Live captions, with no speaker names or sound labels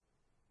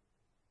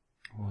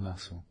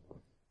Olaso.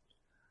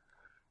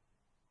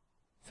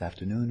 This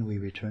afternoon we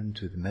return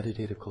to the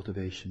meditative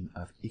cultivation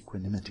of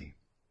equanimity.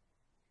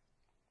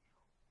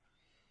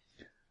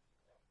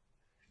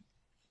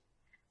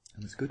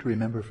 And it's good to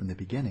remember from the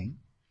beginning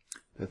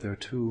that there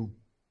are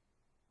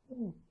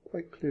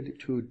quite clearly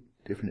two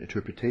different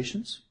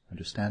interpretations,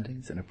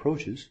 understandings, and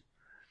approaches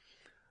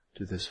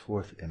to this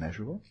fourth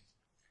immeasurable.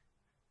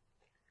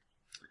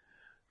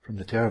 From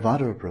the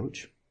Theravada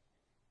approach,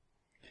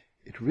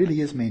 it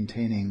really is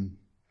maintaining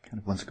kind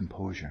of one's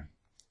composure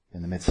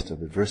in the midst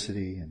of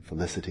adversity and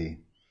felicity,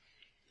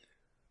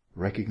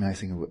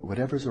 recognizing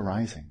whatever's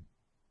arising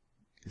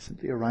is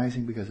simply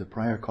arising because of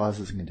prior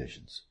causes and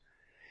conditions.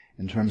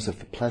 In terms of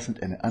the pleasant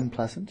and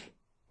unpleasant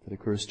that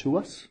occurs to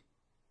us,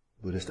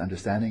 Buddhist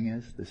understanding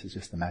is this is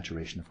just the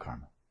maturation of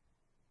karma.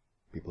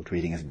 People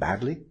treating us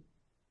badly,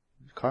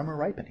 karma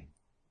ripening.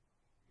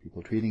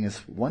 People treating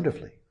us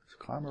wonderfully, it's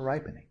karma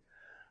ripening.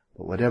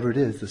 But whatever it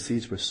is, the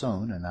seeds were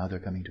sown and now they're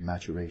coming to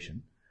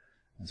maturation.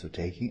 And so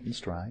taking it in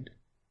stride.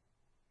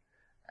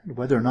 And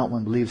whether or not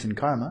one believes in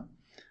karma,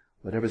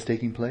 whatever's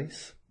taking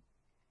place,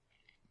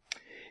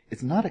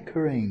 it's not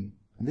occurring,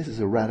 and this is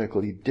a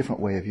radically different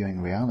way of viewing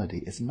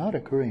reality, it's not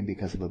occurring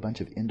because of a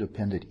bunch of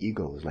independent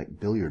egos like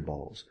billiard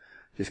balls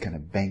just kind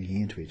of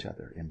banging into each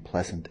other in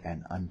pleasant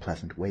and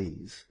unpleasant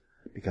ways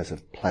because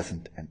of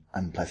pleasant and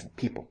unpleasant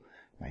people.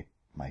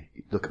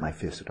 Look at my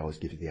fist, it always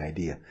gives you the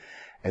idea.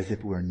 As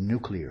if we're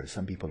nuclear,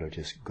 some people are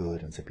just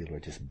good and some people are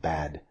just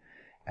bad,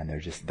 and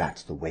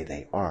that's the way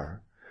they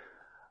are.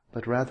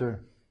 But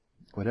rather,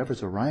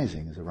 whatever's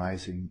arising is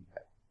arising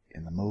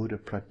in the mode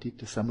of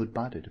pratitya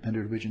samutpada,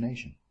 dependent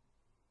origination.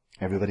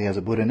 Everybody has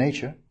a Buddha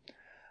nature,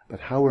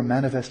 but how we're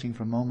manifesting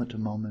from moment to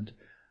moment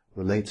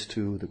relates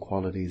to the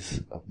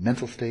qualities of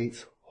mental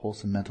states,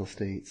 wholesome mental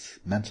states,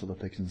 mental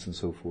afflictions and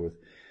so forth.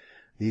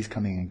 These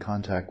coming in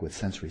contact with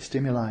sensory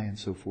stimuli and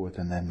so forth,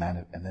 and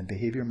then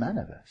behavior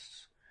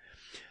manifests.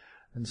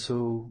 And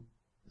so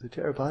the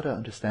Theravada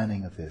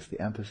understanding of this,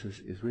 the emphasis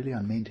is really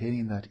on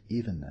maintaining that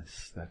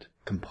evenness, that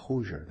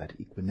composure, that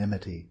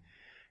equanimity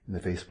in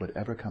the face of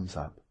whatever comes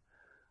up.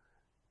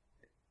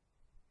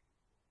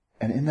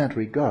 And in that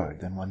regard,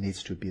 then one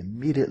needs to be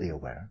immediately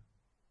aware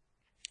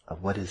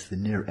of what is the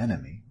near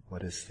enemy,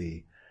 what is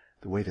the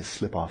way to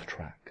slip off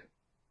track.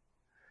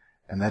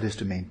 And that is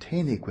to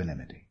maintain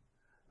equanimity.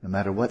 No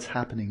matter what's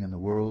happening in the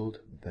world,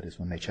 that is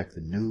when they check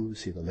the news,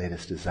 see the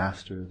latest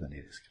disaster, the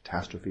latest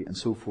catastrophe, and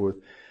so forth,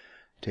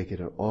 take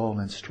it all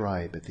in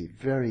stride. But the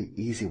very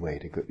easy way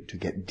to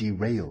get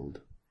derailed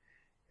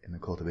in the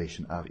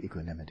cultivation of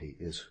equanimity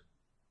is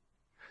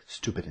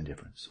stupid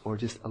indifference, or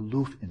just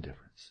aloof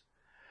indifference.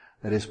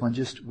 That is, one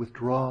just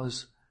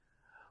withdraws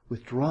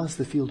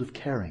the field of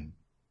caring.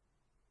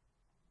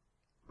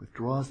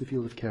 Withdraws the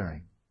field of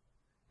caring,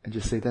 and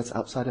just say, that's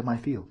outside of my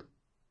field.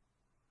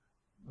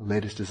 The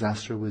latest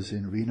disaster was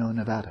in Reno,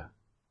 Nevada.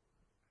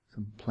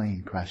 Some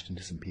plane crashed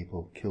into some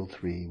people, killed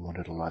 3,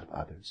 wounded a lot of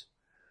others.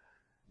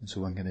 And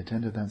so one can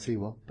attend to that and say,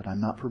 well, but I'm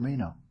not from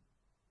Reno.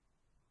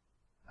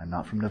 I'm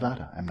not from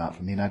Nevada. I'm not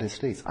from the United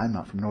States. I'm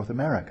not from North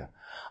America.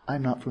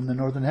 I'm not from the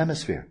Northern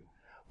Hemisphere.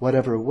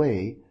 Whatever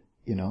way,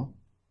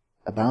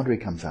 a boundary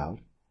comes out,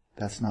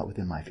 that's not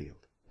within my field.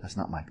 That's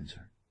not my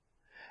concern.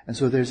 And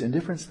so there's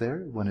indifference there.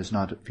 One is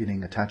not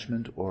feeling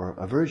attachment or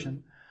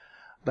aversion,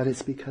 but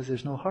it's because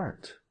there's no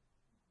heart.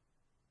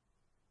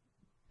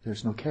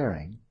 There's no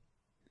caring.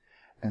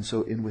 And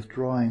so in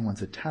withdrawing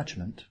one's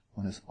attachment,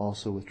 one is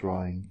also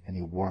withdrawing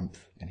any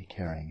warmth, any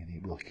caring,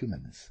 any real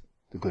humanness,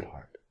 the good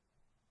heart.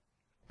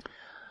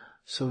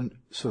 So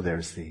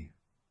there's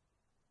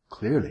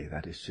clearly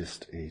that is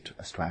just a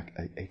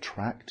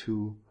track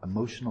to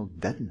emotional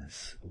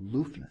deadness,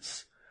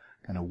 aloofness,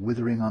 kind of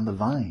withering on the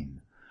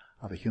vine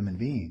of a human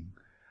being,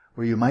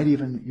 where you might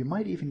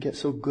even get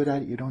so good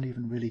at it you don't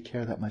even really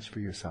care that much for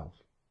yourself.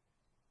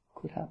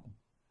 Could happen.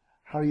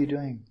 How are you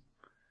doing?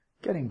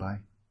 Getting by.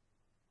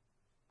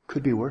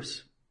 Could be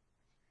worse.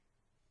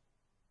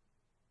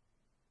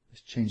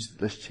 Let's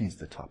change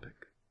the topic.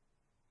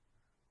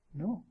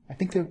 No, I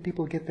think there are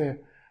people get there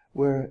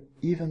where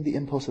even the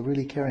impulse of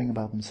really caring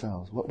about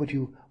themselves, what would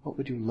you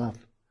love?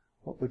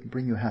 What would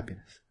bring you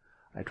happiness?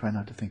 I try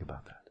not to think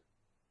about that.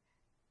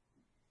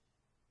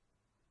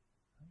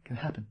 It can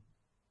happen.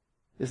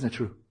 Isn't it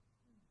true?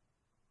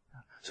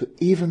 So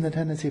even the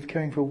tendency of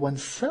caring for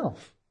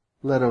oneself,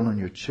 let alone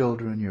your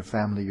children, your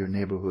family, your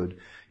neighborhood,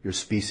 your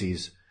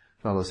species,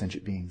 fellow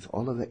sentient beings,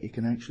 all of that, you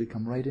can actually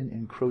come right in and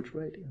encroach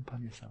right in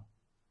upon yourself.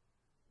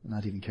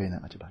 Not even caring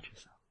that much about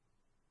yourself.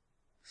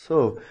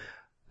 So,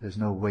 there's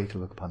no way to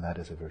look upon that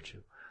as a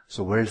virtue.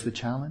 So where's the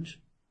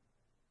challenge?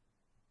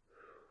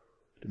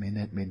 To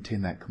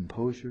maintain that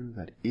composure,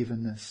 that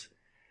evenness,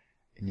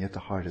 and yet the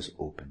heart is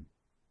open.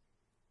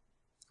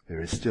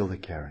 There is still the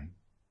caring.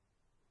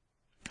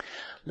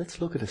 Let's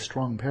look at a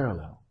strong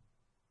parallel.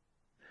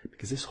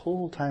 Because this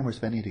whole time we're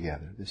spending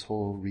together, this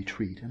whole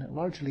retreat, and it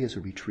largely is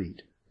a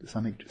retreat, to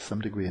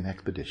some degree an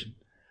expedition.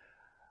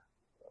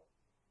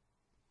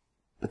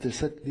 But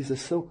these are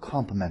so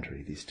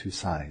complementary, these two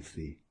sides,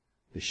 the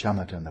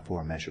shamatha and the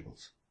four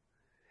immeasurables.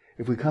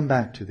 If we come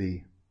back to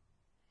the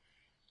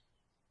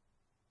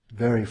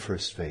very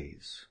first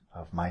phase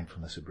of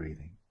mindfulness of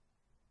breathing,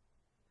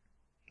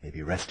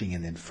 maybe resting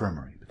in the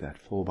infirmary with that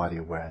full body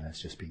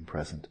awareness just being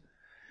present.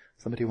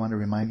 Somebody want to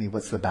remind me,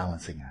 what's the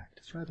balancing act?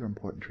 It's rather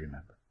important to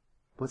remember.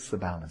 What's the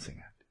balancing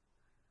act?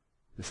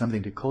 There's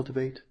something to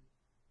cultivate.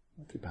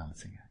 What's the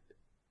balancing act?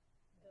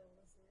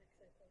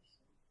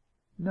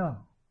 No.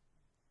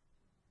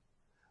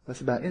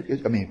 That's about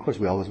it. I mean, of course,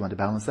 we always want to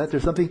balance that.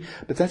 There's something,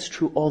 but that's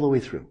true all the way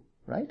through,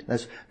 right?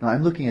 Now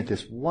I'm looking at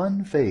this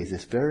one phase,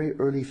 this very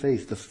early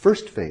phase, the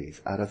first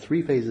phase out of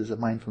 3 phases of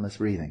mindfulness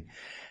breathing.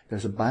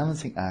 There's a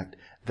balancing act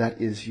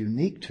that is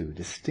unique to,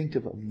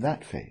 distinctive of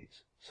that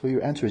phase. So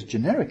your answer is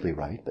generically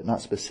right, but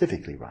not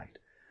specifically right.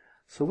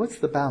 So what's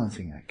the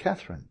balancing act?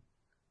 Catherine?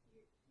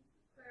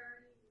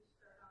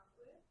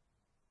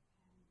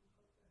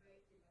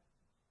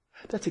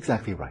 That's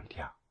exactly right,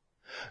 yeah.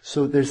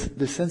 So there's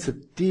the sense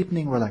of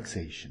deepening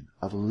relaxation,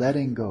 of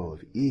letting go,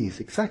 of ease.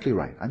 Exactly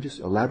right. I'm just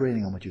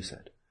elaborating on what you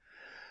said.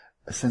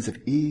 A sense of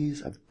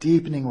ease, of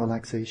deepening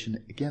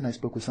relaxation. Again, I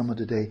spoke with someone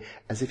today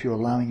as if you're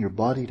allowing your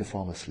body to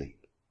fall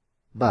asleep.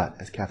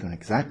 But, as Catherine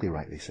exactly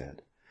rightly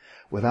said,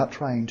 without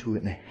trying to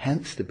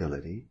enhance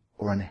stability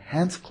or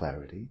enhance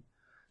clarity,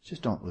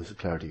 just don't lose the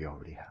clarity you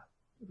already have.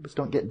 Just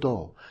don't get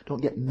dull.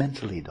 Don't get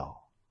mentally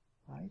dull.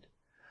 Right?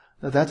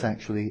 Now that's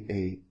actually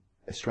a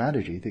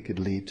strategy that could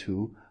lead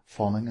to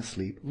falling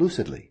asleep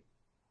lucidly.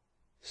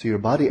 So your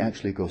body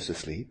actually goes to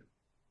sleep,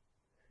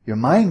 your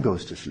mind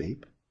goes to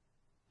sleep,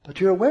 but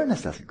your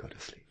awareness doesn't go to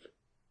sleep.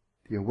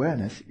 The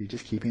awareness, you're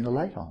just keeping the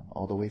light on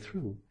all the way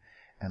through.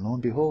 And lo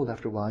and behold,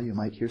 after a while, you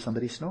might hear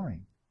somebody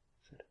snoring.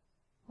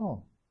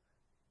 Oh,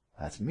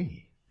 that's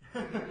me.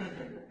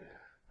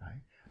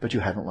 Right? But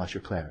you haven't lost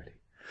your clarity.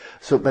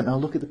 So, but now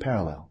look at the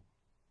parallel.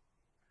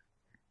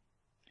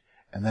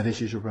 And that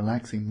is, as you're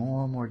relaxing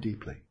more and more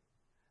deeply,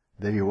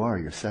 there you are,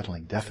 you're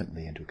settling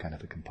definitely into kind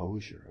of a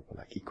composure, or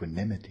like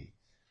equanimity,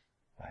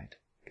 right?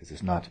 Because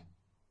it's not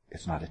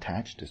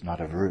attached, there's no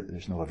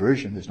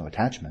aversion, there's no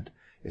attachment.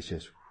 It's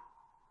just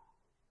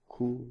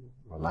cool,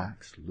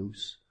 relaxed,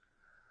 loose.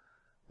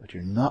 But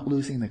you're not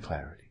losing the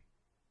clarity,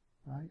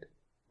 right?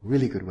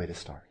 Really good way to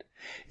start.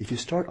 If you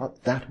start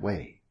out that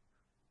way,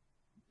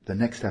 the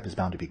next step is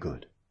bound to be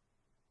good,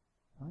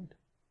 right?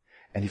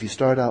 And if you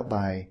start out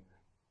by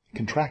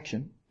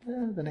contraction,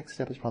 the next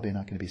step is probably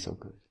not going to be so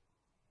good.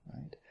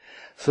 Right?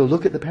 So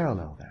look at the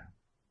parallel there.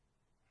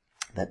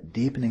 That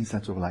deepening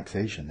sense of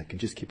relaxation that can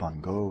just keep on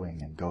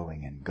going and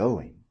going and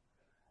going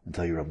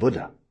until you're a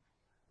Buddha,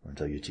 or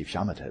until you achieve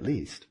shamatha at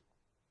least,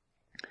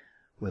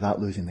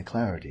 without losing the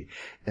clarity.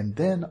 And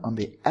then on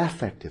the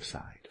affective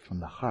side, from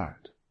the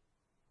heart,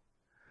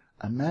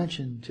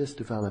 imagine just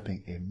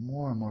developing a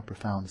more and more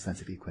profound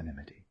sense of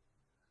equanimity,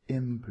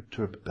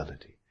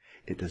 imperturbability.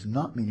 It does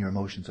not mean your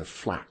emotions are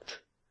flat.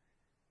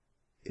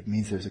 It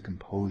means there's a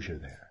composure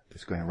there.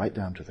 It's going right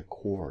down to the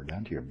core,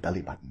 down to your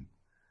belly button.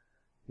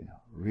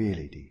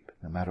 Really deep.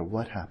 No matter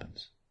what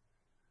happens.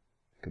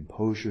 The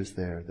composure is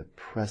there, the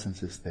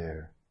presence is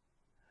there.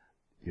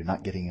 You're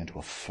not getting into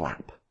a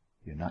flap.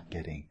 You're not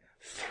getting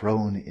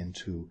thrown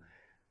into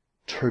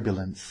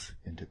turbulence,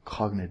 into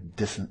cognitive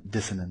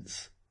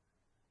dissonance.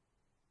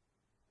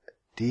 A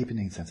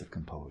deepening sense of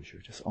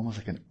composure, just almost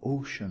like an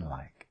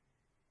ocean-like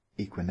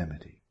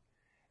equanimity.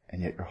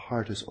 And yet your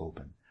heart is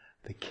open.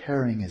 The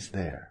caring is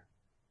there.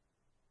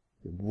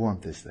 The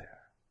warmth is there.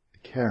 The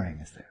caring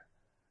is there.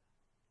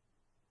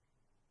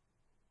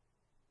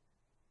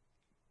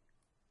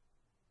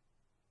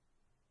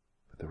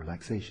 But the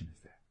relaxation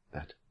is there.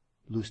 That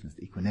looseness,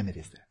 the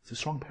equanimity is there. It's a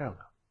strong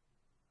parallel.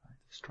 Right?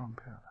 It's a strong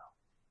parallel.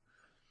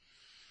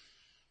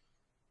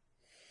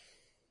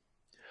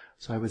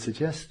 So I would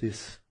suggest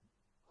this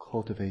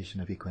cultivation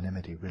of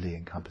equanimity really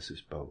encompasses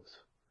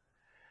both.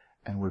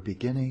 And we're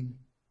beginning,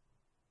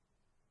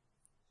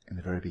 in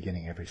the very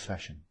beginning, every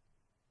session.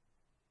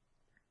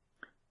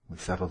 We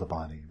settle the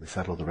body, we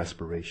settle the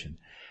respiration,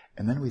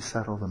 and then we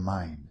settle the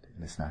mind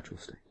in its natural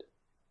state.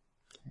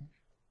 Okay?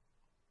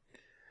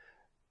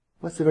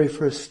 What's the very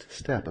first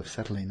step of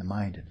settling the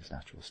mind in its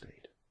natural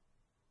state?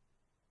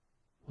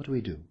 What do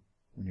we do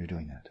when you're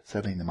doing that?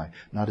 Settling the mind.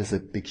 Not as a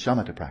big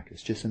shamatha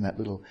practice, just in that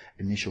little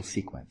initial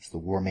sequence, the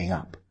warming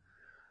up.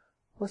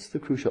 What's the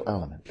crucial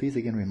element? Please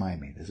again remind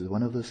me. This is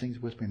one of those things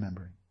worth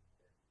remembering.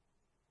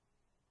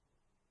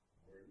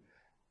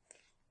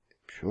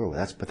 Sure,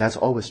 but that's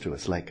always true.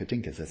 It's like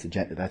Katinka's.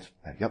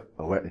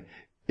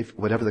 If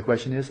whatever the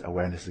question is,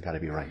 awareness has got to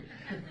be right.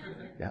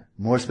 Yeah.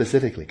 More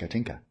specifically,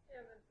 Katinka.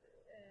 Yeah, but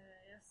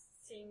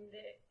seeing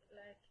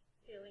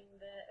feeling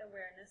the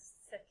awareness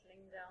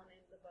settling down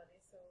in the body,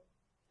 so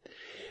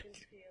you can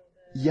feel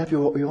the. Yeah,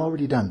 you've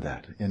already done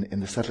that in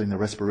the settling the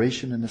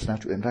respiration and this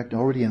natural. In fact,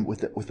 already with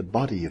the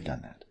body, you've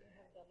done that.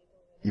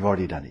 You've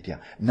already done it. Yeah.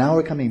 Now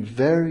we're coming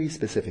very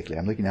specifically.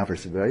 I'm looking now for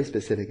some very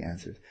specific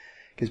answers.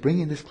 Because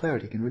bringing this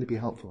clarity can really be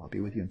helpful. I'll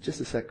be with you in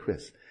just a sec,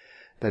 Chris.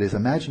 That is,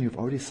 imagine you've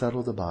already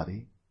settled the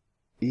body,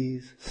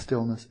 ease,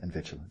 stillness, and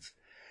vigilance.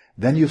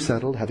 Then you've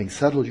settled, having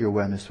settled your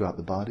awareness throughout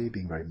the body,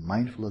 being very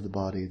mindful of the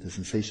body, the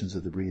sensations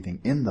of the breathing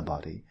in the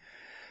body.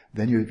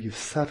 Then you've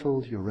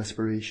settled your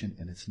respiration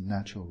in its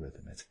natural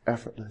rhythm. It's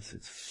effortless,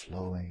 it's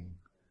flowing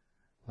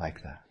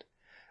like that.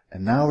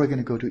 And now we're going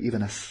to go to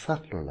even a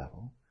subtler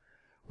level.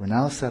 We're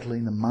now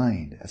settling the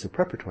mind as a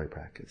preparatory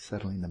practice,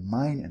 settling the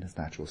mind in its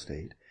natural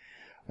state.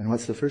 And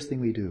what's the first thing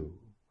we do?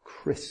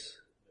 Chris.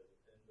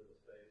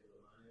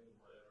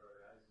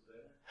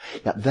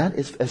 Yeah, that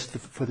is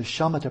for the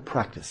shamatha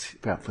practice.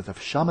 For the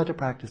shamatha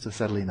practice of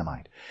settling the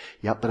mind.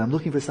 Yeah, but I'm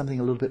looking for something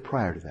a little bit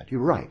prior to that.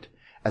 You're right,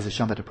 as a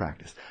shamatha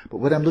practice. But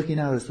what I'm looking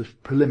at is the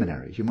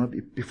preliminaries.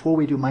 Before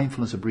we do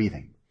mindfulness of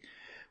breathing,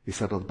 we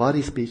settle the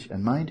body, speech,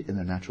 and mind in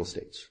their natural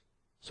states.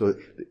 So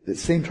the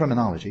same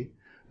terminology,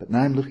 but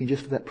now I'm looking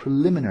just for that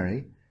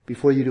preliminary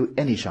before you do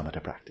any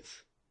shamatha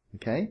practice.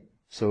 Okay?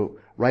 So,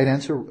 right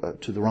answer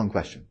to the wrong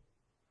question.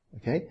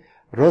 Okay?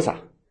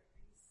 Rosa.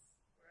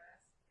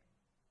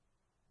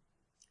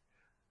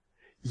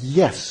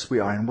 Yes, we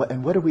are.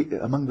 And what are we,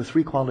 among the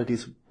three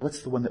qualities,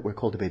 what's the one that we're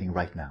cultivating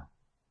right now?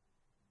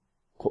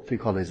 Three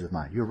qualities of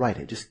mind. You're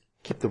right. Just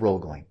keep the roll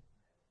going.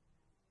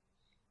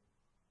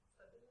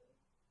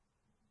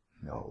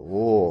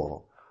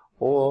 No.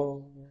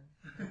 Oh.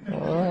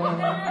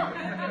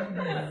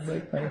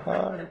 Break my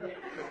heart.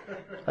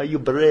 Oh, you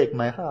break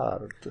my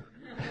heart.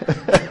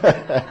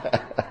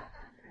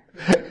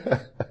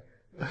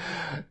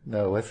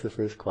 No, what's the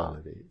first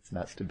quality? It's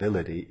not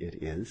stability,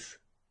 it is...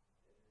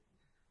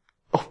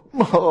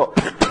 Oh.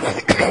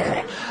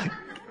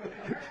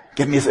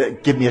 Give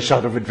me a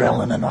shot of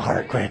adrenaline in the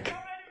heart, quick.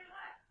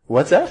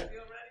 What's that?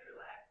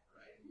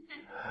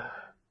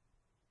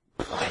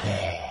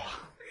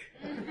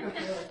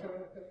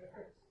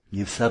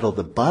 You've settled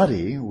the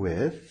body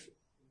with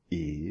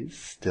ease,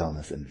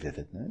 stillness, and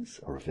vividness,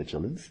 or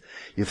vigilance.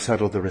 You've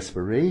settled the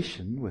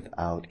respiration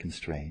without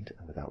constraint,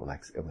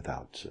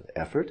 without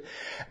effort.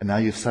 And now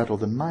you've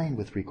settled the mind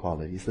with three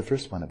qualities, the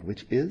first one of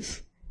which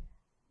is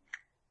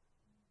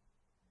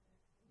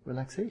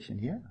relaxation,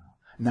 yeah.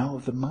 Now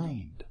of the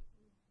mind.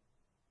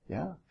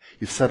 Yeah.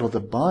 You've settled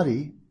the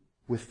body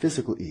with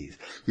physical ease.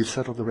 You've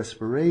settled the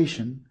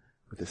respiration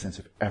with a sense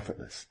of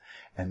effortless.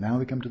 And now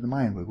we come to the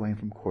mind. We're going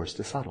from coarse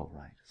to subtle,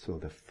 right? So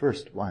the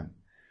first one,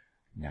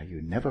 now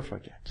you never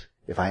forget.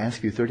 If I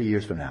ask you 30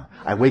 years from now,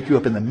 I wake you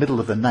up in the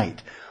middle of the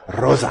night,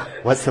 Rosa,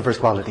 what's the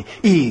first quality?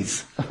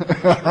 Ease.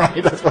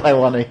 Right? That's what I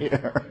want to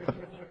hear.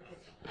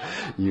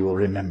 You will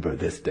remember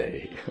this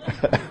day.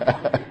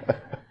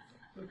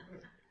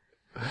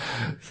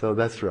 So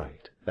that's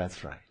right.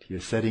 That's right. You're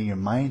setting your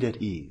mind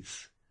at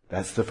ease.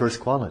 That's the first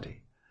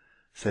quality.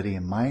 Setting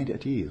your mind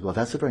at ease. Well,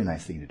 that's a very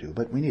nice thing to do,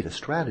 but we need a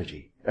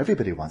strategy.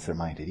 Everybody wants their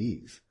mind at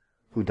ease.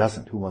 Who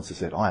doesn't? Who wants to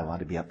say, oh, I want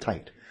to be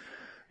uptight?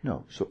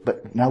 No.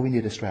 But now we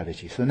need a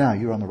strategy. So now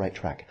you're on the right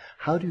track.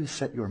 How do you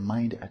set your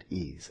mind at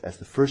ease? As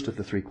the first of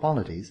the three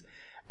qualities,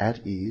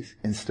 at ease,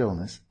 in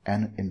stillness,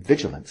 and in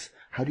vigilance,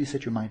 how do you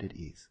set your mind at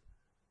ease?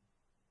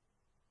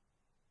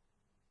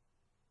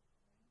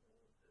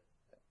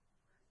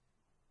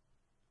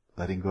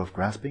 Letting go of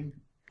grasping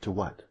to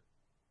what?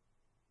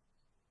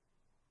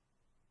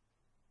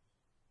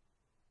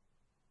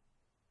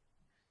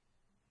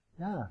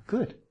 Yeah,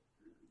 good.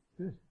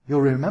 Good.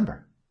 You'll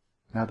remember,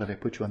 now that I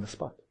put you on the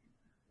spot.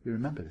 You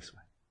remember this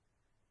way.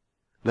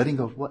 Letting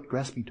go of what?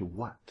 Grasping to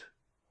what?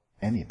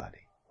 Anybody.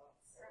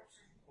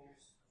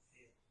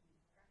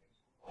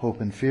 Hope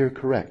and fear,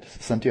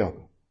 correct.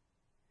 Santiago.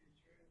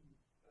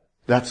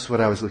 That's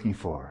what I was looking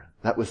for.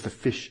 That was the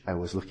fish I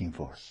was looking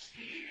for.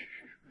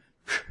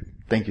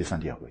 Thank you,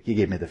 Santiago. He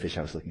gave me the fish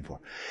I was looking for.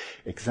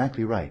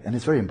 Exactly right. And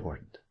it's very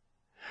important.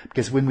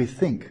 Because when we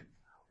think,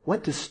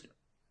 what does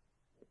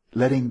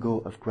letting go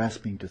of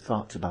grasping to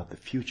thoughts about the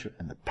future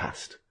and the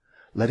past,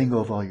 letting go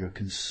of all your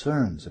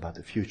concerns about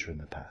the future and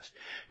the past,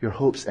 your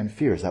hopes and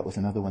fears, that was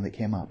another one that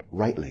came up,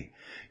 rightly.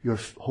 Your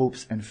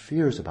hopes and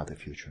fears about the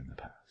future and the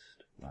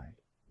past, right?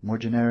 More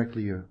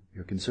generically, your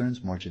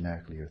concerns, more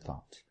generically, your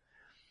thoughts.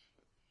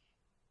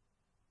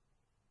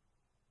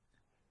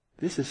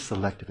 This is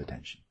selective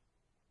attention.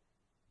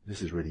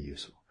 This is really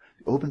useful.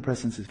 The open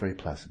presence is very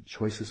pleasant.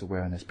 Choices,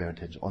 awareness, bare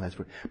attention, all that's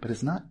great. But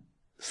it's not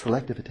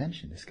selective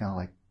attention. It's kind of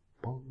like,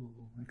 oh,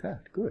 like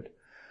that. Good.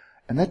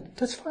 And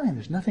that's fine.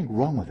 There's nothing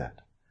wrong with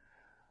that.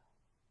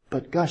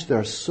 But gosh, there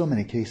are so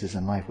many cases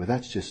in life where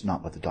that's just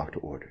not what the doctor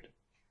ordered.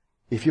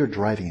 If you're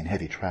driving in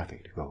heavy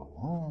traffic, to go,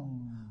 oh,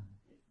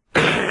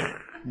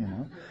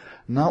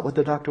 not what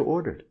the doctor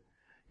ordered.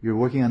 You're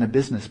working on a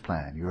business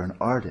plan. You're an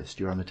artist.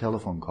 You're on a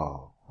telephone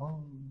call.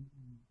 Oh,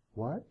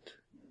 what?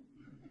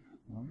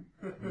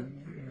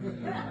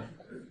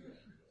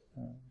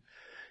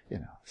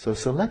 So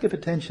selective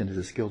attention is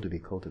a skill to be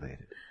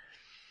cultivated.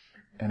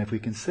 And if we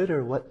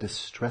consider what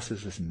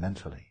distresses us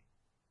mentally,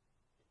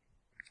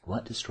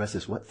 what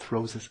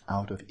throws us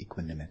out of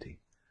equanimity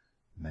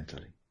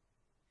mentally,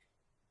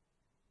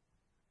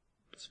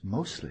 it's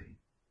mostly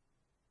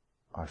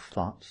our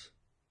thoughts,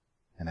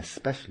 and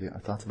especially our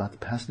thoughts about the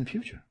past and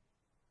future.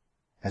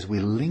 As we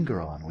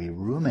linger on, we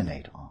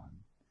ruminate on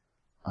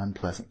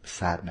unpleasant,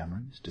 sad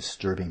memories,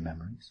 disturbing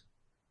memories,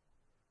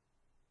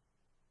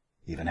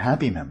 even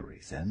happy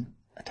memories, then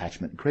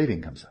attachment and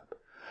craving comes up.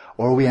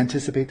 Or we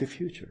anticipate the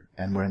future,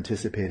 and we're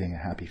anticipating a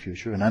happy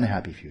future, an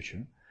unhappy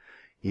future.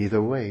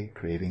 Either way,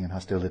 craving and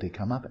hostility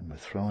come up, and we're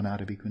thrown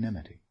out of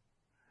equanimity.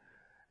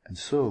 And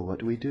so, what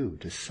do we do?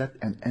 To set,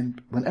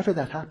 and whenever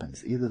that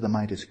happens, either the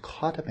mind is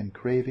caught up in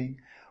craving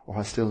or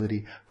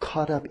hostility,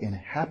 caught up in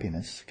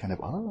happiness, kind of,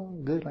 oh,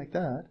 good, like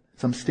that,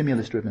 some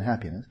stimulus-driven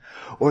happiness,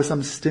 or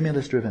some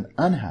stimulus-driven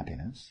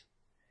unhappiness,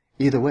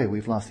 either way,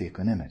 we've lost the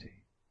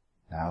equanimity.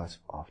 Now it's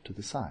off to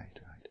the side,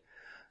 right?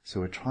 So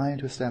we're trying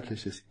to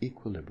establish this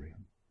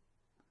equilibrium.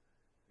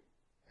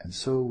 And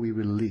so we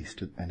release,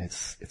 and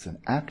it's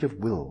an act of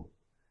will,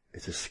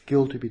 it's a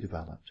skill to be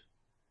developed,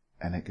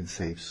 and it can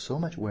save so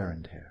much wear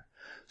and tear,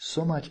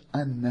 so much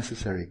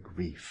unnecessary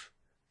grief,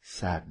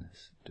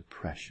 sadness,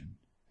 depression,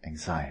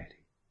 anxiety.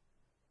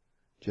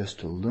 Just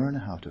to learn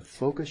how to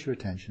focus your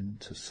attention,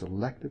 to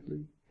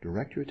selectively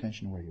direct your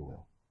attention where you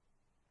will.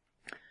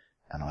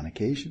 And on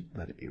occasion,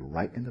 let it be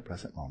right in the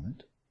present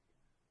moment.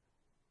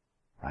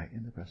 Right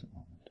in the present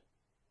moment.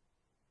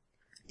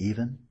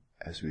 Even,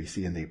 as we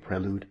see in the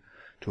prelude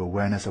to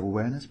awareness of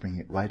awareness, bringing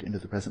it right into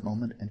the present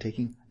moment and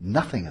taking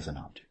nothing as an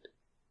object.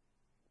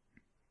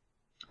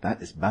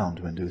 That is bound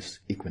to induce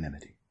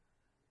equanimity,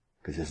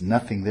 because there's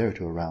nothing there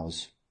to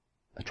arouse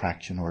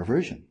attraction or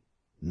aversion.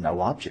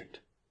 No object,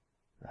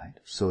 right?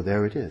 So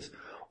there it is.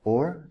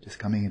 Or just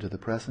coming into the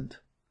present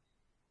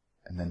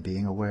and then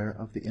being aware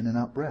of the in and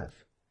out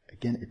breath.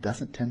 Again, it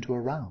doesn't tend to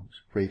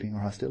arouse craving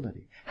or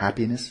hostility.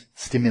 Happiness,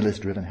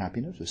 stimulus-driven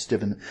happiness, or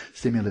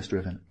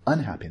stimulus-driven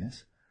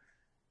unhappiness,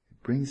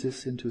 it brings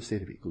us into a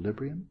state of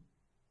equilibrium,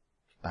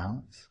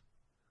 balance.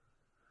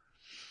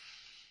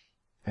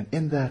 And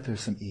in that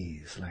there's some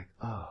ease, like,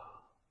 oh,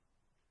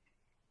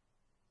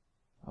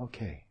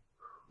 okay,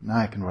 now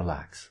I can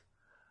relax.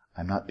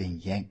 I'm not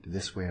being yanked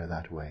this way or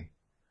that way.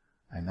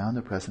 I'm now in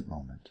the present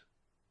moment.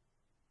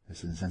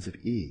 There's a sense of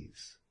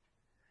ease.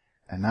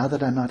 And now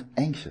that I'm not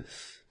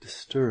anxious,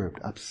 disturbed,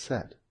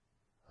 upset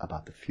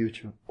about the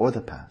future or the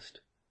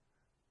past,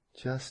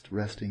 just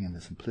resting in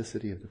the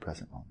simplicity of the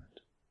present moment.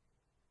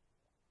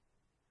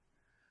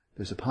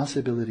 There's a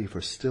possibility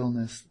for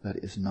stillness that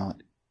is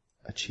not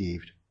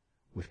achieved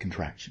with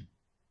contraction.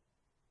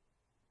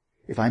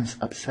 If I'm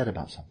upset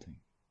about something,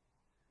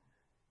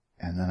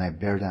 and then I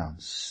bear down,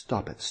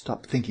 stop it,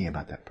 stop thinking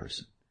about that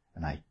person,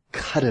 and I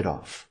cut it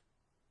off.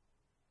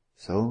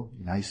 So,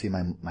 now you see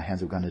my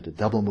hands have gone into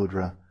double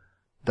mudra,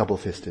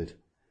 double-fisted.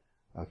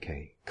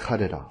 Okay,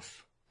 cut it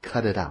off,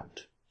 cut it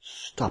out,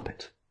 stop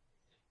it.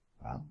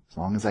 Well, as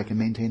long as I can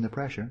maintain the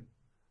pressure,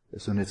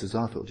 as soon as it's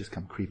off, it'll just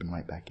come creeping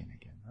right back in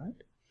again,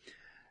 right?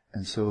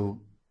 And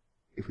so,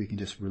 if we can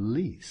just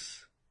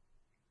releasing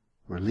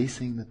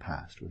the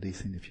past,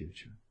 releasing the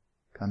future,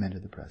 come into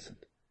the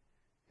present,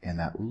 in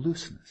that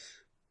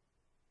looseness,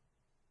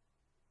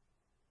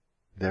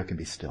 there can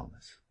be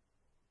stillness.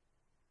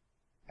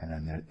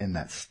 And in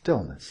that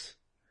stillness,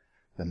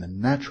 then the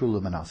natural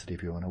luminosity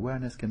of your own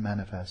awareness can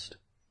manifest,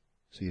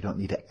 so you don't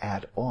need to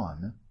add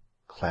on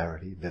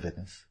clarity,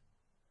 vividness.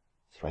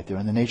 It's right there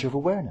in the nature of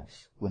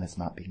awareness, when it's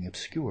not being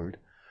obscured,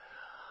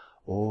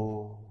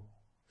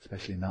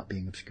 especially not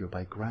being obscured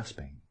by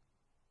grasping,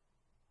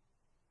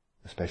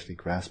 especially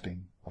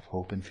grasping of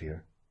hope and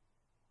fear,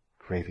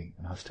 craving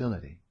and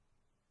hostility.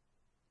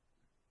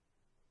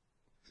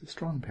 It's a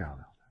strong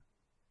parallel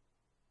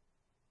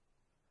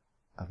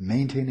of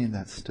maintaining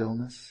that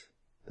stillness,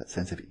 that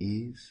sense of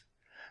ease,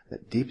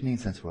 that deepening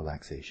sense of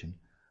relaxation,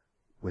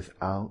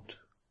 without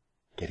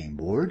getting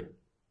bored,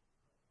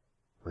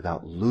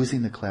 without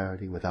losing the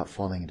clarity, without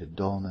falling into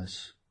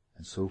dullness,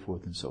 and so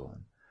forth and so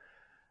on.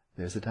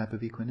 There's a type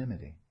of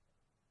equanimity,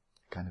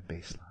 kind of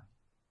baseline.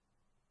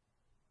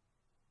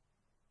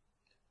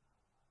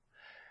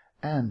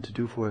 And to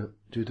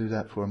do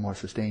that for a more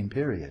sustained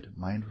period,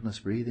 mindfulness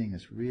breathing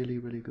is really,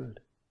 really good.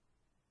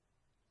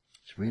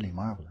 It's really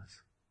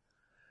marvelous.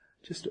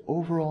 Just to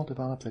overall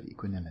develop that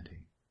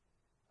equanimity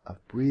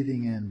of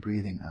breathing in,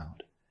 breathing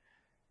out.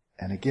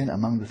 And again,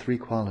 among the three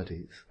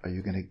qualities, are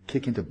you going to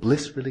kick into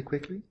bliss really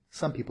quickly?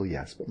 Some people,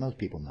 yes, but most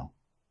people, no.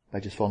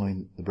 By just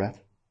following the breath,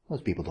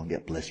 most people don't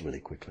get bliss really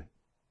quickly.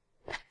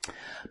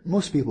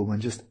 Most people, when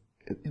just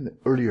in the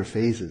earlier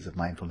phases of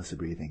mindfulness of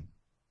breathing,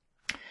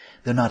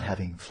 they're not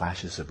having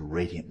flashes of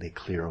radiantly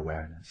clear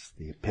awareness,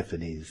 the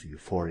epiphanies, the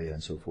euphoria,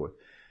 and so forth.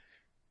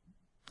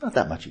 Not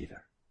that much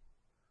either.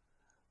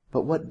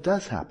 But what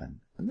does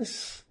happen, and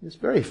this is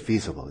very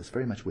feasible, it's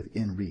very much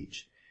within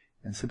reach,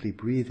 and simply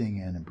breathing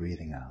in and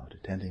breathing out,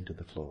 attending to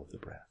the flow of the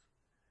breath,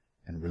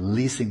 and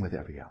releasing with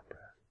every out-breath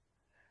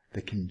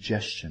the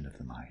congestion of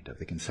the mind, of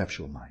the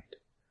conceptual mind,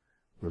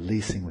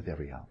 releasing with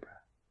every out-breath,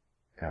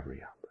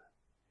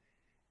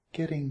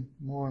 getting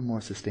more and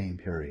more sustained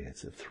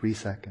periods of 3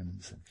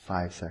 seconds and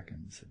 5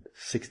 seconds and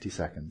 60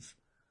 seconds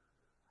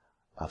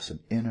of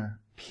some inner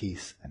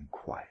peace and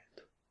quiet.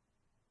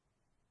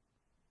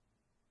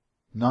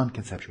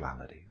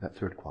 Non-conceptuality, that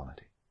third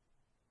quality,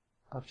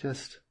 of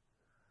just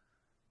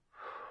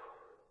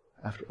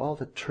after all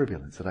the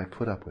turbulence that I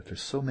put up with for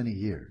so many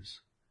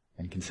years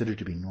and considered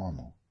to be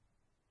normal,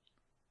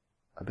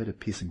 a bit of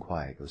peace and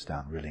quiet goes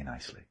down really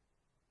nicely.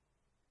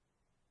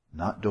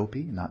 Not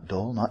dopey, not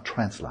dull, not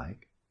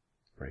trance-like,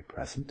 very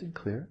present and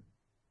clear,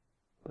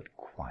 but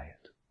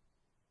quiet.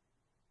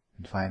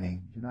 And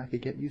finding, I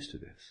could get used to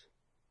this.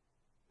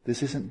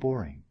 This isn't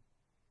boring.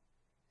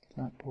 It's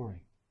not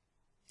boring.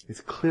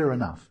 It's clear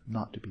enough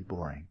not to be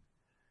boring.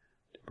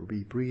 To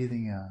be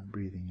breathing out,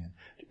 breathing in.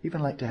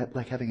 Even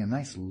like having a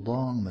nice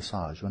long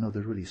massage. I know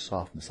they're really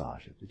soft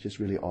massages. It's just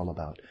really all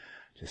about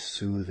just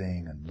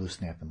soothing and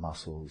loosening up the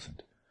muscles,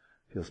 and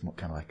feels more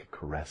kind of like a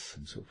caress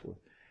and so forth.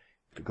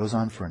 If it goes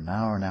on for an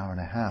hour and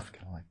a half,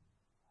 kind of like,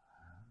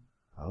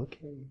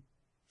 okay,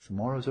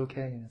 tomorrow's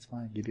okay, that's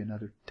fine. Give you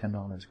another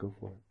 $10, go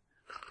for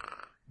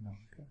it.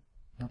 Okay,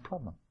 no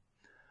problem.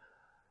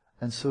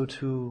 And so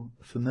to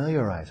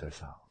familiarize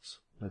ourselves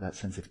with that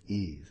sense of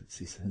ease, that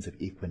sense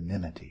of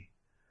equanimity,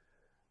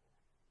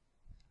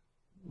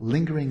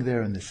 lingering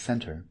there in the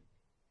center,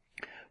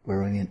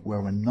 where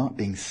we're not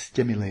being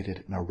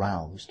stimulated and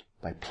aroused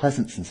by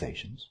pleasant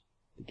sensations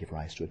that give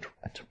rise to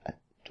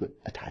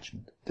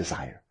attachment,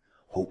 desire,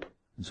 hope,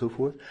 and so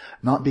forth,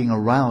 not being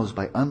aroused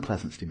by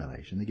unpleasant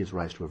stimulation that gives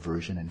rise to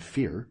aversion and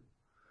fear,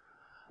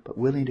 but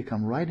willing to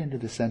come right into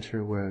the center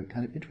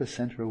into a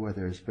center where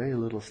there's very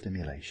little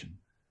stimulation,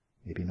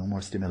 maybe no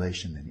more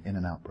stimulation than in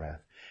and out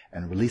breath,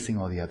 and releasing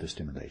all the other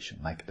stimulation,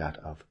 like that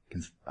of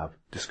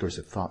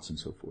discursive thoughts and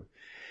so forth.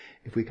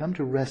 If we come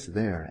to rest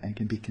there and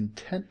can be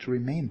content to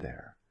remain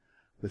there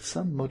with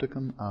some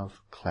modicum of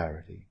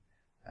clarity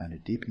and a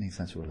deepening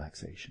sense of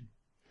relaxation,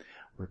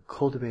 we're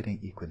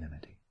cultivating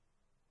equanimity.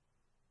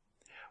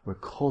 We're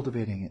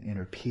cultivating an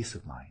inner peace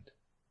of mind.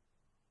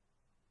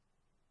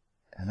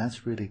 And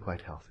that's really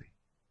quite healthy.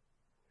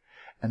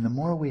 And the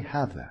more we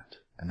have that,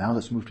 and now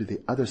let's move to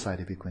the other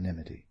side of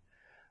equanimity,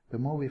 the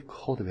more we've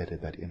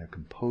cultivated that inner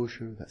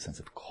composure, that sense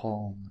of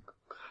calm,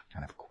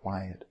 kind of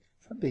quiet,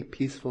 something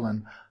peaceful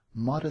and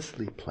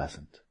modestly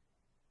pleasant.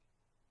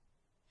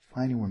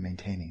 Finding we're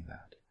maintaining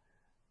that.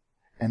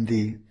 And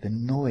the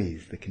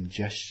noise, the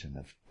congestion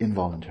of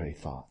involuntary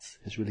thoughts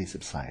has really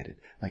subsided,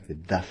 like the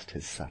dust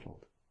has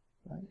settled.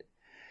 Right?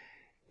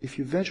 If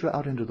you venture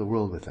out into the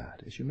world with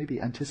that, as you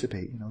maybe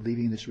anticipate,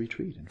 leaving this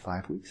retreat in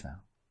 5 weeks now,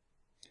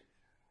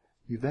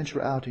 you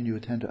venture out and you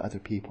attend to other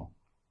people.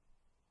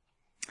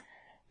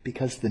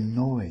 Because the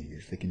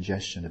noise, the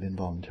congestion of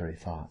involuntary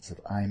thoughts of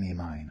I, me,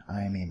 mine,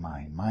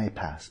 my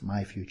past,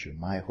 my future,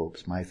 my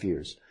hopes, my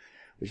fears,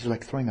 which is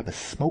like throwing up a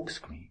smoke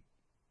screen,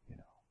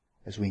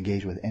 as we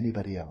engage with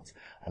anybody else.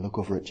 I look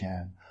over at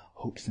Jan,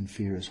 hopes and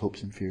fears, what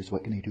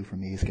can he do for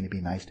me? Is he going to be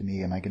nice to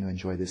me? Am I going to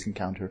enjoy this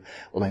encounter?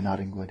 Will I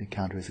not enjoy the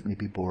encounter? Is it going to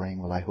be boring?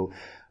 Will I hope?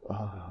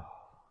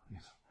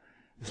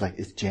 It's like,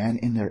 is Jan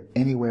in there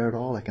anywhere at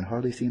all? I can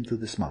hardly see him through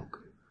the smoke,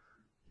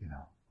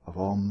 of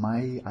all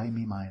my I,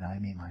 me, mine.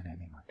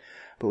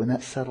 But when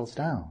that settles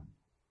down,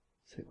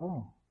 say,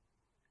 oh,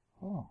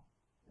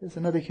 there's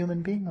another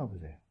human being over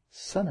there.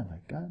 Son of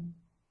a gun.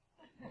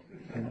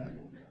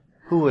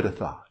 Who would have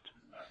thought?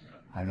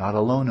 I'm not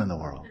alone in the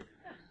world,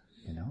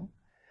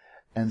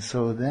 And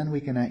so then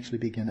we can actually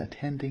begin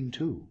attending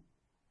to.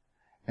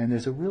 And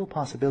there's a real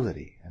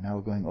possibility, and now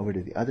we're going over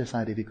to the other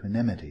side of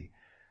equanimity,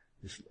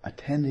 is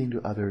attending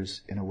to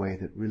others in a way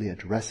that really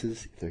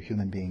addresses, if they're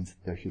human beings,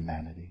 their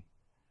humanity.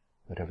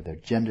 Whatever their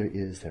gender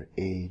is, their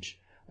age,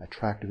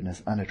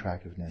 attractiveness,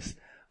 unattractiveness,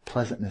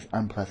 pleasantness,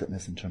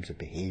 unpleasantness in terms of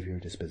behavior,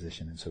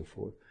 disposition, and so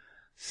forth.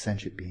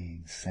 Sentient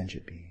beings,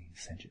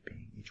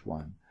 each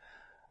one.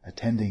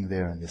 Attending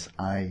there in this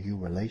I-you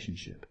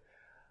relationship.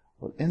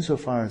 Well,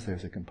 insofar as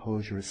there's a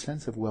composure, a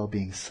sense of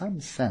well-being, some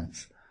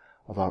sense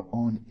of our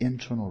own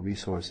internal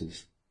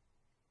resources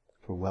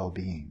for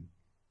well-being,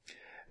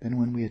 then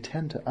when we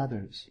attend to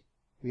others,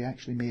 we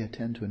actually may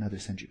attend to another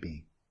sentient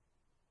being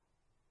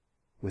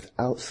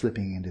without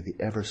slipping into the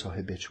ever so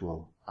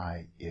habitual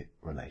I-it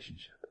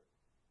relationship.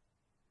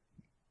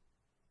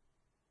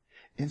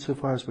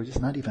 Insofar as we're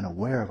just not even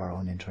aware of our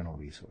own internal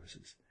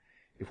resources.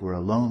 If we're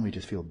alone, we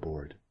just feel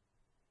bored.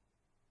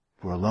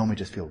 If we're alone, we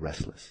just feel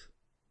restless.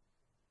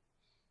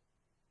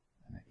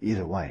 And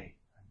either way,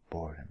 I'm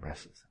bored and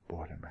restless.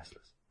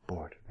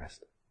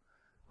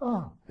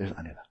 Oh, there's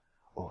Anila.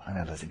 Oh,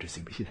 Anila's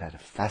interesting, but she's had a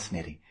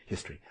fascinating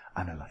history.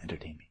 Anila,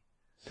 entertain me.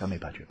 Tell me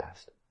about your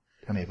past.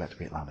 Tell me about the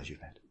great lamas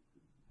you've met.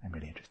 I'm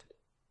really interested.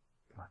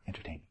 Come on,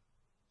 entertain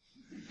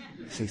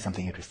me. Say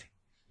something interesting.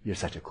 You're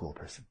such a cool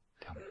person.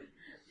 Tell me.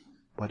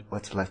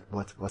 What's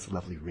a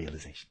lovely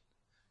realization?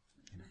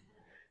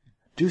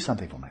 Do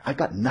something for me. I've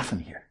got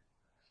nothing here.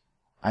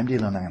 I'm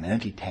dealing on an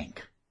empty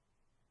tank.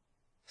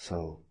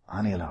 So,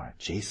 Anilar,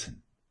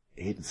 Jason,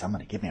 Aiden,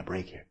 somebody give me a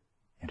break here.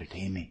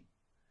 Entertain me.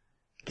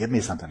 Give me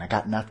something. I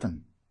got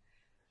nothing.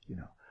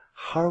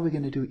 How are we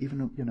going to do,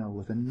 even,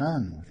 with a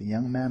nun, with a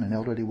young man, an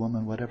elderly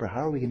woman, whatever,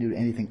 how are we going to do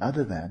anything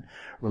other than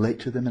relate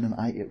to them in an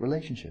I-it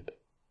relationship?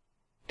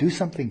 Do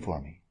something for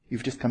me.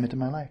 You've just come into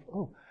my life.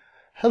 Oh,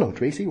 hello,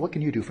 Tracy. What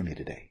can you do for me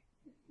today?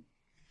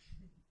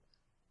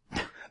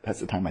 That's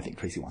the time I think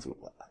Tracy wants to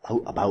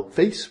go, about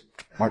face,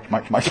 march.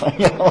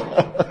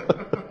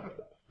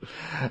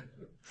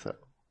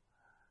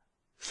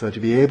 So to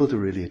be able to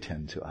really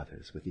attend to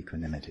others with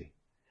equanimity,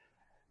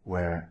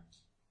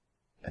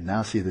 and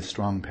now see this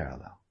strong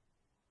parallel,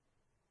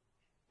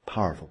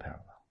 powerful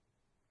parallel.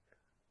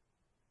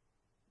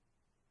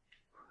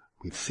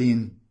 We've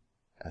seen,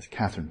 as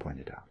Catherine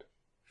pointed out,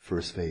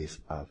 first phase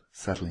of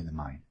settling the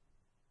mind.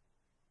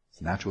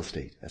 It's a natural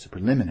state, as a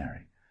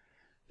preliminary.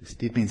 This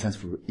deepening sense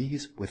for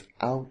ease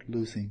without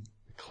losing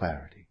the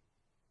clarity.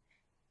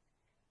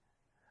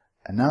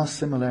 And now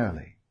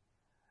similarly,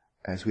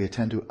 as we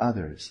attend to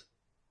others,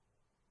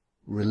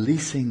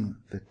 releasing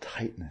the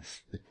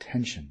tightness, the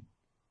tension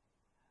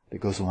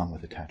that goes along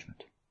with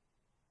attachment.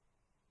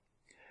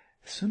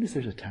 As soon as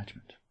there's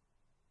attachment,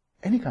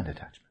 any kind of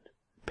attachment,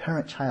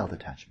 parent-child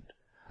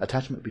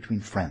attachment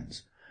between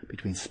friends,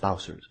 between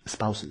spouses,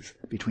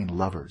 between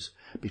lovers,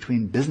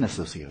 between business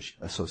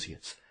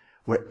associates,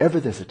 wherever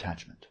there's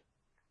attachment,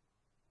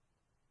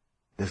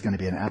 there's going to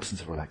be an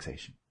absence of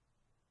relaxation.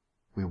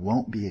 We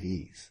won't be at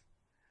ease.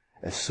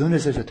 As soon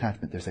as there's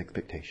attachment, there's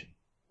expectation.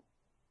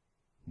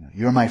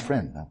 You're my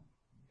friend, no,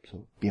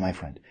 so be my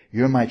friend.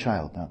 You're my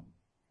child, no,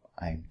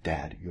 I'm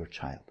dad, your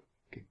child.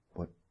 Okay,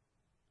 what?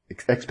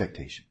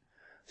 Expectation.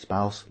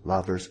 Spouse,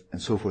 lovers,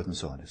 and so forth and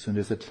so on. As soon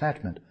as there's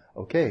attachment,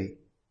 okay,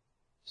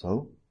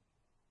 so,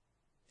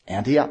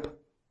 ante up.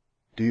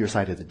 Do your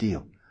side of the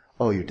deal.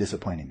 Oh, you're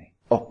disappointing me.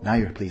 Oh, now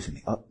you're pleasing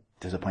me. Oh,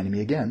 disappointing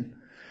me again.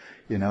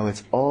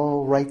 It's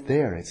all right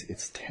there.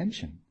 It's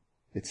tension.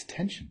 It's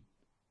tension.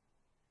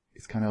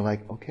 It's kind of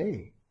like,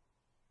 okay,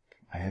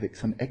 I have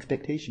some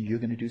expectation you're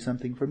going to do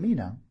something for me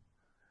now.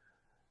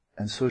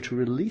 And so to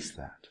release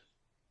that,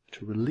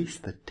 to release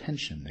the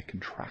tension, the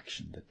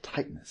contraction, the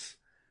tightness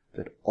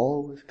that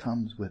always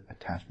comes with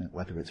attachment,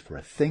 whether it's for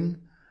a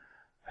thing,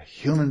 a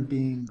human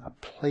being, a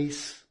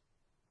place,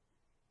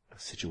 a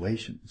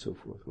situation, and so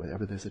forth.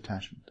 Wherever there's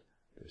attachment,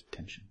 there's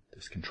tension,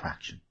 there's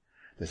contraction.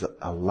 There's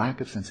a lack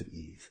of sense of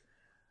ease.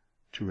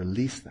 To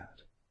release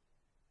that.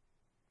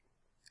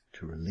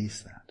 To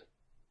release that.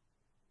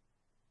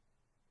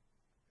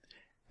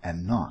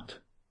 And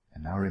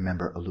now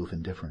remember aloof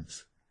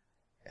indifference,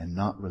 and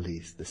not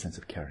release the sense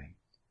of caring.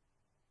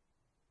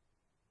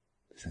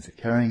 The sense of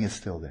caring is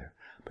still there,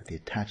 but the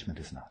attachment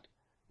is not.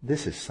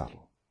 This is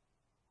subtle.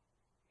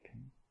 Okay?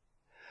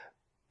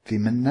 The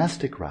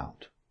monastic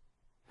route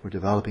for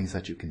developing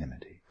such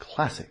equanimity,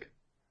 classic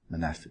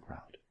monastic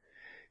route,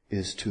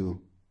 is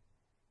to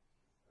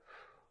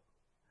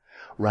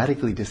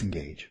radically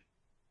disengage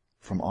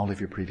from all of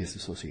your previous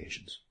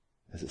associations.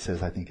 As it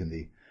says, I think, in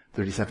the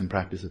 37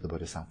 practices of the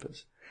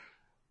Bodhisattvas.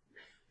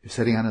 You're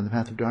setting out on the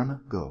path of Dharma?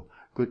 Go.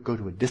 Go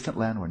to a distant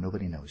land where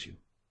nobody knows you.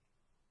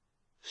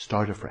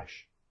 Start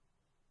afresh.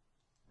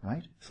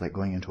 Right? It's like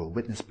going into a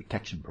witness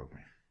protection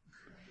program.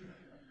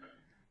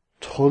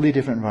 Totally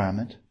different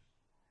environment.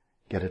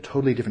 Get a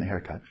totally different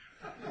haircut.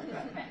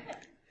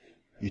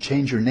 You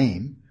change your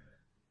name.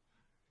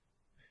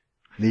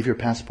 Leave your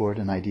passport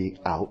and ID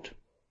out.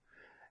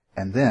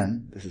 And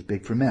then, this is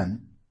big for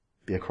men,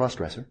 be a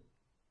cross-dresser.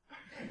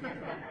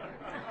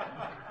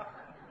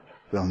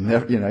 They'll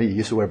never, you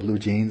used to wear blue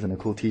jeans and a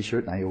cool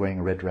t-shirt, now you're wearing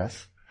a red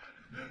dress.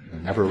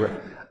 They'll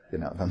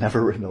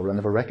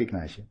never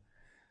recognize you.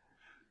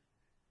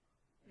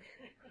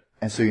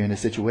 And so you're in a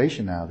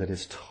situation now that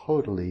is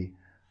totally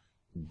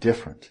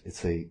different.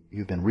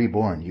 You've been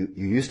reborn. You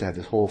used to have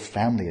this whole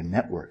family and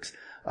networks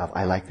of,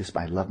 I like this,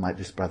 I love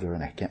this brother,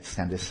 and I can't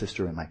stand this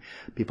sister, and my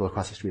people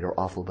across the street are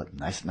awful, but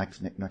nice next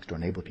door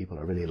neighbor people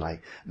are really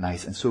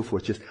nice, and so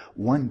forth. Just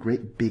one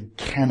great big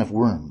can of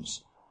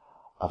worms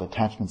of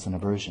attachments and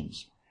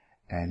aversions,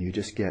 and you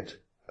just get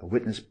a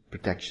witness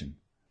protection,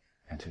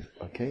 and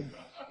okay,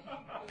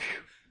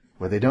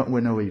 where they don't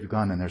know where you've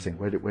gone, and they're saying,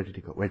 where did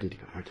he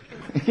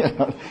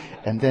go?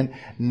 And then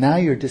now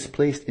you're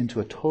displaced into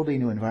a totally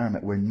new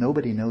environment where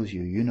nobody knows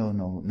you,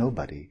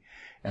 nobody,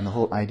 and the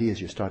whole idea is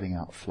you're starting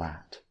out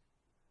flat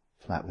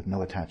with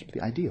no attachment.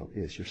 The ideal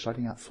is you're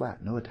starting out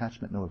flat, no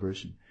attachment, no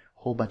aversion,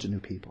 a whole bunch of new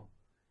people,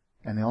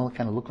 and they all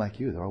kind of look like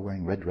you. They're all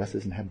wearing red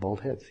dresses and have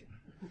bald heads.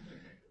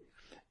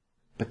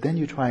 But then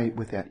you try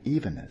with that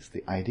evenness,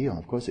 the ideal, and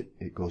of course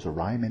it goes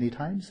awry many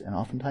times, and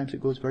oftentimes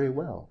it goes very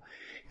well.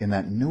 In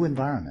that new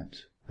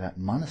environment, that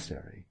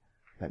monastery,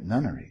 that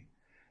nunnery,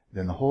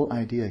 then the whole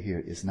idea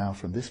here is now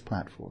from this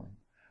platform,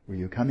 where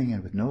you're coming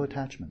in with no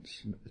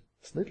attachments,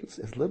 as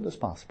little as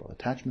possible,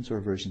 attachments or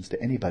aversions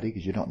to anybody,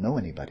 because you don't know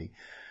anybody.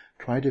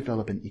 Try to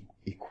develop an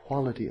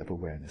equality of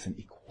awareness, an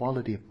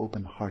equality of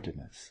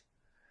open-heartedness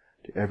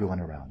to everyone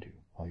around you.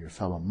 All your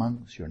fellow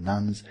monks, your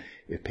nuns,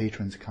 if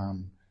patrons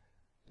come.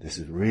 This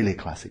is really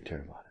classic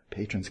Theravada.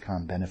 Patrons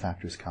come,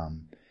 benefactors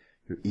come.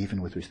 You're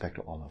even with respect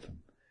to all of them.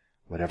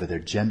 Whatever their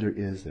gender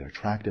is, they're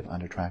attractive,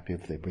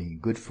 unattractive, they bring you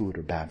good food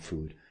or bad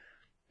food.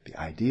 The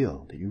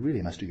ideal that you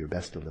really must do your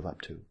best to live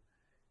up to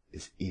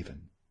is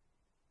even.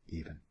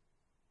 In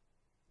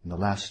the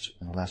last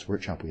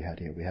workshop we had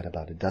here, we had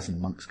about a dozen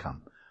monks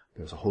come.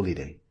 There was a holy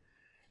day,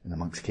 and the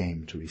monks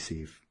came to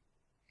receive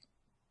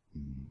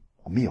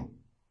a meal,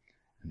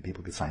 And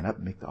people could sign up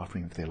and make the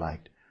offering if they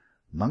liked.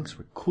 Monks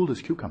were cool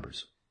as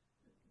cucumbers.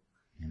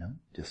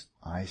 Just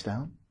eyes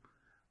down,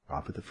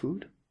 offer the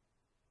food,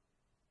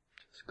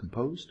 just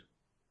composed.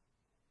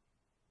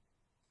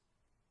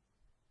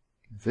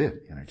 That's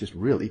it, just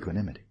real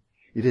equanimity.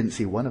 You didn't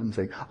see one of them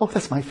saying, "Oh,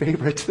 that's my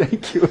favorite,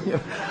 thank you."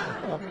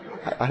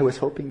 I was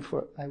hoping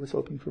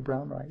for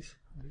brown rice.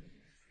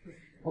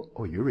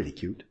 Oh, you're really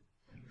cute.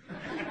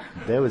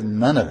 There was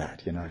none of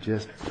that,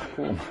 just,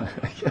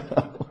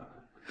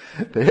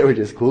 they were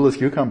just cool as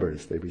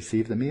cucumbers. They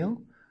received the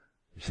meal,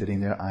 they're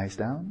sitting there, eyes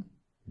down,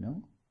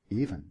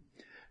 even.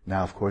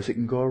 Now, of course, it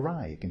can go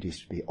awry. It can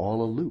just be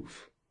all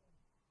aloof.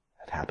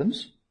 That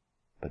happens,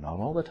 but not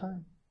all the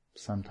time.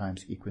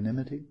 Sometimes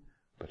equanimity,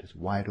 but it's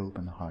wide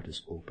open, the heart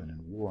is open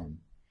and warm.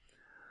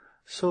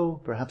 So,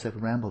 perhaps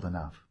I've rambled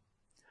enough.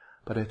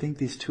 But I think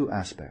these two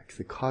aspects,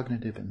 the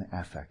cognitive and the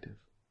affective,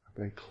 are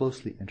very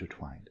closely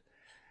intertwined.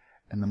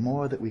 And the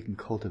more that we can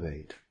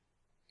cultivate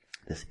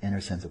this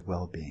inner sense of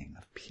well-being,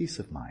 of peace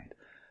of mind,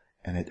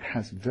 and it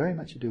has very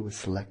much to do with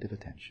selective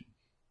attention.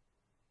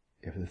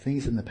 If the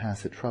things in the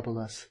past that trouble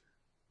us,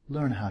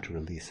 learn how to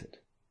release it.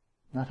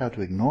 Not how to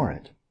ignore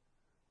it,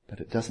 but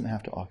it doesn't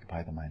have to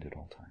occupy the mind at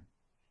all times.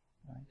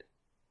 Right?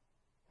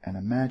 And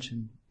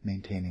imagine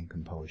maintaining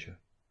composure.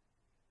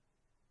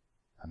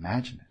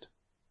 Imagine it.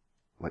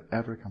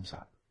 Whatever comes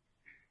up.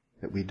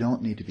 That we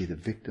don't need to be the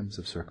victims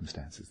of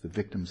circumstances, the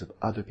victims of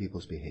other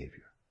people's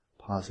behavior,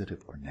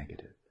 positive or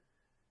negative.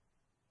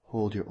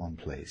 Hold your own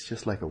place,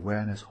 just like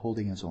awareness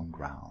holding its own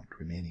ground,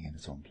 remaining in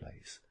its own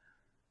place.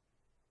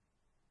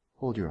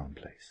 Hold your own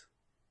place.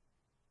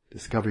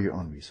 Discover your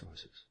own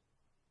resources.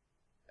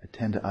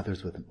 Attend to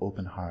others with an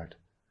open heart,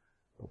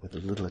 but with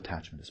as little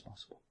attachment as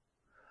possible.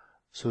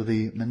 So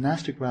the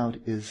monastic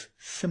route is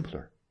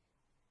simpler.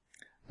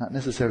 Not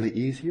necessarily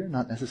easier,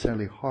 not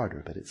necessarily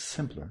harder, but it's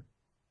simpler.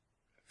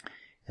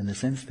 In the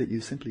sense that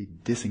you simply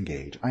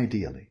disengage,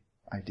 ideally.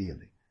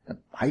 And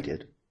I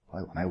did.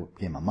 When I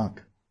became a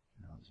monk,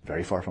 I was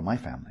very far from my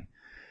family.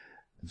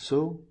 And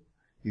so,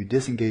 you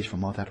disengage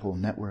from all that whole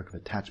network of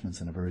attachments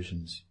and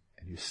aversions,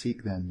 and you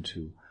seek then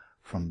to,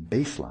 from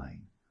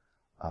baseline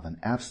of an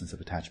absence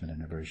of attachment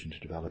and aversion, to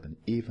develop an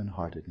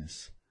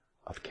even-heartedness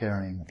of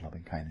caring, of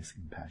loving kindness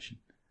and compassion.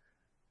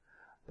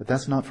 But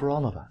that's not for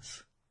all of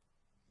us.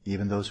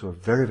 Even those who are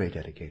very, very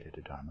dedicated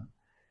to Dharma,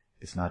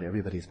 it's not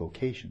everybody's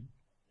vocation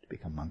to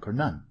become monk or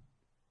nun.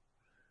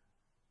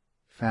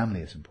 Family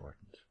is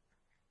important.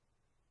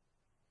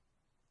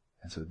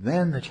 And so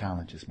then the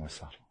challenge is more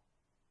subtle.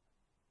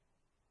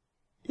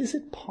 Is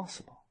it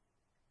possible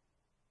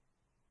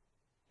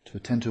to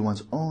attend to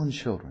one's own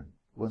children,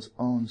 one's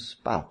own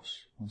spouse,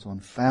 one's own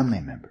family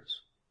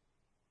members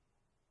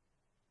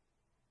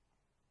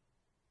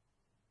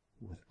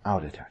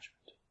without attachment?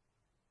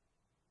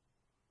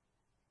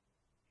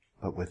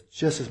 But with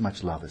just as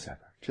much love as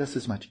ever, just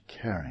as much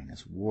caring,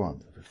 as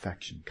warmth, of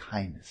affection,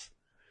 kindness.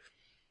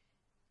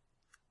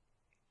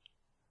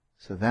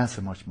 So that's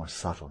a much more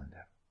subtle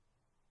endeavor.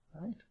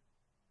 Right?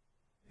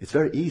 It's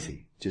very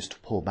easy just to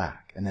pull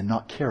back and then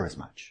not care as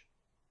much.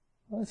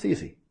 Well, it's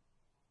easy.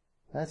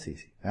 That's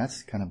easy.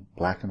 That's kind of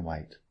black and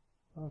white.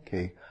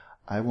 Okay,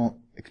 I won't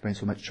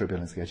experience so much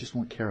turbulence. I just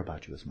won't care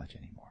about you as much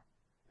anymore.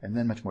 And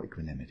then much more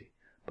equanimity.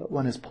 But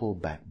one is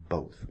pulled back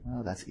both.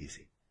 Well, that's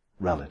easy.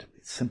 Relatively.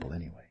 It's simple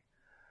anyway.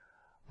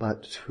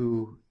 But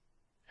to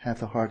have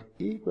the heart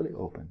equally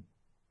open,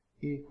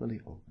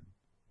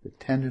 the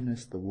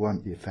tenderness, the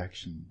warmth, the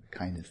affection, the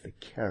kindness, the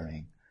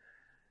caring,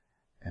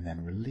 and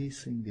then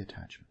releasing the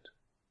attachment,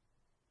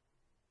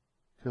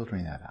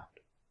 filtering that out,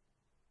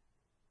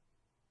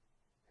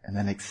 and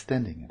then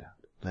extending it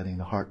out, letting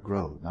the heart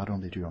grow, not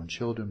only to your own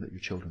children, but your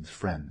children's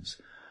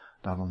friends,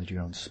 not only to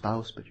your own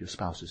spouse, but your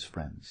spouse's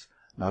friends,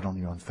 not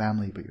only your own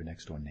family, but your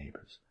next-door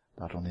neighbors,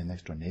 not only the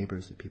next-door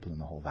neighbors, the people in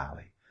the whole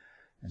valley,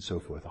 and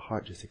so forth. The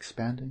heart just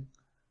expanding,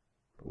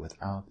 but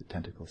without the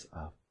tentacles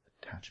of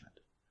attachment.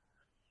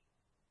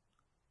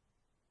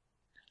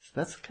 So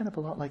that's kind of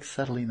a lot like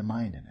settling the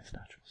mind in its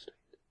natural state.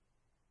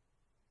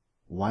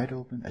 Wide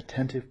open,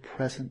 attentive,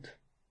 present,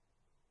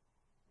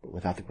 but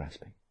without the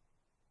grasping.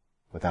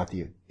 Without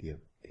the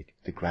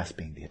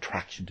grasping, the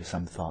attraction to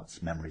some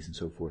thoughts, memories, and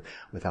so forth.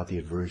 Without the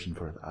aversion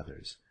for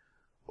others.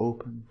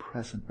 Open,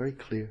 present, very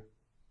clear,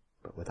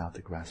 but without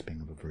the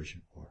grasping of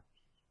aversion or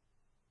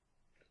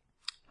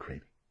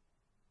craving.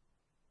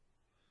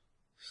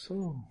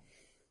 So,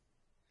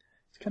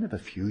 it's kind of a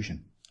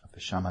fusion of the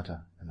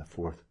shamatha and the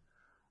fourth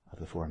of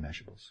the four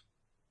immeasurables.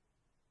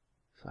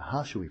 So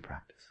how should we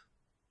practice?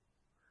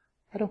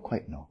 I don't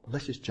quite know, but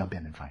let's just jump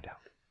in and find out.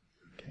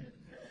 Okay?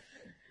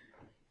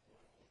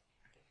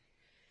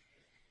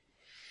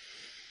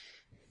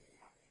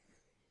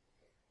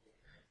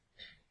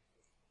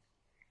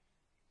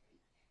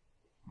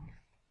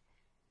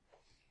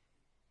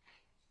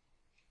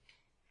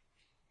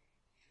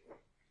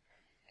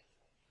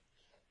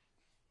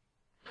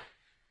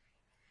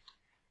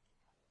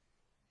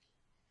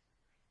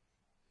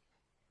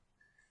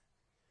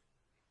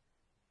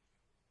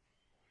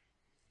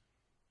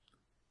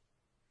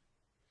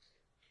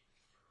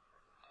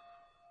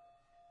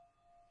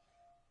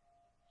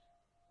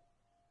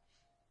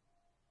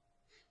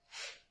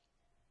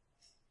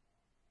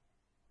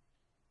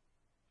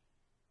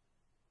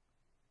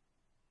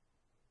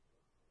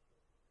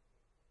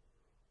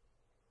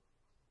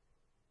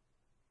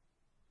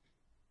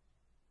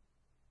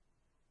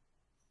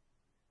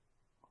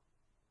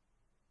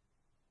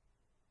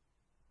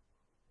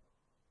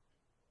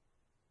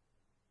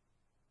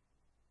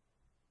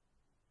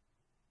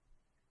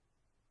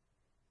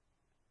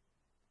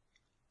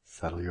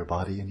 Settle your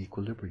body in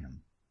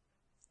equilibrium,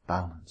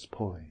 balance,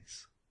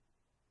 poise,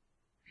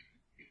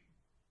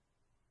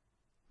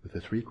 with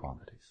the three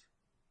qualities.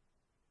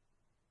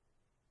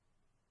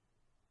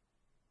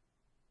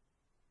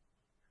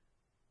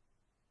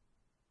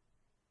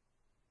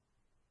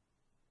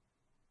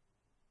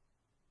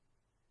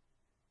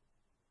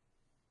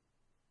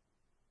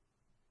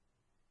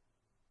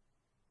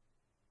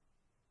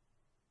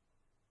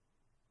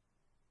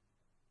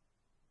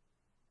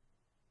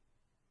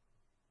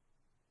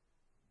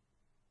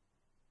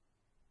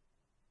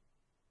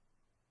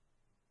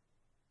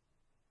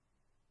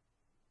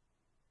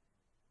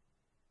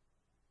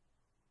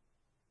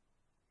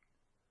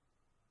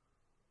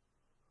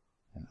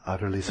 And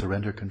utterly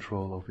surrender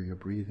control over your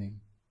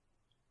breathing,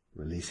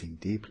 releasing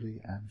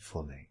deeply and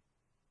fully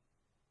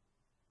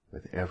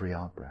with every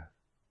out-breath.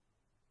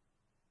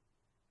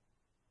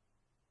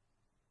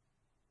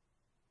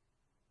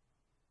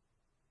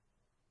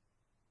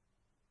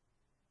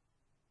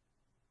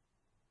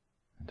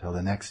 Until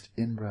the next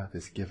in-breath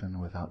is given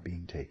without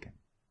being taken.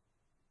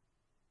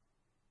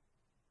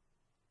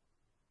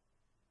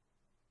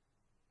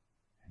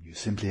 And you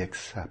simply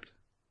accept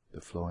the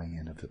flowing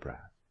in of the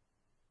breath,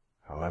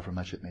 however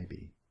much it may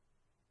be.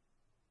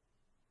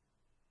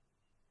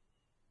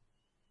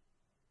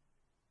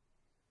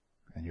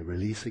 And you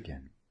release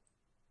again.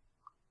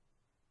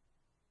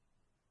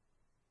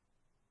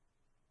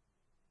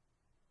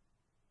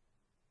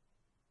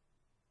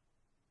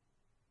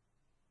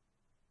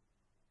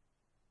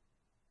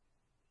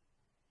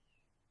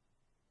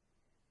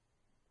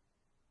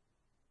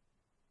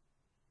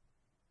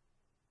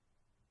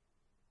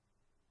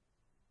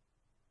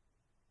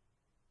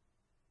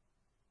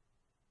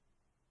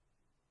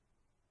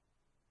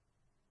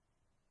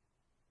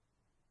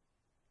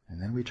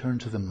 And then we turn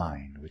to the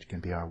mind, which can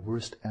be our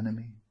worst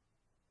enemy,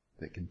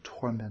 that can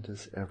torment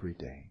us every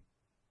day,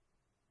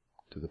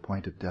 to the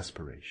point of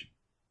desperation.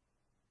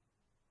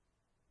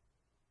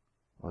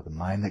 Or the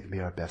mind that can be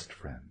our best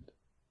friend.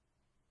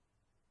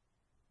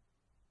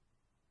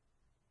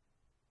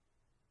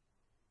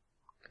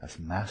 Let's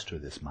master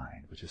this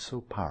mind, which is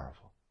so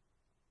powerful.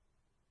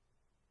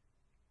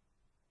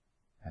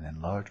 And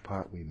in large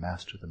part we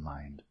master the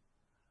mind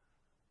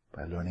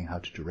by learning how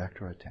to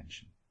direct our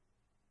attention.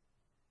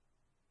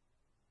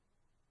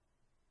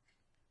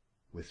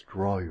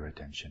 Withdraw your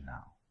attention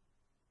now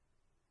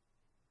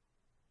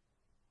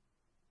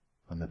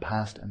from the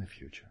past and the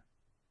future.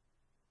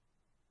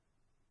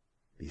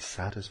 Be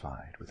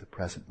satisfied with the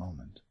present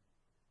moment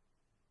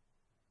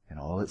in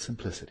all its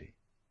simplicity.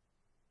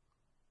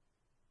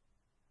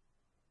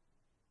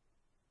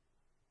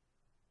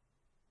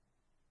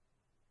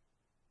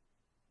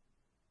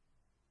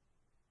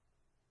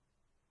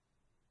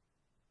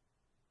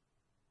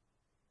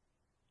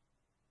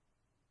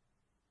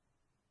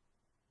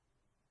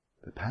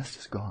 The past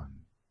is gone.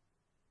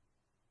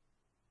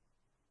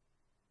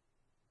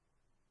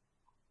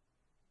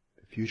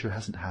 The future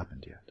hasn't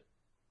happened yet.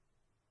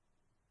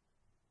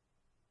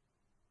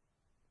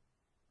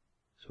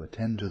 So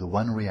attend to the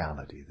one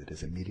reality that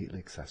is immediately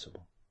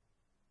accessible.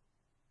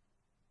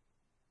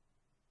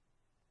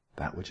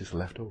 That which is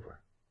left over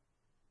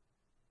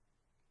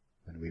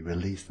when we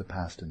release the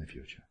past and the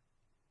future.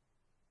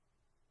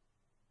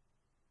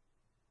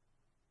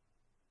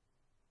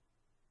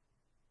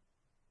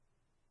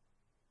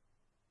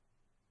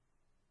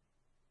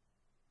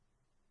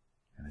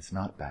 And it's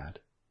not bad.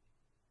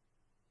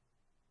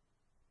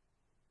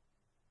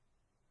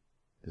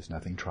 There's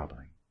nothing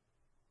troubling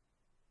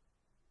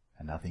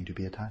and nothing to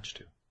be attached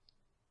to.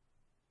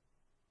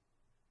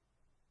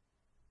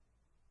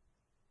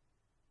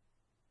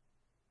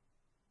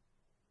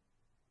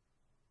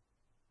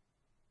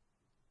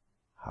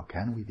 How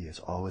can we be as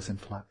always in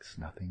flux,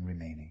 nothing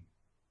remaining,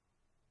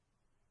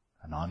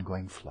 an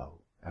ongoing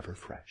flow, ever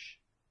fresh?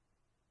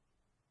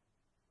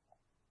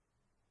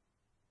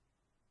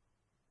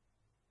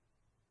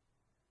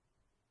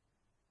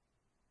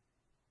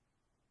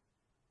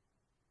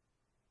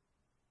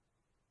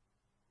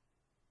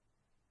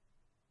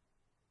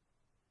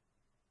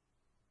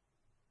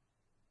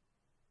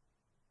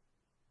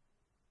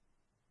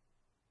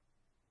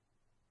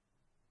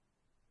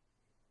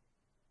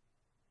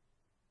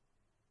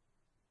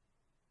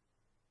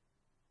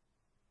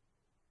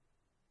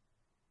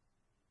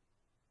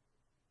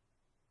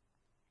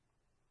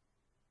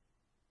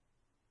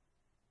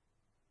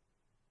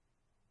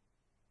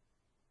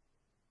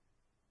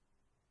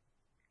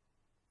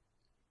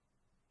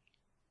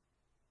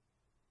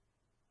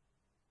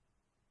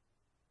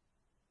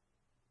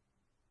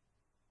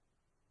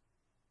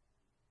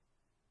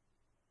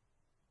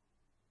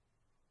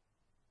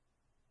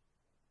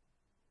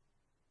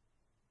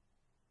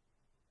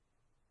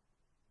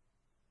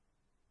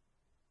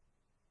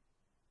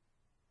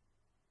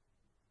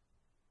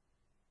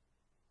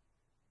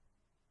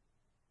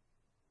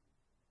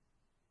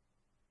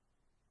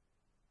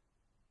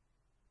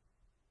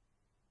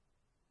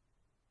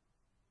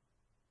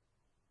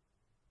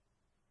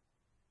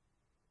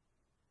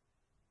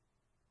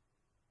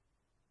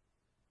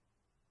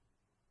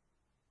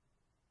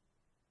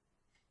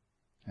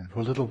 And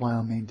for a little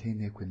while maintain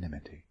the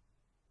equanimity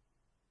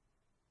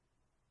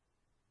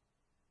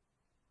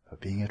of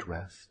being at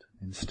rest,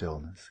 in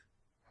stillness,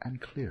 and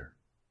clear.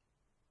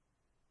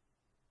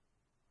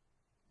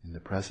 In the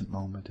present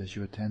moment as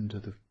you attend to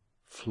the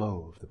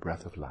flow of the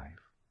breath of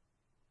life.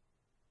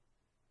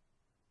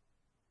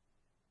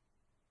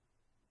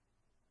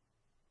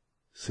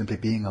 Simply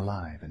being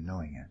alive and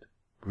knowing it,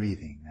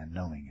 breathing and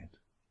knowing it,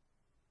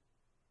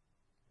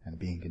 and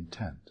being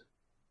content.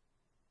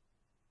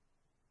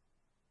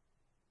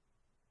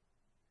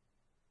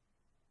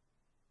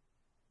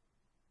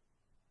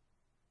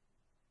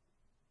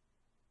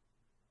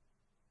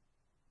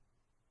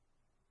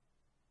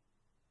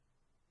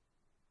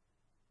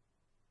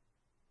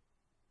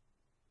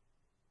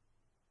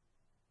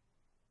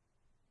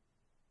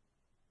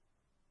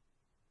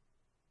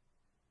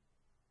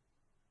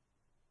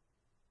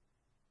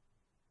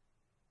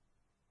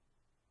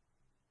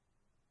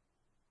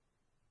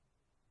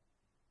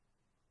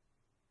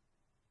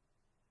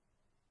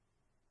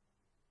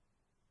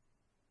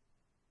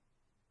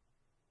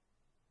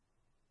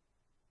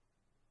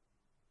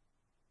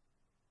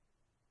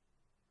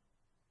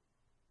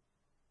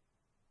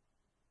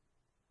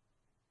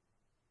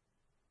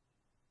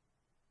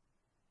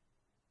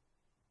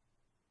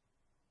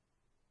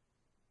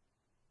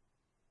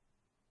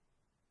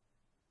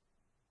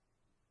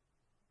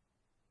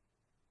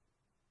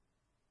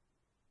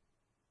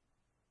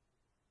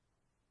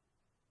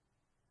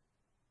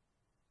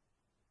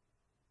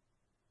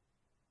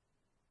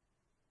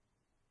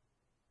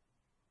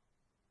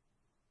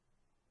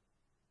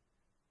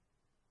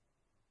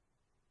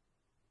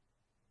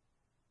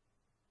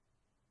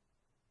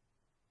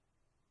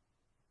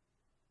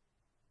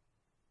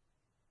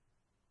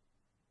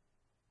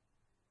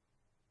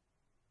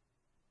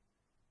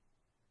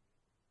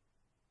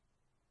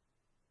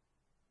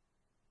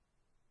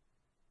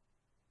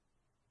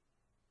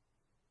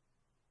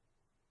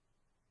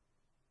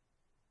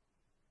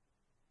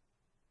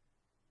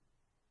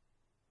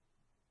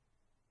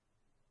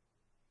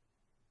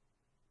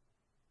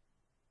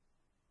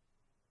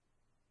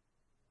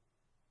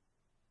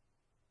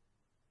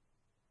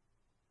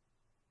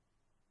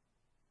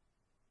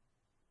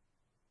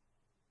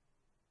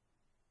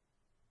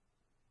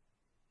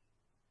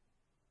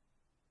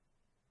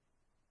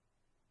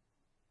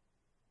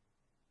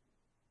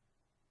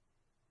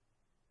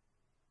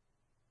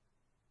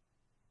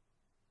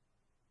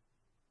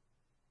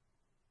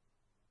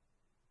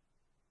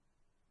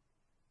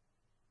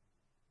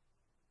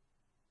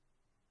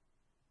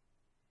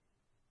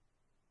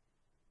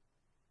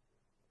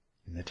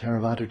 In the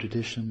Theravada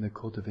tradition, the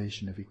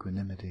cultivation of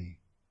equanimity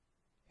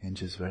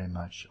hinges very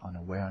much on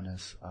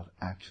awareness of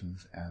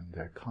actions and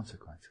their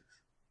consequences.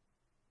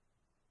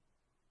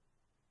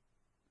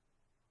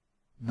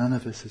 None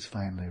of us is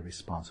finally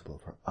responsible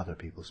for other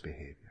people's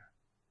behavior.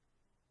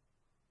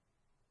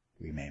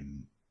 We may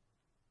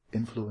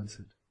influence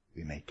it,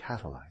 we may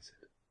catalyze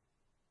it,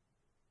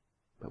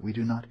 but we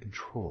do not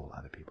control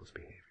other people's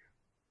behavior,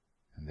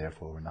 and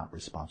therefore we're not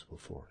responsible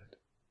for it.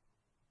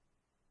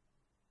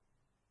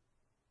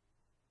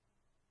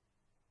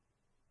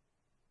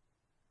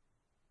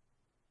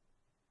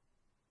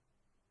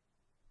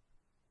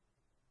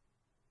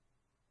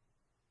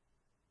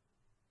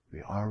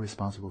 We are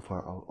responsible for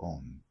our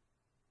own.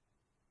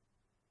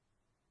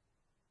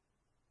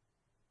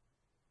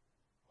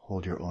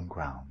 Hold your own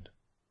ground.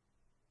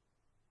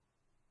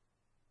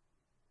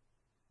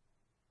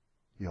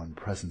 Your own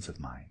presence of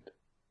mind.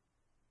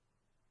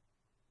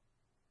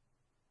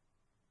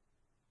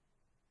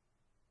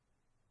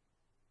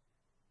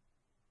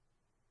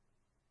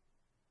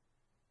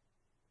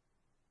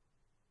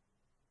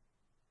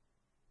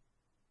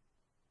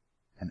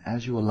 And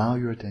as you allow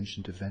your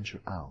attention to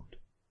venture out,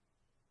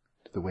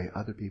 the way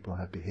other people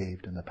have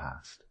behaved in the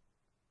past,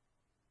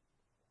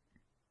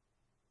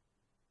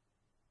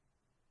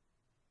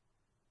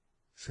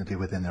 simply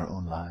within their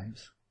own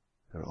lives,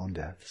 their own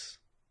deaths,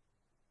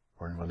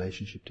 or in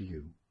relationship to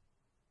you,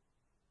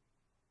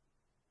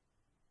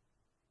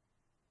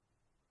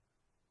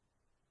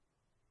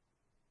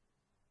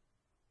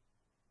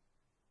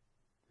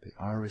 they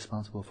are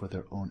responsible for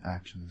their own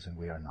actions and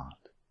we are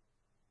not.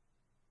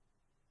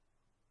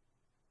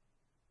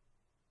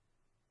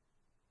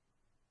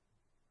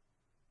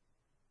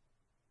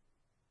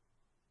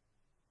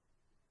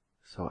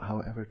 So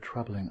however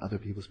troubling other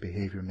people's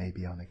behavior may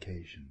be on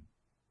occasion,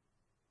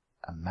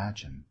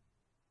 imagine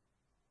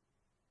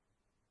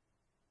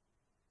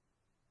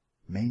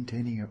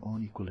maintaining your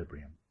own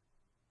equilibrium,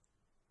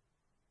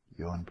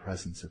 your own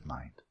presence of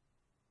mind,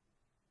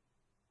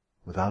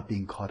 without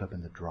being caught up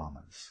in the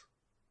dramas,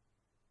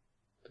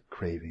 the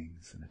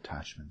cravings and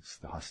attachments,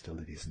 the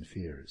hostilities and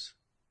fears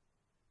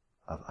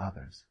of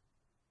others.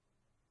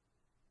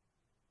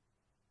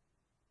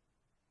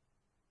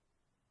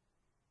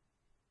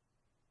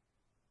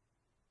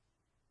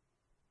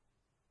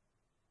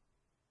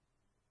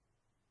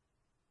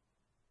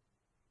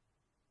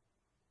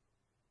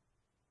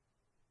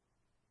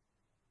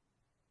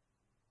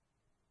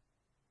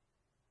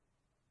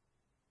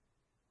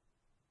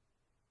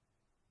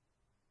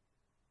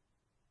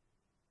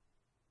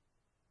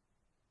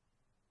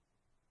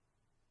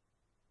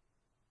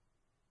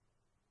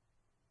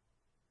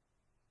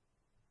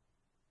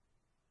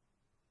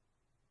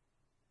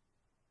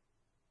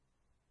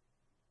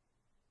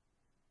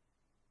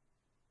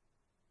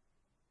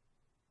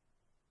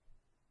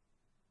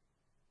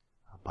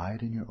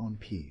 Abide in your own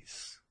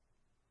peace,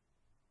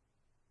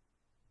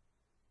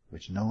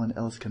 which no one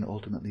else can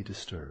ultimately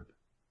disturb.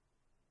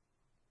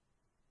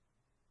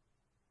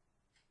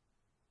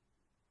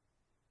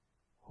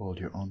 Hold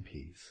your own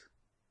peace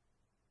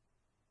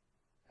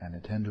and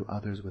attend to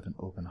others with an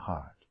open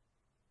heart.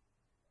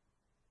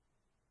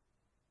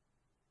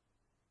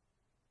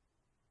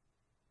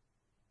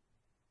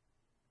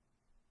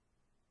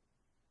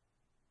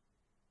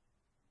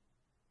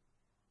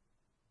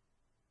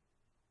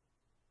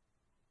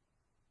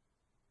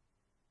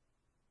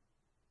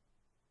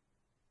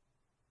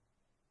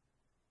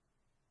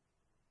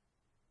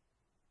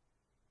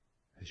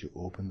 As you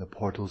open the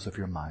portals of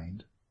your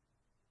mind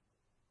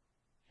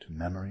to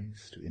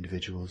memories, to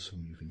individuals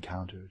whom you've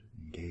encountered,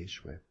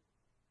 engaged with,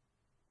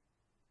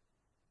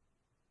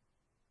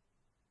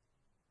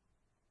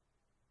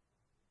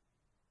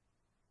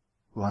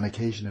 who on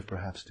occasion have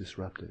perhaps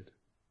disrupted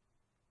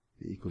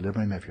the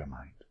equilibrium of your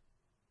mind,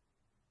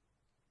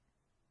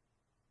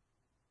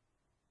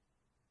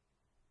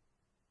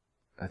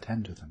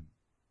 attend to them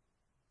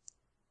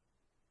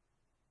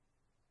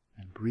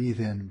and breathe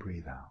in,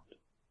 breathe out.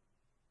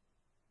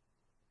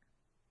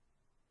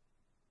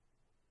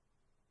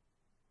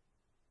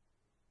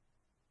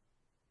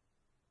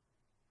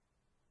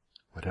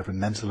 Whatever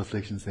mental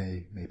afflictions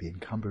they may be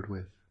encumbered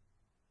with,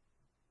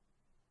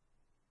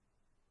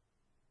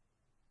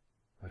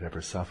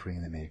 whatever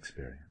suffering they may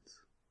experience.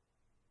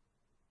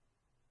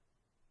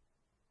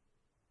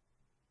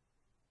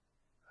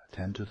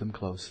 Attend to them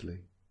closely,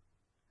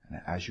 and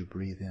as you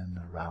breathe in,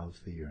 arouse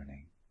the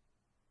yearning.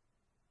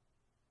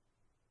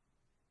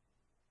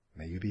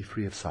 May you be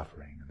free of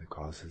suffering and the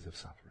causes of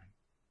suffering.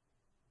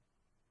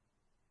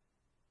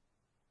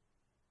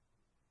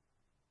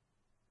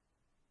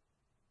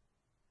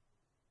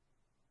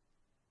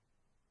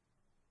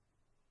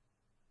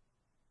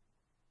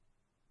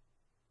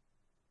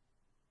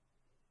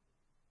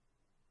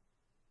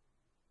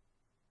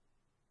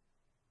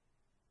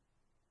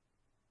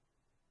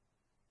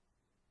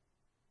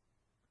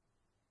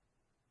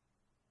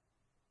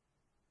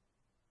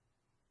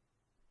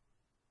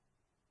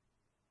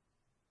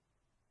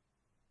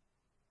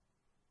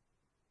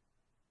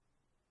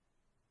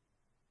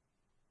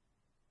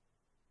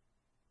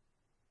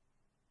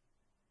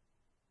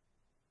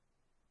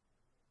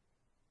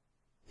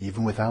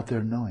 Even without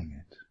their knowing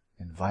it,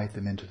 invite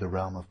them into the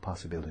realm of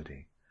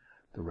possibility,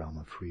 the realm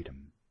of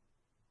freedom.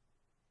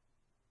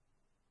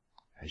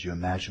 As you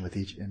imagine with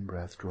each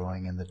in-breath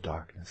drawing in the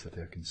darkness of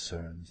their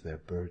concerns, their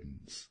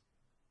burdens,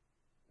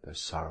 their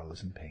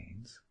sorrows and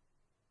pains,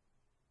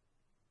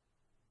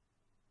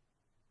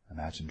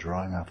 imagine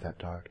drawing off that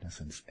darkness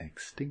and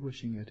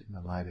extinguishing it in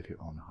the light of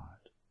your own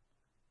heart.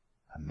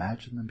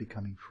 Imagine them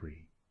becoming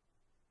free.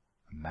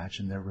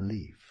 Imagine their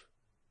relief,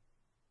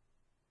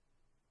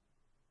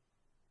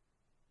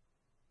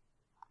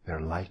 their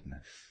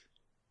lightness.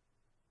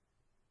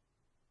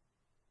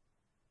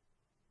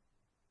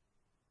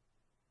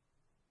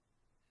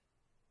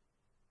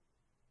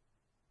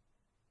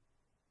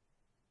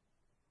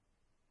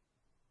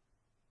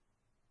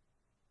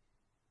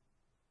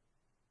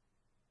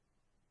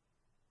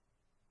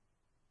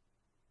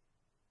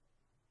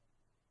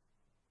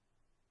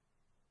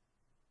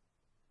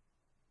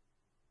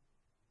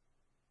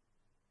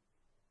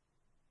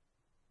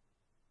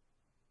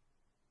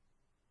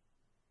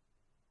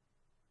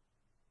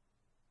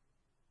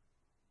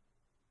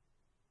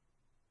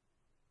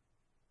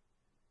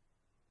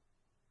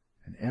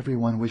 And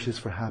everyone wishes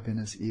for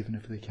happiness even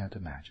if they can't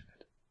imagine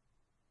it.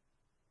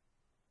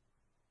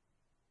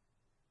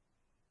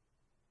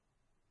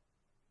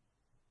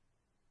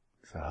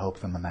 So help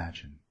them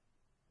imagine.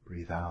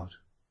 Breathe out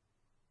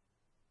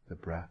the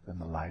breath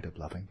and the light of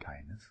loving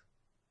kindness.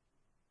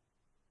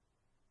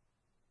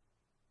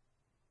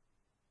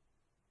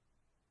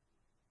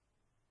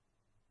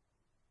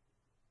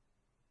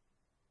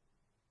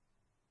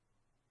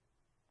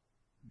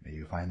 May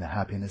you find the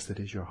happiness that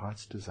is your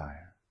heart's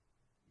desire.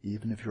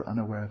 Even if you're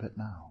unaware of it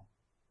now,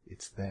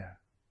 it's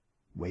there,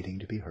 waiting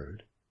to be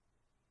heard.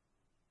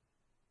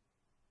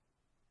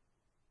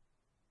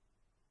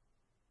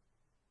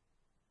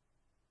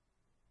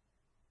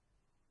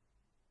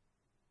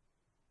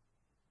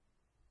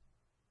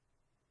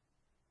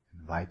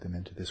 Invite them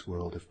into this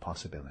world of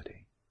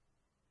possibility,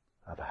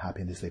 of a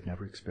happiness they've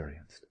never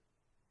experienced.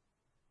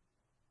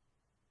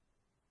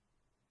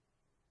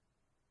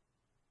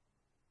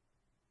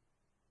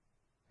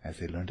 As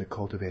they learn to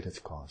cultivate its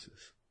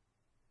causes,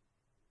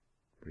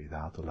 breathe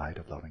out the light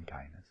of loving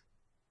kindness.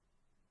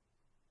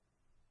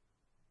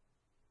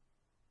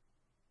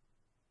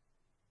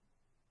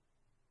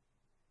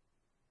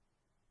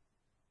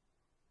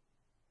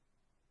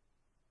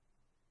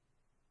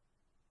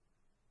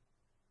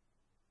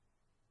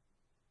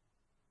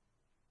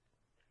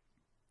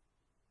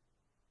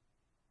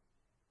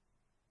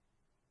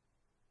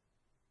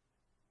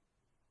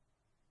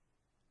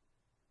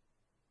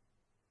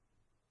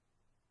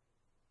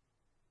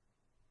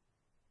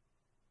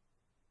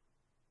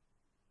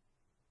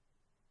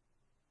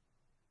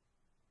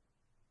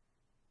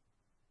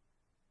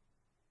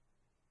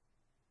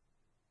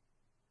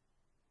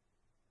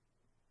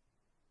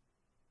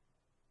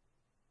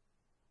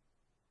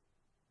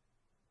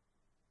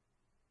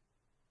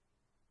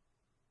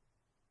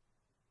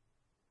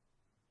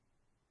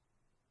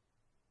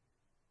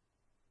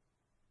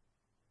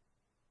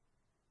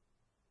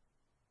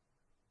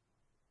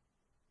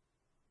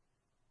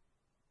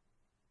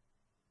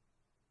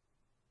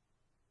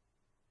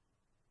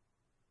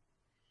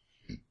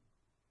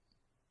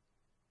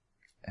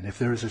 And if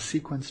there is a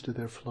sequence to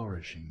their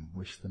flourishing,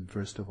 wish them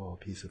first of all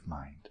peace of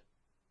mind.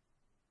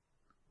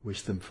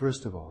 Wish them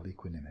first of all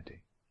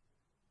equanimity.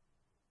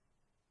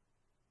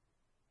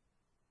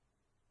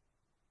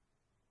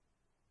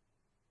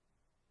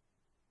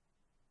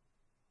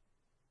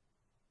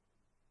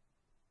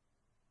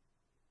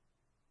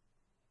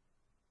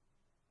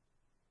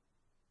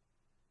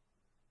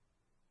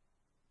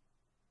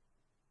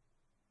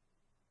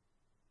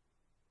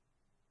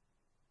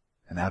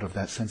 And out of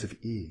that sense of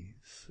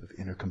ease, of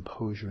inner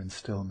composure and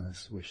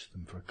stillness, wish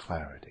them for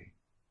clarity.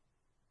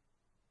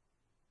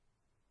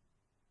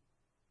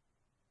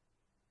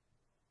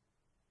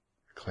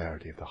 The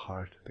clarity of the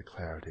heart, the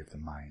clarity of the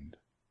mind.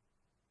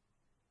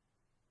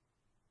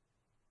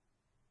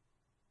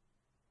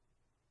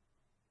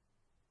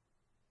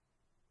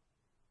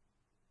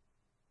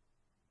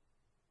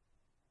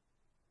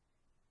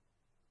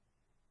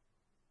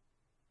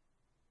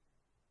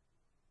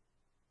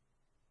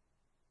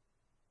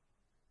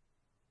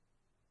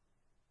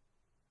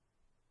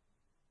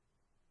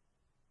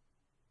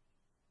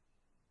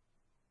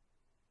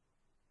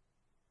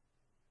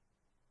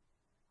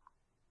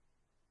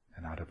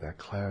 And out of that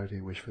clarity,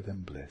 wish for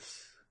them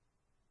bliss,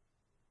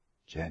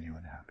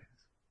 genuine happiness.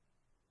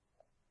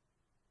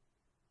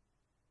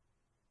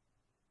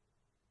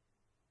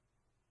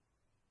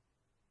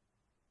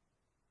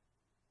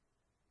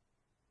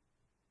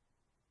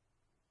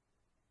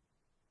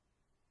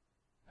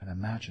 And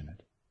imagine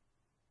it.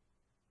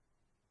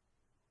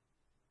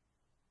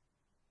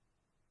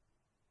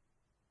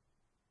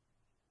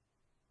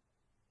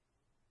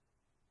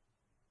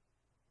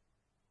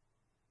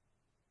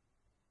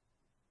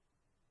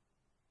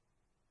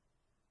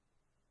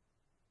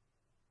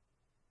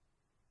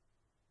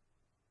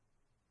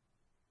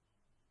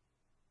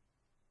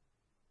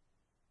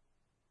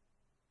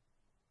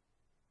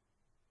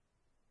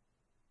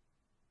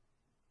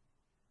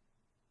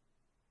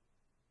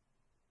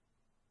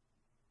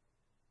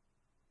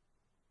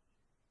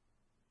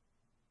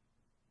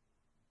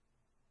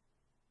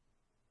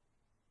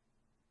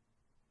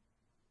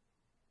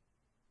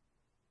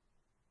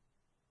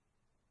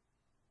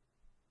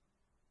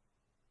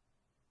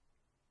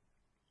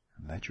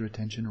 And let your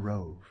attention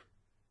rove.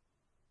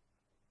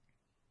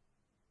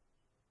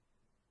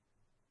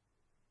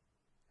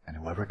 And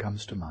whoever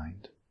comes to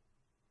mind,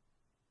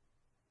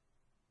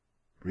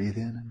 breathe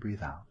in and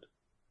breathe out.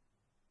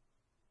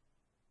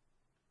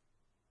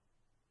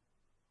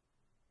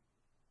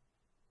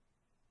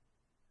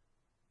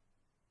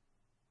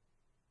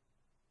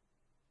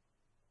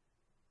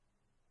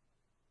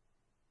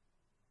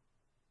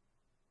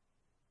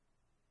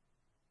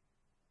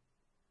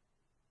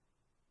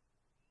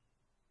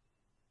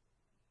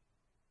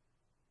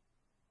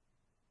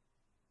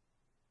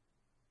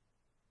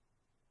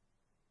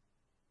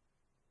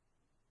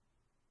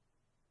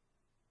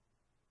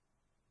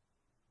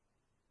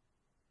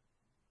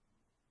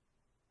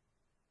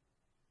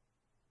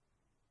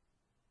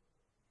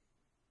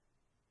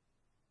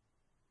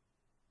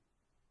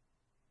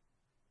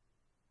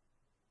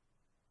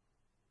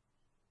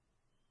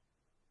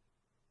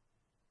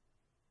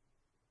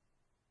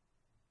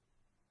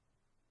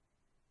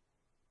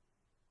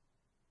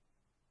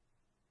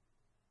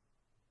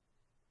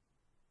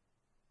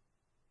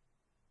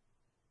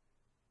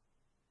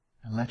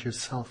 And let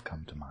yourself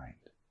come to mind.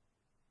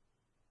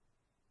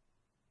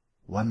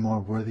 One more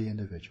worthy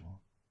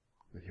individual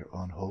with your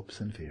own hopes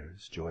and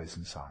fears, joys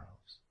and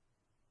sorrows.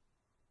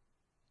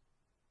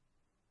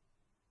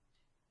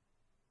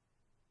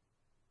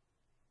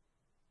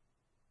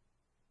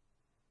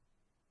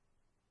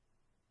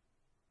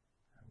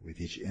 With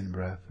each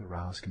in-breath,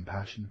 arouse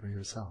compassion for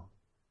yourself.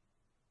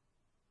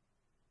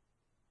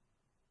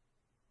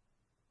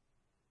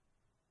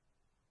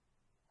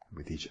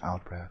 With each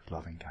out-breath,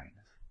 loving kindness.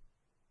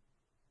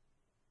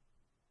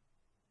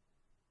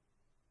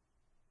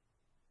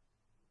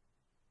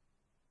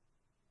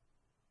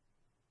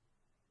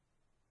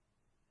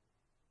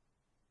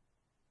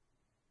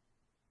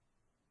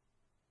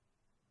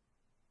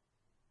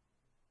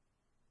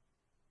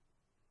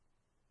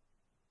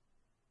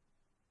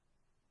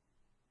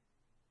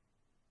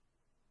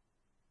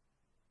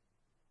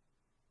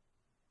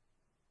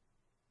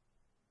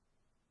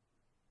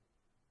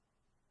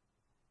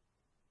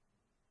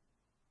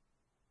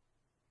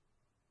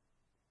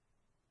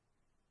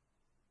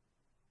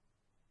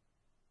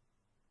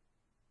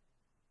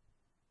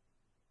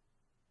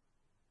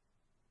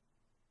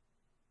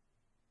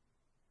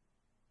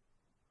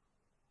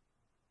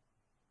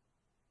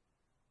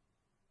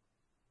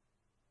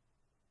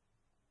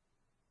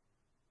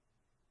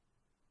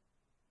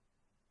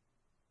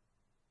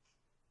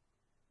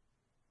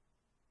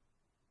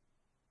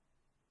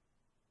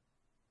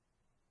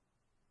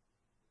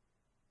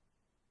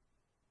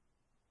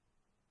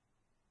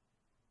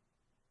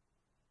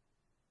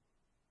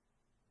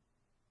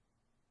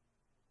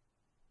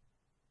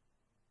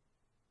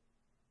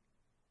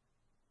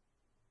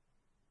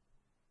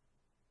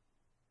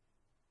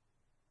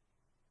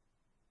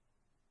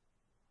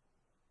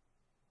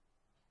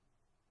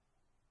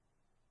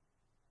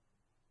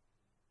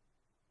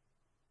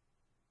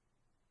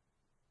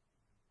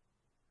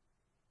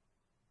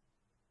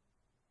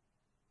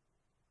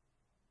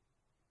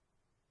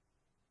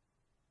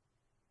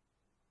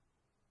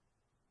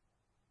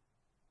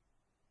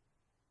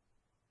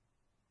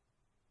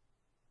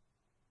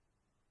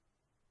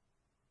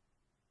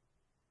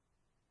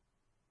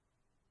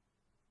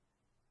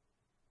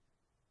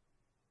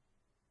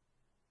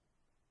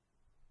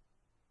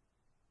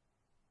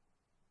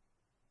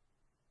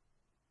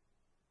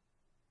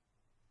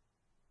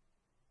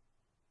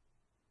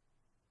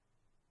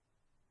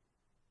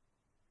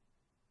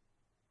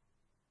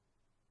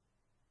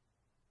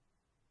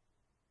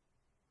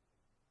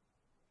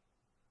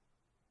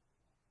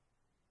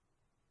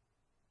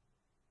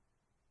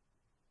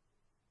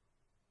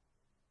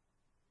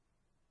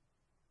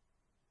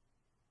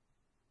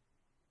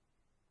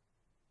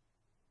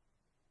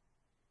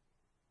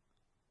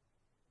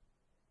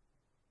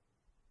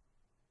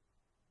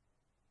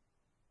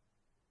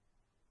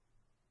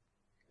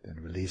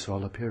 Release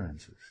all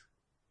appearances.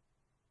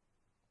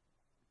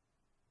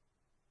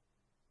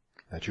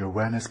 Let your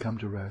awareness come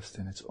to rest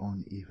in its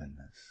own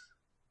evenness.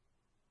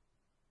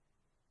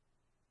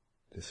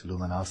 This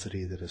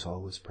luminosity that is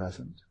always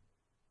present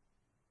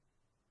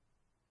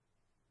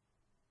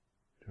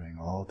during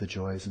all the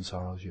joys and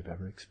sorrows you've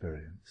ever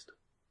experienced.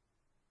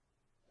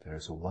 There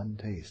is a one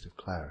taste of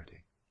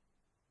clarity.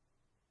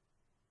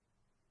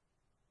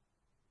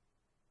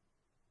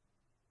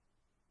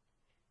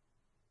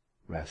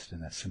 Rest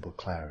in that simple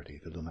clarity,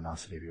 the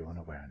luminosity of your own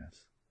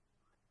awareness.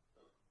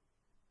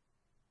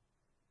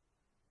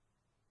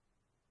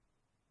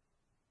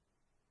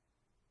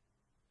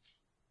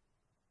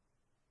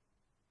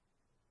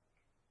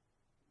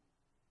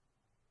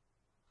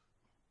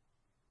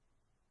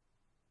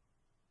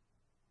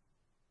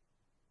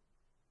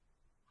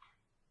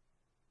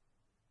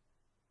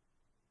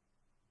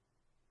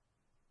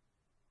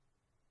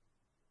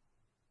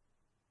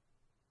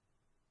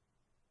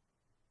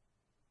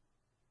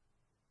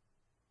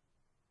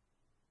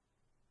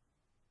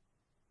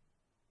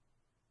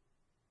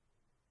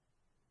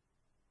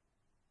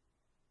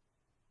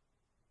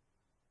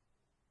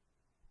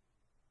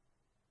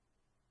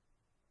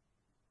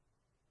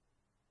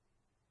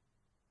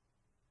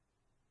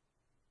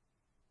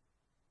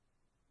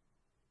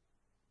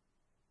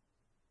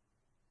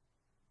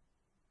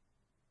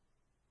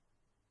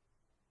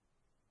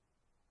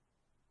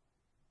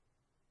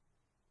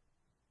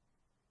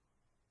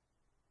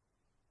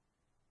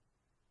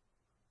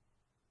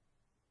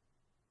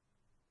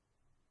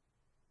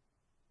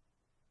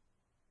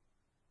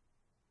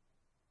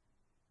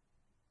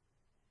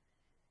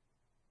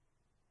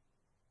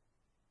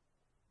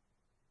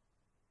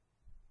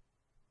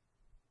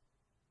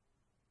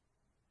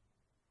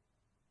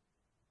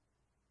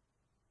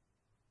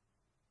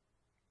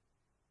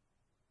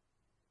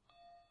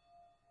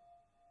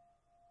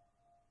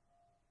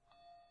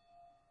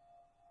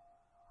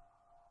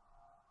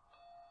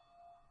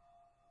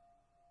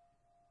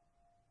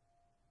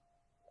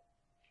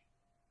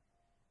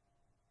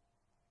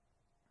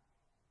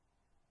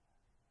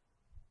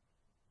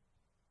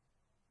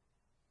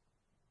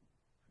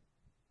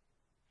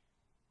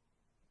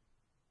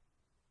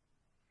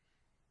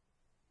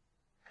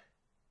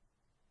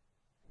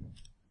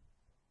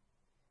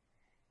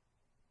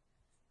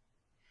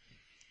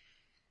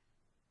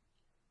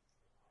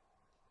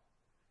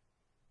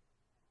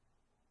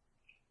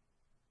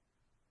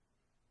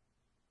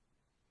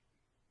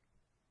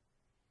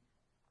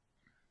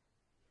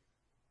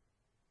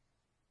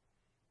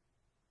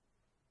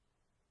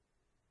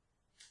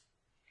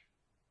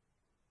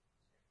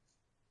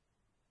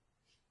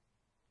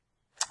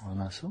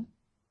 Also,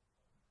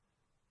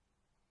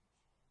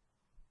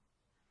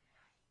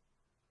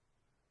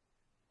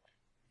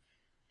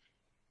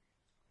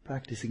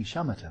 practicing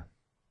shamatha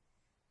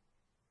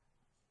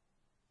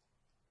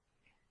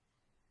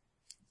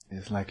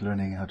is like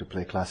learning how to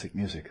play classical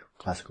music,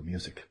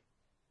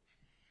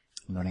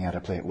 learning how to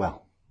play it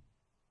well,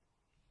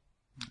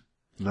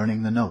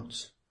 learning the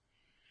notes,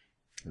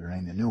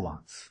 learning the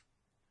nuance,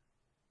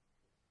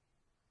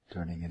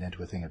 turning it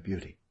into a thing of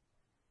beauty.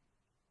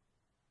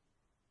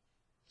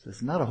 So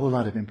there's not a whole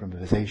lot of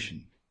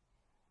improvisation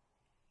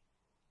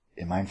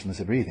in mindfulness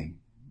of breathing.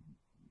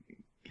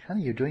 Kind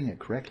of you're doing it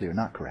correctly or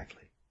not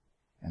correctly.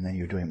 And then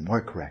you're doing it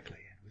more correctly,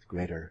 with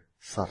greater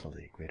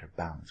subtlety, greater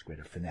balance,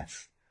 greater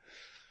finesse.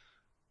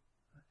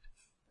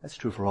 That's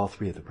true for all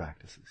three of the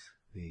practices.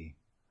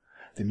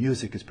 The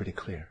music is pretty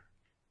clear.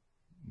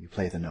 You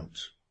play the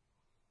notes.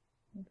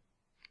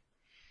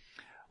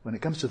 When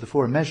it comes to the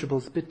four immeasurables,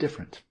 it's a bit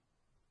different.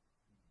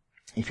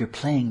 If you're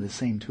playing the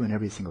same tune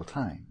every single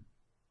time,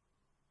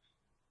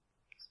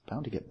 it's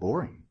bound to get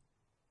boring.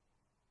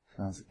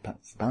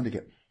 It's bound to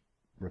get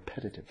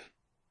repetitive.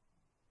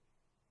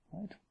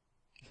 Right?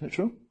 Isn't it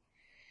true?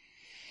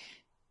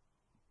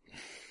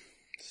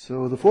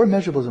 So the four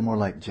immeasurables are more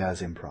like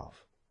jazz improv.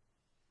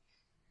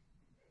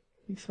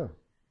 I think so.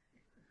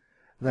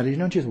 That you're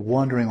not just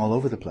wandering all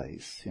over the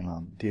place,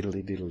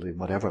 diddly,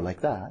 whatever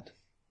like that.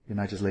 You're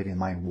not just letting the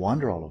mind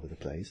wander all over the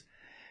place.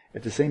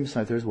 At the same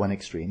time, there's one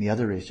extreme. The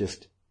other is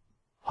just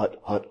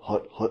hut,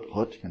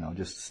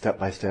 just step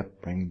by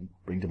step, bring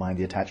to mind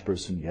the attached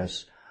person.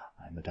 Yes,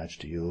 I'm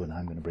attached to you, and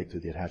I'm going to break through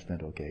the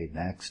attachment. Okay,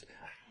 next.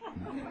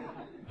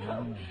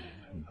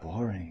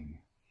 Boring.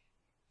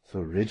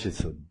 So rigid,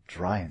 so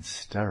dry and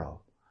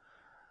sterile.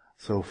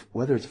 So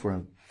whether it's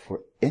for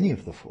any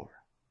of the four,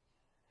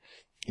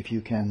 if you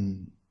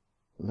can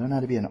learn how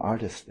to be an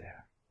artist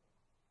there,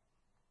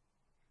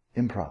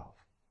 improv,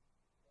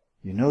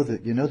 you know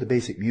the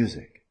basic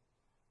music,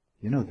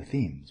 you know the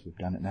themes. We've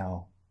done it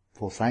now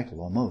full cycle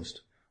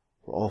almost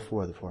for all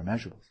four of the four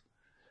immeasurables.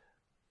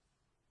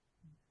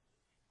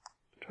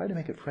 Try to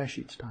make it fresh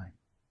each time.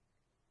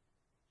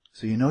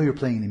 So you know you're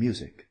playing the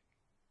music,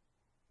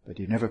 but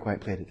you've never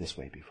quite played it this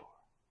way before.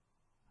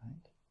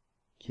 Right?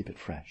 Keep it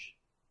fresh.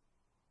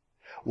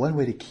 One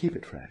way to keep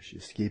it fresh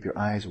is to keep your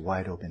eyes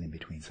wide open in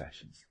between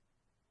sessions.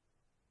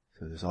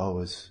 So there's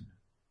always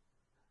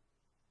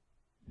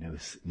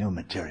new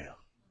material.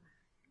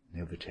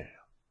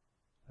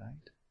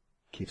 right?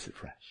 Keeps it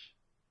fresh.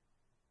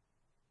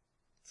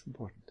 It's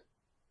important.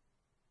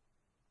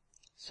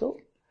 So,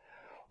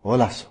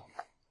 olaso.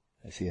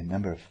 I see a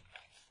number of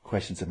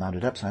questions have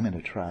mounted up, so I'm going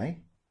to try.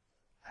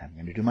 I'm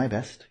going to do my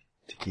best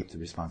to keep the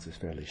responses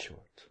fairly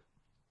short.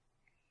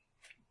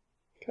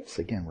 Because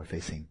again, we're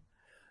facing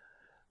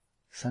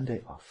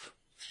Sunday off.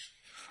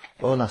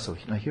 Olaso.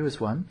 Now here is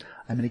one.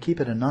 I'm going to keep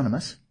it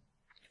anonymous,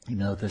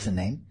 even though there's a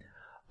name.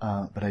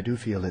 But I do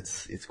feel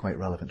it's quite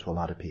relevant to a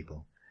lot of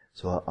people.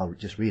 So I'll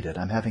just read it.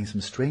 I'm having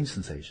some strange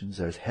sensations.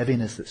 There's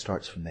heaviness that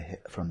starts from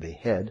the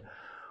head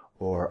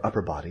or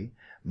upper body,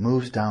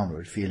 moves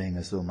downward, feeling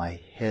as though my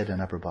head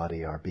and upper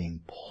body are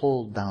being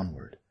pulled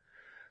downward.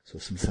 So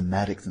some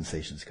somatic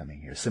sensations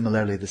coming here.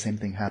 Similarly, the same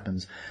thing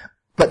happens,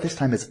 but this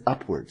time it's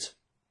upwards.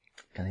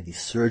 Kind of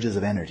these surges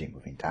of energy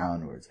moving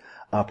downwards,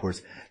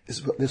 upwards.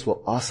 This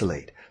will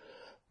oscillate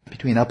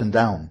between up and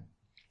down.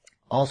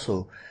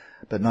 Also,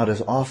 but not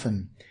as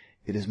often,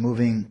 it is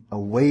moving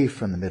away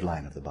from the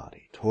midline of the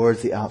body,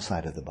 towards the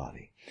outside of the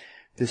body.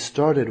 This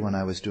started when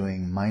I was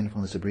doing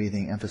mindfulness of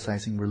breathing,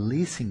 emphasizing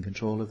releasing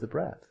control of the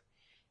breath.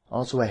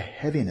 Also a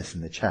heaviness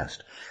in the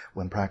chest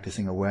when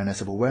practicing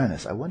awareness of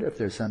awareness. I wonder if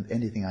there's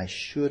anything I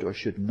should or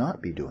should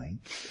not be doing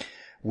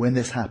when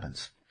this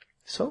happens.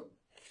 So,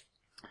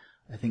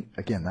 I think,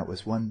 again, that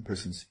was one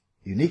person's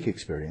unique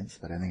experience,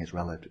 but I think it's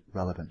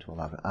relevant to a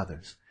lot of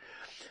others.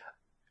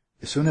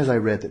 As soon as I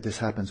read that this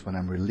happens when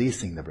I'm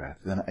releasing the breath,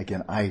 then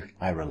again,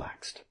 I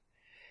relaxed.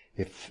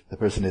 If the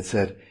person had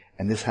said,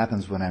 and this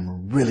happens when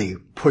I'm really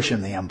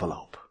pushing the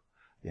envelope,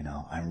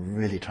 I'm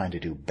really trying to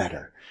do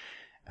better,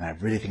 and I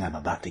really think I'm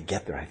about to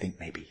get there, I think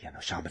maybe,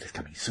 shamatha is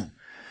coming soon,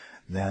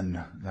 then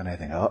I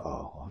think,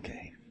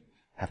 okay,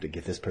 have to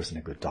give this person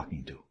a good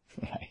talking to,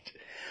 right?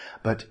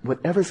 But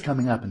whatever's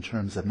coming up in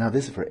terms of, now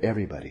this is for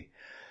everybody,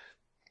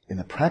 in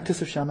the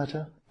practice of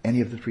shamatha,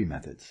 any of the three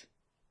methods,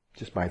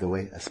 just by the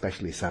way,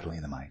 especially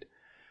settling the mind,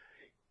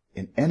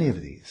 in any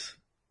of these,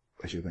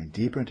 as you're going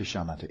deeper into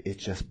shamatha,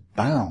 it's just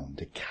bound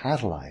to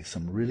catalyze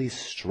some really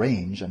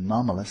strange,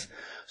 anomalous,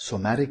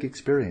 somatic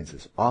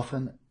experiences,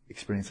 often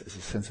experienced as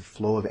a sense of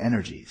flow of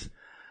energies,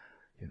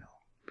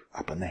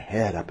 up in the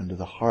head, up into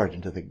the heart,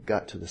 into the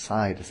gut, to the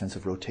side, a sense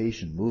of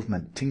rotation,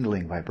 movement,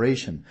 tingling,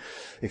 vibration,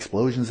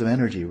 explosions of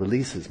energy,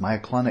 releases,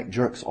 myoclonic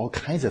jerks, all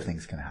kinds of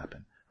things can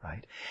happen,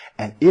 right?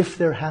 And if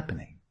they're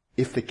happening,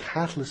 if the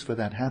catalyst for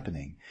that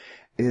happening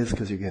is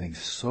because you're getting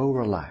so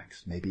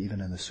relaxed, maybe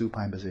even in the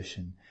supine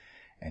position,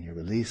 and you're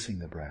releasing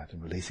the breath,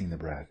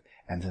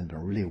 and then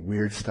really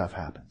weird stuff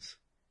happens.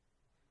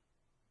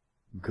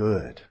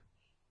 Good.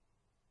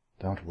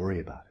 Don't worry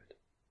about it.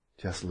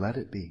 Just let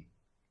it be.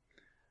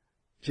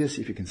 Just,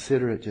 if you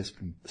consider it just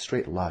from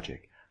straight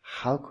logic,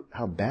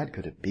 how bad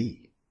could it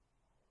be?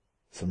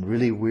 Some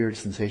really weird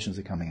sensations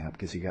are coming up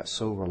because you got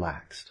so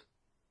relaxed.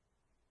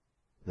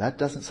 That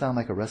doesn't sound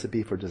like a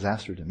recipe for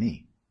disaster to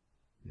me.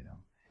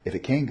 If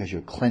it came because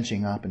you're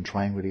clenching up and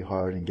trying really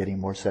hard and getting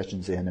more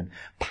sessions in and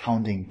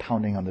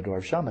pounding on the door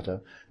of shamatha,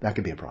 that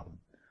could be a problem.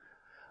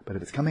 But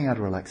if it's coming out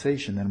of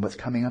relaxation, then what's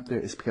coming up there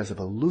is because of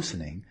a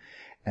loosening,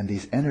 and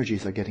these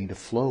energies are getting to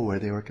flow where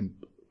they were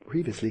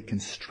previously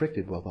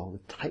constricted with all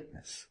the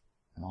tightness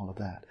and all of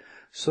that.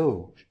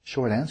 So,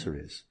 short answer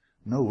is,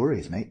 no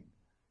worries, mate.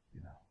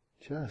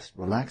 Just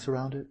relax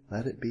around it,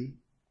 let it be.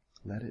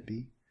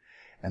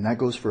 And that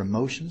goes for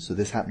emotions, so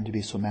this happened to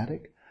be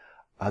somatic.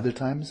 Other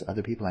times,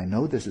 other people, I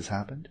know this has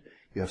happened.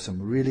 You have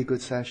some really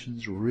good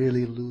sessions,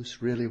 really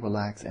loose, really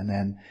relaxed, and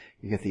then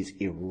you get these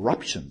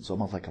eruptions,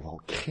 almost like a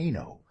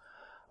volcano,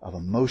 of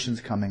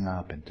emotions coming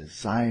up, and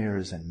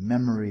desires, and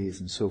memories,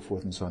 and so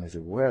forth and so on. I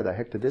said, where the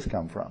heck did this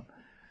come from?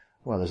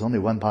 Well, there's only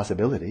one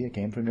possibility. It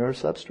came from your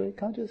substrate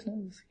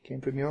consciousness. It came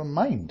from your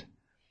mind.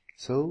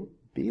 So,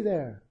 be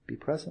there. Be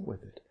present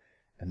with it.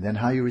 And then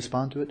how you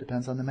respond to it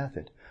depends on the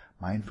method.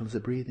 Mindfulness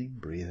of breathing,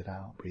 breathe it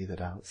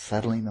out,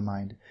 settling the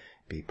mind,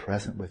 be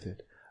present with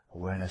it,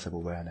 awareness of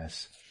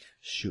awareness,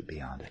 shoot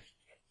beyond it.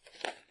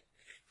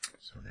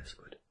 So that's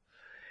good.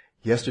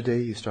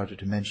 Yesterday you started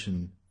to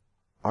mention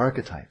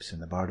archetypes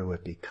in the bardo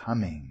of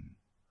becoming.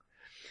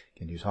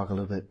 Can you talk a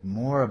little bit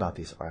more about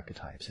these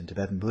archetypes? In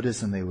Tibetan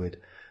Buddhism they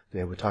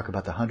would talk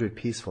about the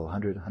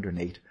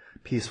 108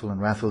 peaceful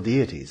and wrathful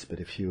deities, but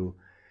if you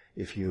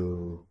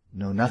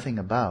know nothing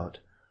about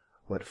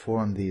what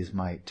form these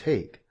might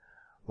take,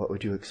 what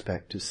would you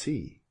expect to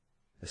see?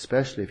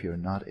 Especially if you're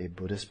not a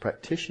Buddhist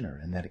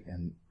practitioner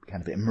and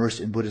kind of immersed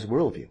in Buddhist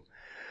worldview.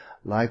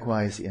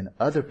 Likewise, in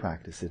other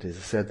practice, it is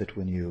said that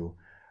when you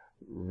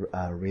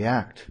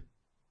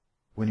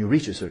when you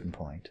reach a certain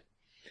point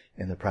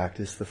in the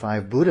practice, the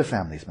 5 Buddha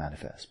families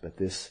manifest. But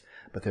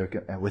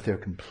with their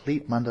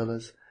complete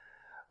mandalas,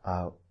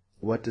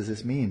 what does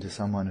this mean to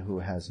someone who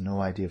has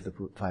no idea of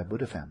the 5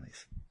 Buddha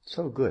families?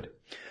 So good.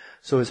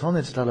 So His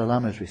Holiness Dalai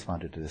Lama has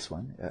responded to this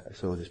one.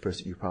 So this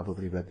person, you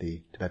probably read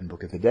the Tibetan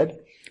Book of the Dead,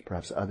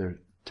 perhaps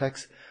other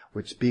texts,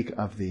 which speak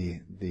of the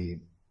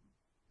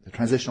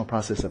transitional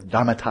process of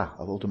dharmata,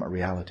 of ultimate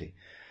reality,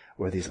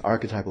 where these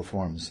archetypal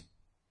forms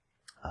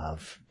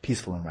of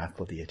peaceful and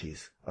wrathful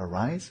deities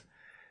arise,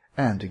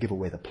 And to give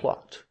away the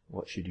plot,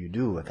 what should you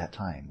do at that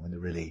time when the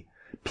really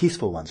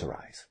peaceful ones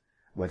arise?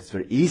 What is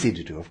very easy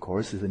to do, of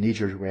course, is the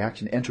knee-jerk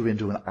reaction, enter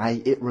into an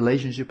I-it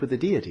relationship with the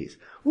deities.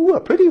 Ooh, a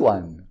pretty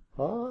one.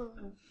 Oh,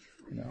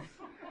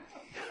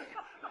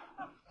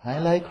 I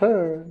like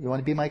her. You want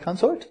to be my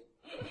consort?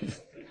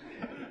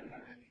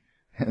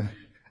 And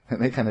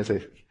they kind of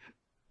say,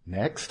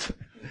 next.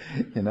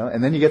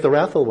 And then you get the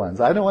wrathful ones.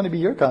 I don't want to be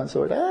your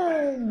consort.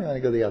 I want to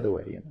go the other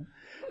way,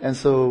 And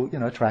so,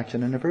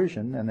 attraction and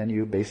aversion, and then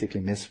you basically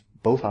miss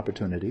both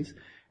opportunities,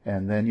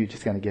 and then you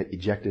just kind of get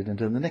ejected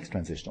into the next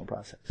transitional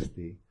process,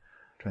 the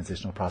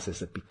transitional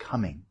process of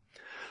becoming.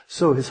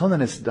 So His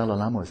Holiness Dalai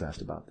Lama was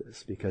asked about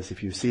this, because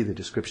if you see the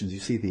descriptions, you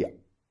see the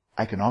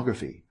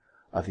iconography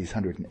of these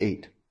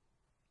 108.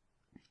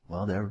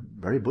 Well, they're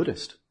very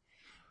Buddhist.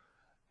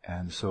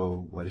 And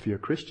so, what if you're a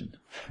Christian?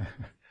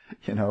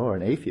 Or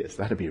an atheist?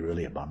 That'd be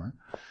really a bummer.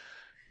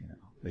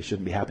 They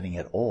shouldn't be happening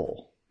at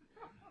all,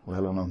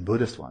 let alone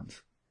Buddhist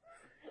ones.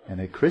 And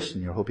a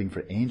Christian, you're hoping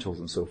for angels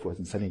and so forth,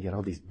 and suddenly you get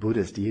all these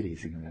Buddhist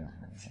deities.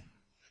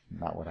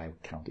 Not what I'm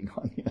counting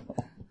on,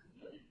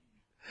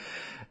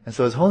 And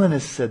so His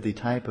Holiness said the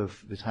type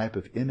of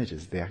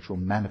images, the actual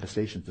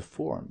manifestations, the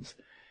forms,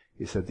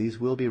 he said these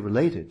will be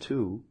related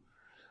to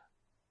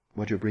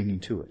what you're bringing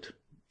to it.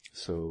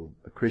 So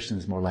a Christian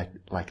is more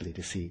likely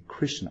to see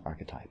Christian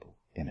archetypal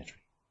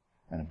imagery,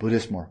 and a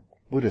Buddhist more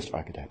Buddhist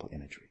archetypal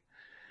imagery.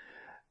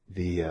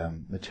 The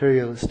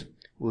materialist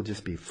will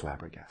just be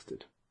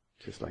flabbergasted.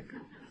 Just like,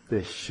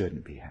 this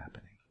shouldn't be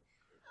happening.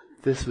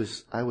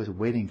 I was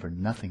waiting for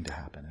nothing to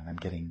happen, and I'm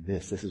getting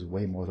this. This is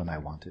way more than I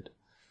wanted.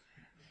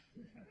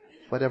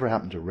 Whatever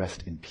happened to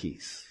rest in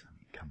peace? I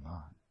mean, come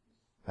on.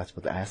 That's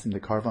what I asked them to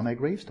carve on my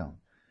gravestone.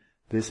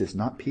 This is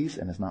not peace,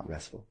 and it's not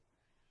restful.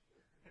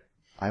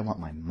 I want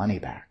my money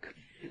back.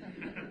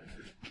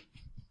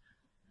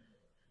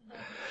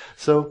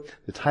 So,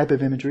 the type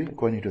of imagery,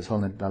 according to His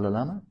Holiness Dalai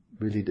Lama,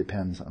 really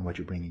depends on what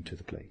you're bringing to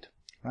the plate.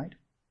 Right?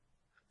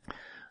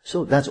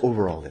 So that's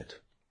overall it.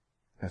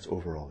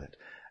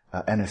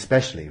 And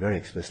especially, very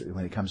explicitly,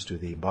 when it comes to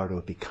the bardo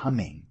of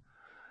becoming,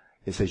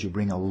 it says you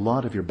bring a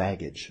lot of your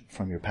baggage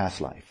from your past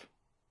life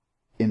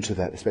into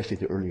that, especially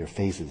the earlier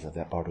phases of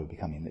that bardo of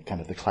becoming, kind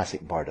of the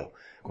classic bardo,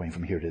 going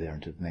from here to there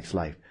into the next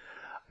life.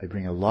 I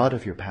bring a lot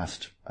of your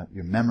past,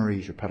 your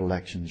memories, your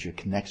predilections, your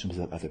connections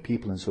with other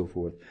people and so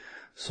forth.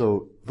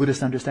 So,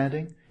 Buddhist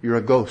understanding, you're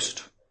a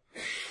ghost,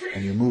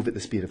 and you move at the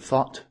speed of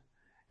thought,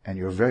 and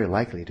you're very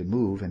likely to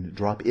move and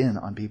drop in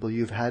on people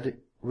you've had a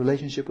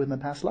relationship with in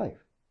the past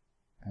life.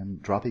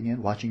 And dropping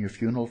in, watching your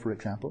funeral, for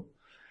example,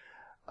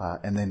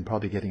 and then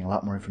probably getting a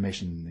lot more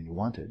information than you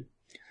wanted,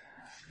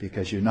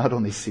 because you not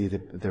only see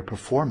their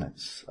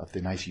performance of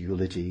the nice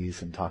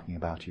eulogies and talking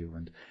about you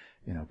and,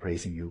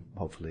 praising you,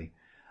 hopefully,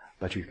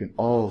 but you can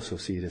also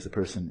see it as the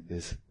person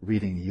is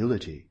reading the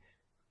eulogy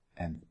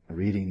and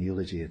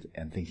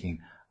thinking,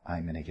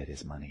 I'm going to get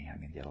his money. I'm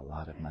going to get a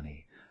lot of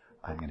money.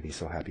 I'm going to be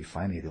so happy.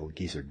 Finally, the old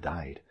geezer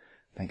died.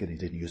 Thank God he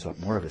didn't use up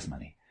more of his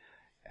money.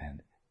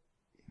 And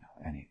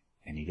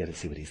you get to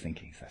see what he's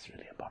thinking. So that's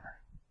really a bummer.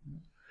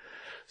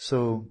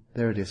 So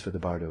there it is for the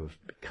bardo of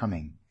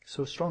becoming,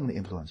 so strongly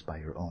influenced by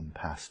your own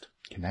past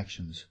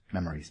connections,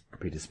 memories,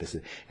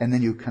 predisposition. And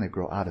then you kind of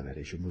grow out of it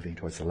as you're moving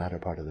towards the latter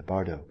part of the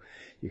bardo.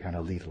 You kind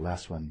of leave the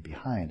last one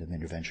behind, and then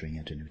you're venturing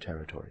into new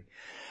territory.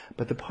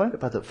 But the part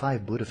about the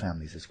 5 Buddha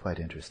families is quite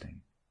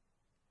interesting.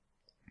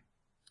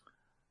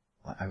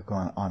 I've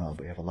gone on,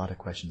 but we have a lot of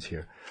questions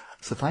here.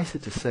 Suffice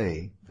it to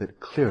say that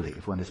clearly,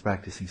 if one is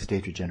practicing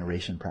state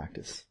regeneration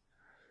practice,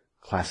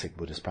 classic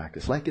Buddhist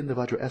practice, like in the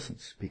Vajra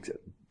Essence, speaks in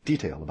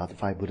detail about the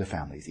 5 Buddha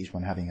families, each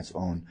one having its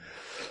own,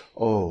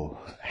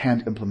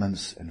 hand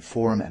implements and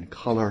form and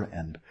color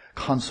and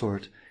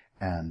consort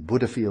and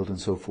Buddha field and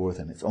so forth,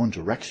 and its own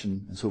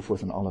direction and so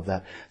forth and all of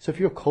that. So if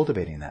you're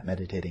cultivating that,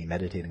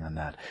 meditating on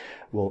that,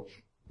 well,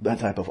 that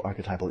type of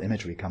archetypal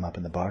imagery come up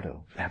in the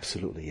bardo.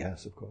 Absolutely,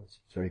 yes, of course.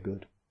 It's very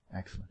good.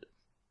 Excellent.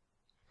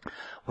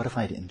 What I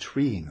find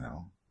intriguing,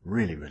 though,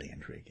 really, really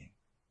intriguing,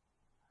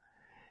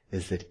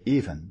 is that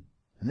even,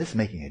 and this is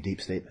making a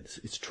deep statement,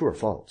 it's true or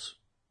false,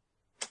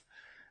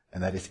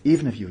 and that is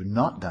even if you've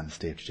not done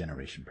state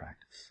regeneration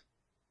practice,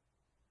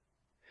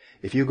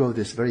 if you go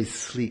this very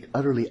sleek,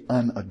 utterly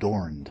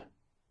unadorned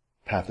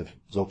path of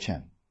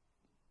Dzogchen,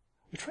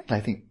 which frankly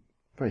I think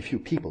very few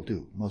people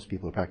do. Most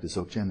people who practice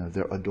Dzogchen,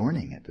 they're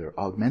adorning it, they're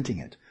augmenting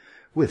it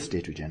with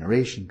state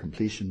regeneration,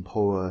 completion,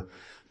 Poa,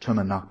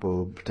 Terma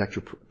Nakpo,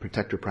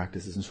 protector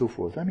practices and so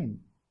forth. I mean,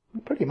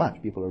 pretty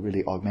much people are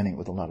really augmenting it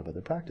with a lot of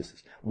other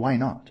practices. Why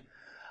not?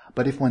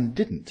 But if one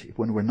didn't, if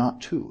one were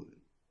not to,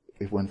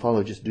 if one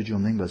followed just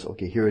Dujun Lingla's,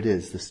 okay, here it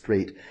is, the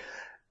straight,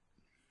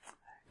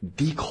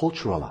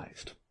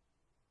 deculturalized.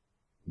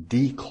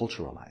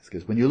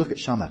 Because when you look at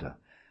shamatha,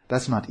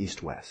 that's not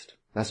East-West.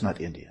 That's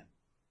not Indian.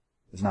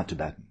 It's not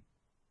Tibetan.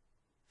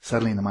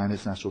 Settling the mind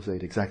is natural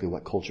state, exactly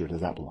what culture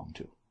does that belong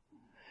to?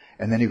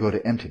 And then you go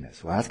to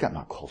emptiness. Well, that's got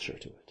no culture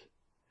to it.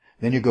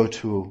 Then you go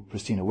to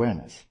pristine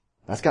awareness.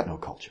 That's got no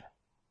culture.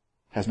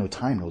 Has no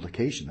time, no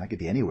location. That could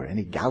be anywhere,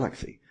 any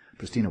galaxy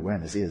Pristine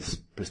awareness is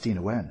pristine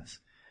awareness.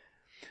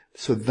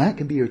 So that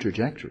can be your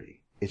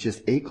trajectory. It's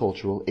just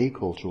acultural,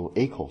 acultural,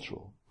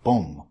 acultural.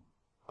 Boom.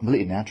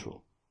 Completely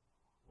natural.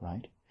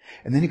 Right?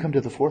 And then you come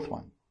to the fourth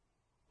one,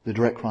 the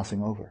direct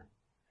crossing over.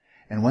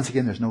 And once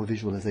again, there's no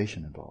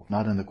visualization involved,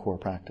 not in the core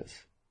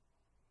practice.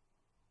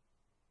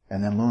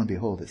 And then lo and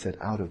behold, it said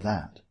out of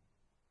that,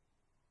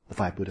 the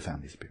 5 Buddha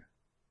families appear.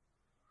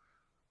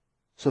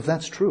 So if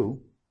that's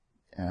true,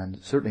 and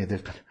certainly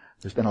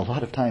there's been a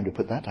lot of time to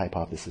put that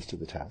hypothesis to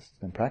the test, it's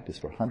been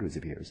practiced for hundreds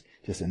of years,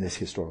 just in this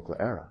historical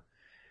era.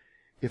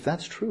 If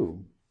that's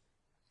true,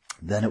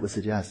 then it would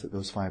suggest that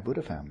those 5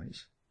 Buddha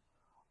families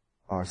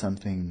are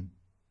something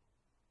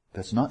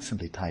that's not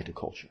simply tied to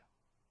culture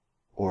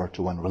or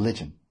to one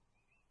religion.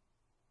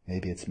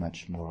 Maybe it's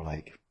much more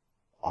like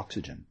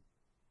oxygen,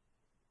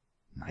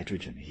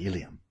 nitrogen,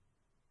 helium,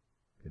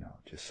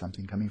 just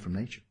something coming from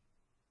nature.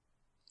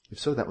 If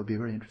so, that would be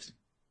very interesting,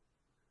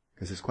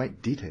 because it's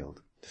quite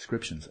detailed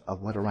descriptions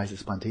of what arises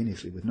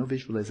spontaneously with no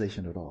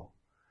visualization at all,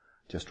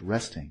 just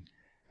resting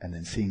and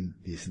then seeing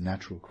these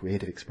natural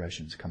creative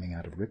expressions coming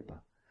out of Rigpa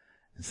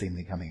and seeing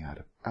them coming out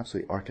of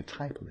absolutely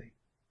archetypally.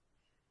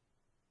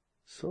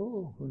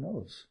 So, who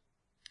knows?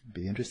 It'd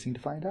be interesting to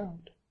find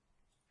out.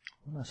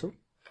 So,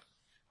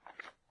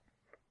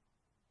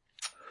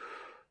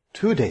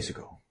 2 days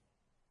ago,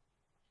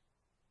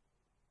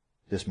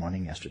 this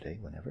morning, yesterday,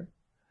 whenever,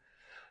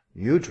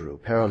 you drew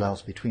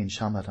parallels between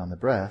shamatha on the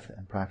breath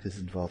and practices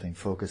involving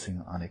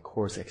focusing on a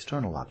coarse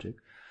external object,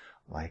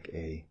 like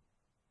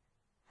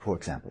for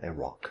example, a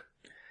rock,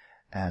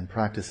 and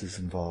practices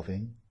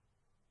involving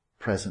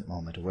present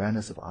moment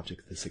awareness of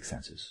objects of the 6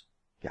 senses.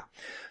 Yeah.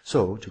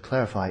 So, to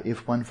clarify,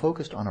 if one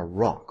focused on a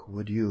rock,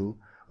 would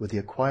the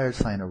acquired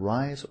sign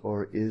arise,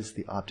 or is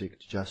the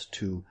object just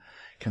too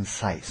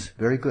concise?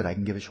 Very good. I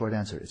can give a short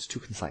answer. It's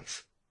too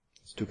concise.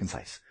 It's too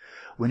concise.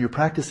 When you're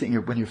practicing,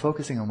 when you're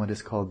focusing on what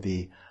is called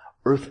the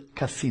earth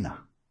kasina,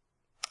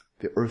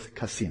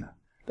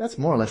 that's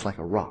more or less like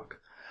a rock.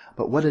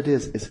 But what it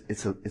is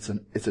it's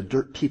a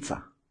dirt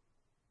pizza.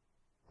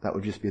 That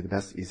would just be the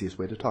best, easiest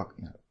way to talk.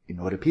 You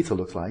know what a pizza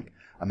looks like.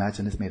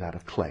 Imagine it's made out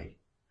of clay.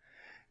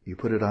 You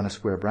put it on a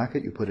square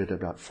bracket, you put it at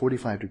about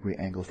 45-degree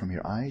angle from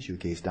your eyes, you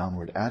gaze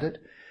downward at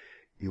it.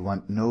 You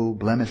want no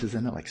blemishes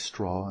in it, like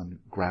straw and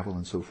gravel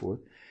and so forth.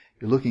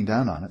 You're looking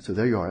down on it, so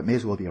there you are. It may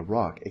as well be a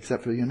rock,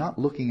 except for you're not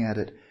looking at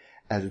it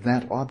as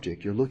that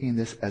object. You're looking at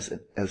this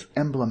as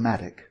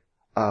emblematic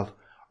of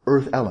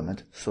earth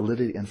element,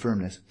 solidity and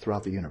firmness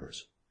throughout the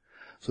universe.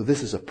 So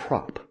this is a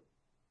prop.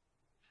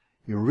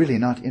 You're really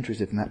not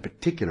interested in that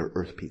particular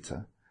earth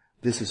pizza.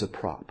 This is a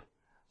prop.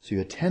 So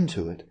you attend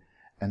to it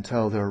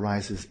until there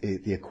arises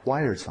the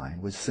acquired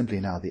sign, which is simply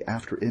now the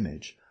after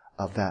image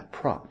of that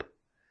prop.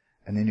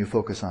 And then you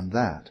focus on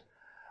that.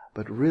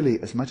 But really,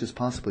 as much as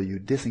possible, you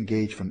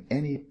disengage from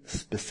any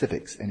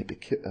specifics, any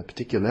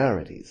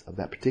particularities of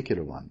that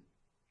particular one.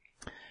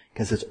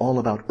 Because it's all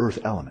about earth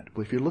element.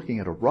 But if you're looking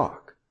at a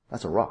rock,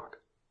 that's a rock.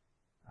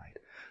 Right?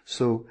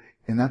 So,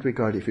 in that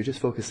regard, if you're just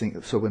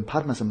focusing, so when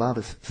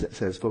Padmasambhava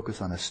says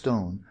focus on a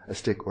stone, a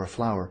stick, or a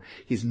flower,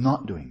 he's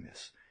not doing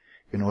this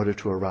in order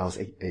to arouse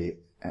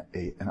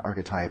an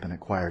archetype, an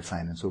acquired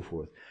sign, and so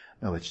forth.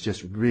 No, it's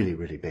just really,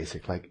 really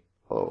basic. Like,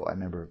 I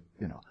remember,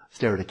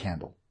 stare at a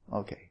candle.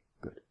 Okay,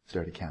 good.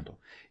 Stare at a candle.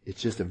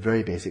 It's just a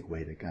very basic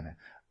way to kind of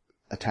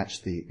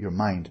attach your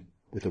mind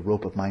with a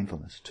rope of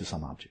mindfulness to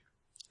some object.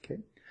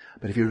 Okay?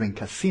 But if you're doing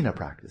kasina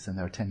practice, and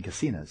there are 10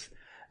 kasinas,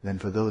 then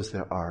for those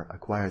there are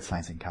acquired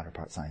signs and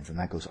counterpart signs, and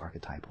that goes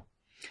archetypal.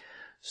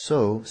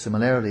 So,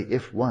 similarly,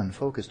 if one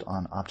focused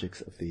on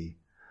objects of the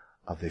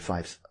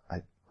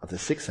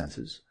 6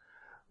 senses,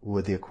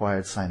 would the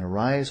acquired sign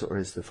arise, or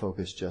is the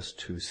focus just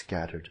too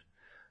scattered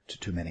to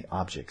too many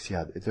objects?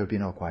 Yeah, there would be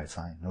no acquired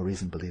sign. No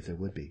reason to believe there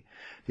would be.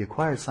 The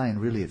acquired sign,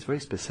 really, it's very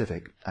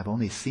specific. I've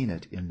only seen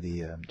it in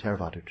the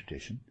Theravada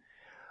tradition,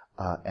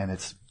 and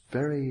it's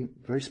very,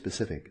 very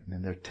specific. I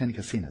mean, there are 10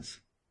 kasinas.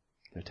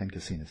 There are 10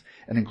 kasinas.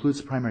 And includes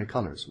the primary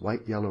colors,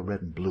 white, yellow,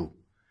 red, and blue.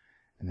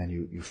 And then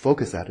you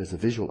focus that as a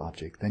visual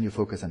object, then you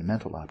focus on a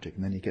mental object,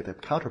 and then you get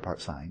that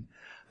counterpart sign,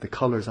 the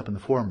colors up in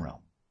the form realm.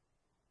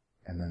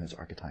 And then it's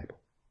archetypal.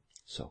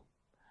 So,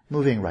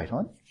 moving right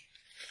on.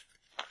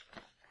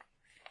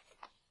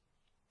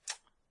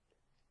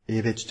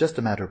 If it's just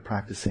a matter of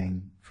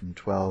practicing from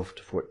 12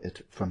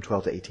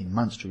 to 18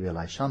 months to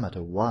realize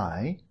shamatha,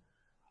 why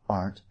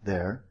aren't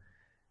there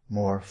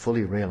more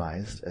fully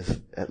realized,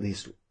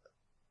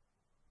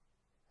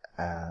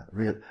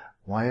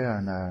 why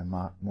aren't there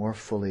more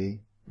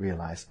fully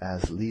realized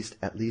as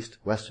at least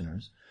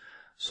Westerners?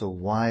 So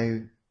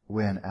why,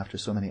 when after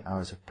so many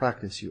hours of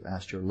practice you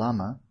asked your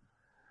Lama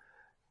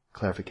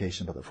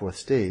clarification about the 4th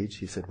stage,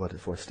 he said, what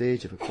is 4th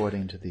stage? If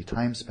according to the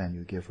time span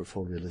you give for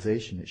full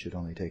realization, it should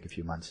only take a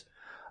few months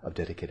of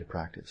dedicated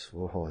practice.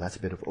 Whoa, that's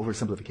a bit of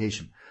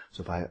oversimplification.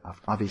 So if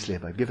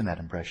I've given that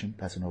impression,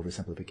 that's an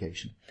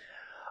oversimplification.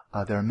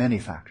 There are many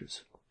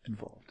factors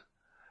involved.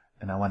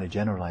 And I want to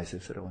generalize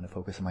this, I don't want to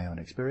focus on my own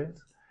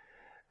experience.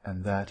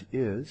 And that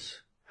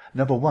is,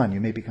 number one, you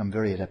may become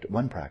very adept at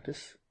one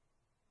practice,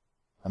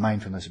 a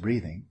mindfulness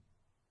breathing,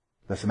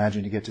 let's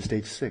imagine you get to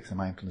stage 6, a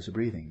mindfulness of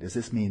breathing. Does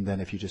this mean then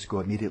if you just go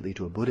immediately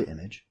to a Buddha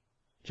image,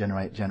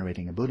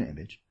 generating a Buddha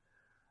image,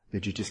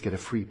 that you just get a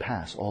free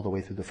pass all the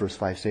way through the first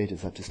 5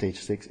 stages up to stage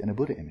 6 in a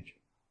Buddha image?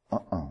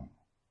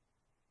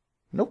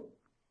 Nope.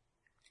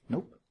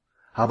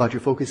 How about you're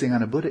focusing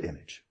on a Buddha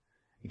image?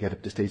 You get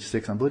up to stage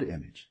 6 on Buddha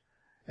image.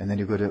 And then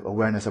you go to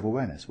awareness of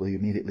awareness. Will you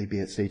immediately be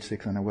at stage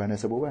 6 on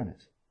awareness of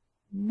awareness?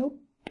 Nope.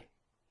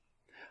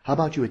 How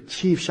about you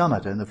achieve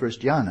shamatha in the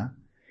first jhana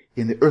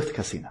in the earth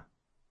kasina?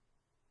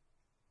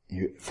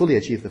 You fully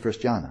achieve the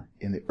first jhana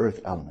in the earth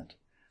element.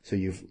 So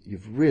you've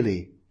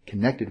really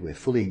connected with,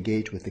 fully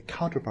engaged with the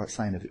counterpart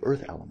sign of the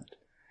earth element.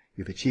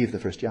 You've achieved the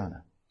first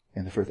jhana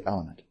in the first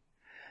element.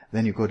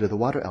 Then you go to the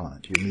water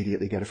element. You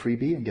immediately get a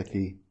freebie and get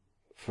the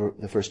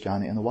first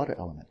jhana in the water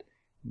element.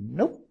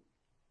 Nope.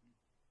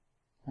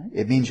 Right?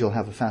 It means you'll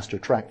have a faster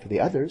track for the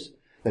others.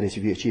 That is,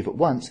 if you achieve it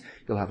once,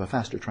 you'll have a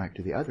faster track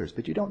to the others,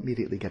 but you don't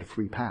immediately get a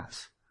free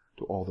pass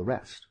to all the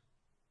rest.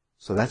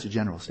 So that's a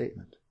general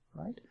statement,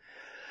 right?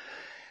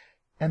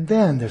 And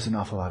then there's an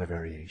awful lot of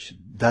variation.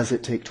 Does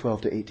it take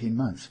 12 to 18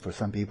 months? For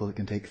some people it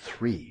can take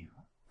 3.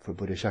 For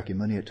Buddha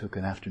Shakyamuni it took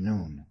an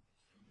afternoon.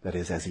 That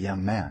is, as a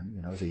young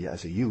man,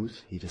 as a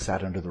youth, he just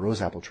sat under the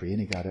rose apple tree and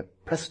he got it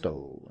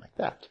presto, like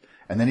that.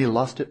 And then he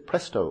lost it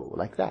presto,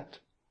 like that.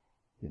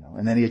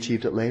 And then he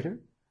achieved it later.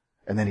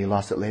 And then he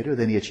lost it later,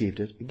 then he achieved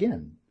it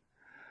again.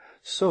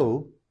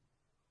 So,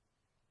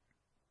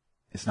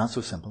 it's not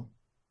so simple.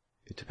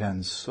 It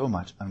depends so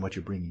much on what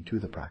you're bringing to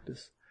the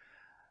practice.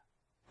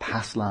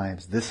 Past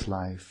lives, this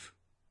life,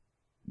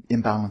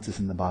 imbalances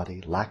in the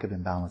body, lack of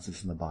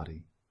imbalances in the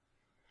body.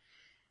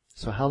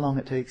 So how long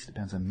it takes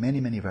depends on many,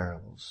 many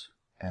variables,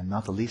 and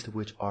not the least of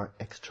which are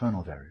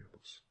external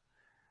variables.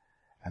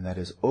 And that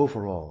is,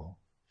 overall,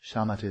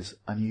 shamatha is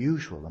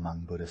unusual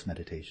among Buddhist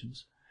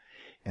meditations,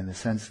 in the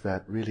sense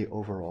that really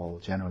overall,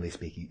 generally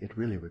speaking, it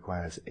really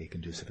requires a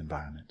conducive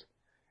environment.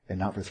 And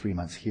not for 3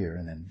 months here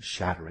and then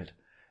shatter it,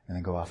 and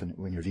then go off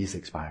when your visa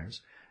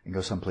expires, and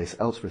go someplace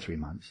else for 3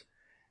 months,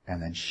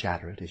 and then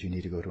shatter it as you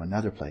need to go to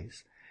another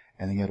place,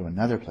 and then go to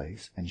another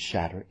place and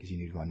shatter it because you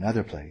need to go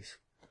another place.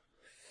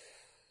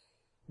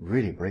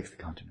 Really breaks the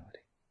continuity.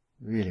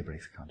 Really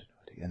breaks the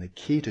continuity. And the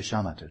key to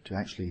shamatha, to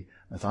actually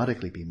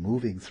methodically be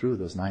moving through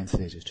those 9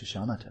 stages to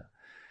shamatha,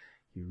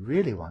 you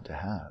really want to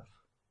have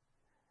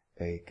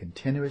a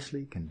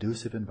continuously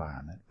conducive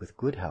environment with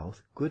good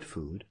health, good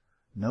food,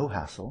 no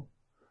hassle,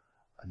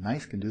 a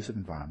nice conducive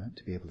environment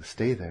to be able to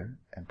stay there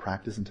and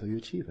practice until you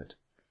achieve it.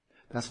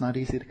 That's not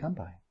easy to come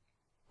by.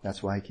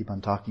 That's why I keep on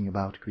talking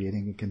about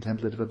creating a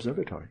contemplative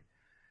observatory.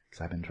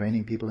 Because I've been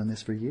training people in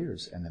this for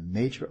years, and the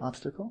major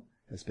obstacle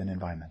has been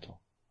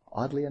environmental.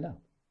 Oddly enough.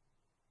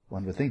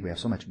 One would think we have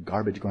so much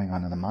garbage going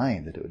on in the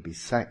mind that it would be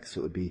sex,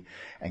 it would be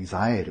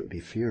anxiety, it would be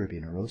fear, it would be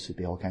neurosis, it would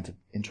be all kinds of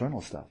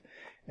internal stuff.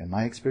 In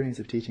my experience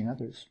of teaching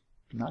others,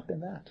 not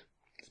been that.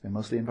 It's been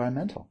mostly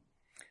environmental.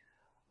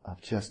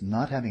 Of just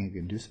not having a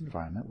conducive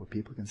environment where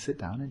people can sit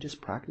down and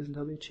just practice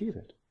until they achieve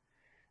it.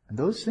 And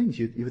those things,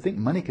 you would think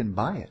money can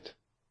buy it.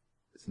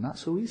 It's not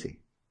so easy.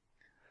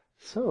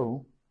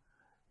 So,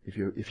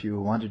 if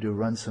you wanted to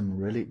run some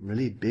really,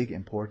 really big,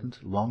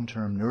 important,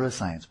 long-term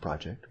neuroscience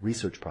project,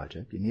 research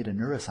project, you need a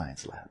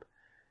neuroscience lab.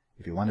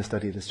 If you want to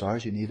study the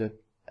stars, you need an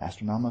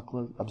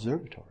astronomical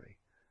observatory,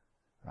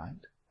 right?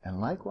 And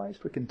likewise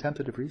for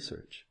contemplative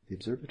research, the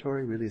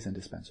observatory really is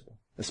indispensable,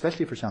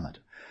 especially for shamatha.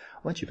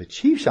 Once you've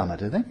achieved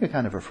shamatha, then you're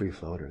kind of a free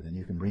floater. Then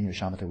you can bring your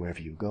shamatha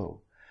wherever you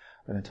go.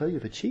 But until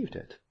you've achieved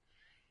it,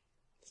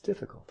 it's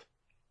difficult.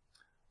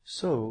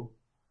 So,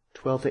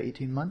 12 to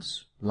 18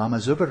 months, Lama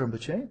Zopa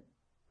Rinpoche,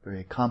 very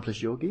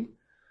accomplished yogi.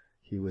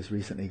 He was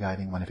recently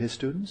guiding one of his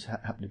students,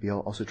 happened to be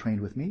also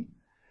trained with me,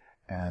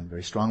 and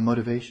very strong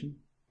motivation,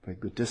 very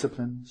good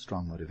discipline,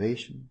 strong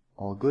motivation,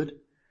 all good.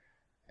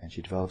 And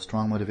she developed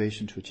strong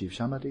motivation to achieve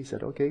shamatha. He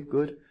said, okay,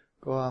 good,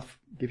 go off,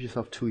 give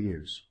yourself 2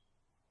 years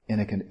in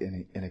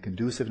a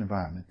conducive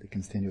environment that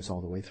continues all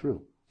the way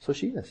through. So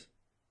she is.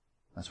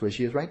 That's where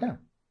she is right now.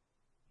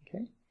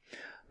 Okay?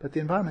 But the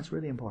environment's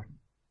really important.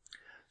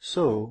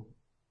 So,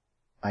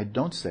 I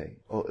don't say,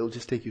 oh, it'll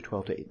just take you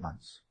 12 to 8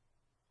 months.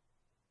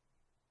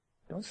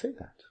 Don't say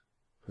that.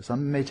 For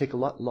some it may take a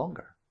lot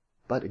longer.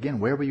 But again,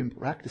 where were you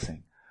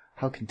practicing?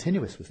 How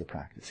continuous was the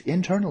practice?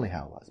 Internally,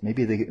 how it was?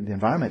 Maybe the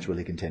environment's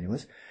really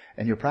continuous,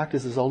 and your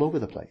practice is all over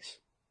the place.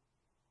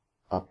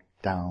 Up,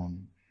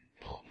 down.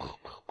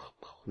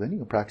 Then you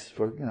can practice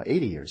for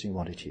 80 years and you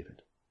won't achieve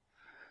it.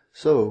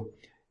 So,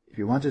 if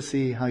you want to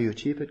see how you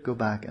achieve it, go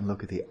back and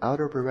look at the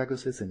outer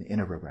prerequisites and the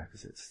inner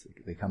prerequisites.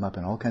 They come up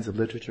in all kinds of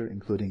literature,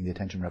 including the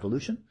Attention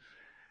Revolution.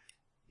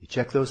 You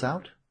check those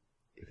out.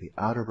 If the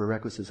outer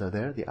prerequisites are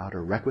there, the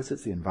outer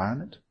requisites, the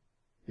environment,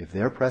 if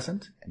they're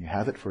present, and you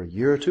have it for a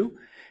year or 2,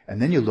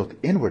 and then you look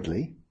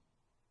inwardly,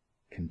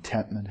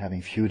 contentment,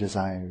 having few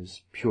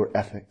desires, pure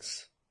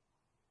ethics,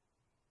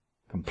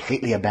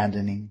 completely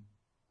abandoning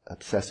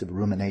obsessive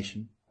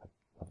rumination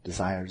of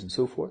desires and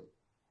so forth,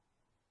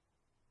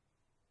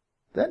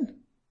 then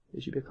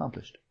it should be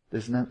accomplished.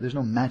 There's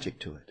no magic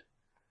to it.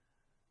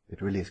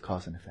 It really is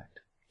cause and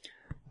effect.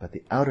 But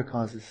the outer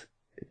causes,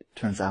 it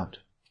turns out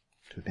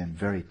to have been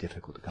very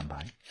difficult to come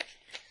by.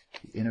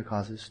 The inner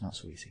causes, not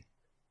so easy.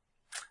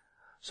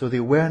 So the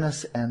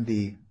awareness and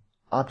the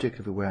object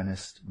of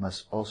awareness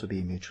must also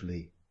be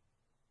mutually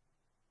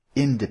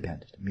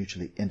independent.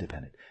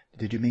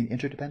 Did you mean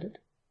interdependent?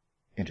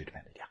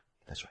 Interdependent, yeah,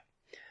 that's right.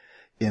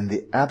 In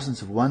the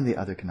absence of one, the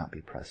other cannot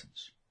be present.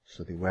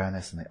 So the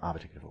awareness and the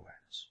object of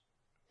awareness.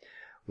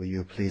 Will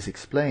you please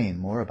explain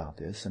more about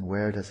this, and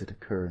where does it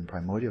occur in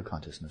primordial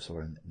consciousness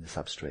or in the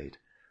substrate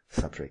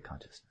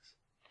consciousness?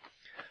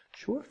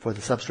 Sure, for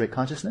the substrate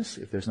consciousness,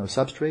 if there's no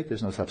substrate,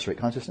 there's no substrate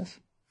consciousness.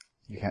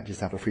 You can't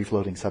just have a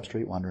free-floating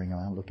substrate wandering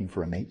around looking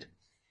for a mate.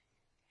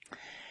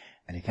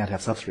 And you can't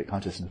have substrate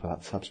consciousness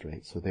without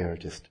substrate, so they're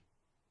just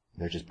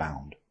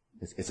bound.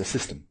 It's a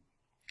system.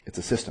 It's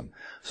a system.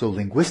 So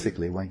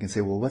linguistically, one can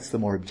say, well, what's the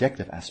more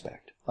objective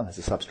aspect? Well, that's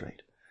a substrate.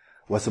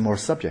 What's the more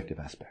subjective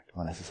aspect?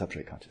 Well, that's a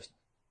substrate consciousness.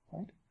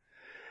 Right?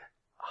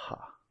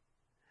 Aha.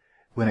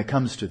 When it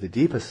comes to the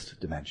deepest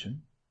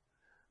dimension,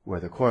 where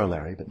the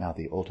corollary, but now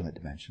the ultimate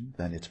dimension,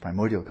 then it's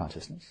primordial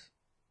consciousness.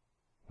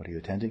 What are you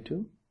attending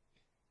to?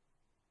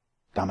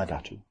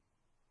 Dhammadhatu.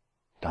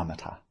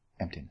 Dhammata.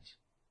 Emptiness.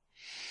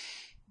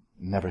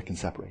 Never can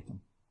separate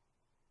them.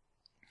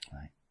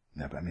 Right?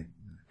 Never. I mean,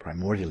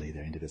 primordially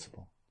they're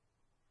indivisible.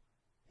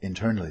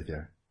 Internally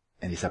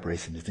any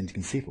separation is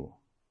inconceivable.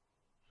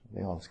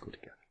 They always go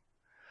together.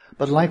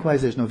 But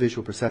likewise, there's no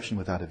visual perception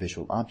without a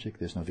visual object.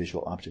 There's no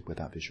visual object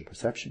without visual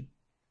perception.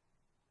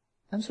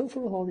 And so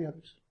for all the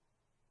others.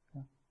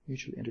 Yeah,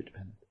 mutually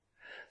interdependent.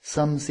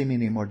 Some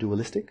seemingly more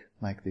dualistic,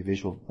 like the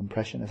visual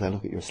impression as I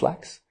look at your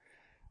slacks.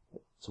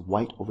 It's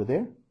white over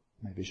there.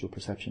 My visual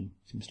perception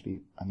seems to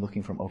be, I'm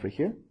looking from over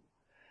here.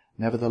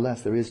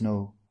 Nevertheless, there is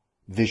no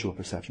visual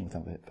perception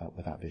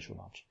without visual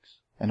objects.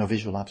 And no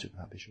visual object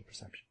without visual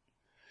perception.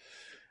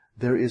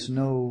 There is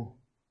no...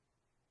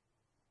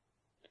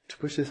 To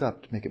push this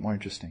up, to make it more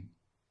interesting,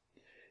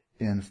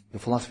 in the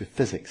philosophy of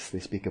physics, they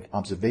speak of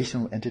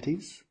observational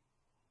entities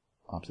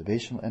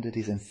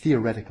and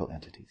theoretical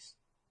entities.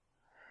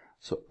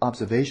 So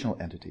observational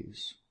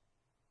entities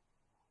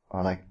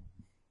are like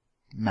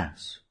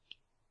mass.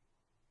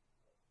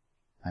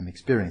 I'm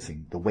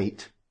experiencing the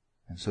weight,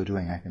 and so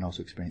doing I can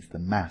also experience the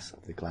mass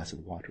of the glass of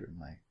water in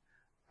my...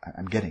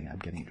 I'm getting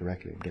it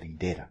directly, I'm getting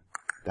data.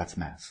 That's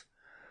mass.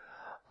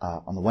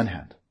 On the one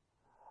hand.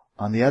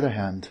 On the other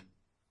hand,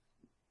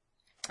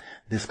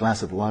 this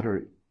glass of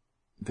water,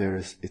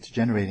 it's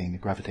generating a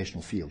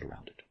gravitational field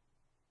around it.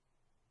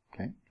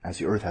 Okay? As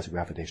the earth has a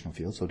gravitational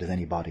field, so does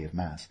any body of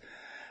mass.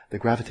 The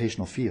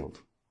gravitational field,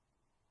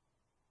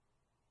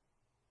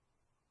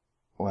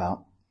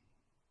 well,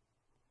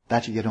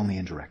 that you get only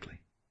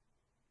indirectly.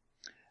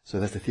 So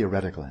that's the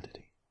theoretical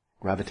entity.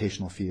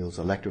 Gravitational fields,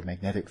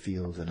 electromagnetic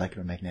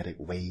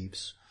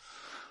waves,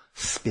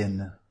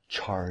 spin,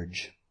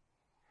 charge.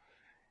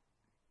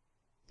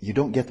 You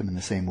don't get them in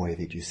the same way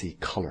that you see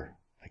color,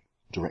 like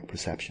direct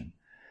perception.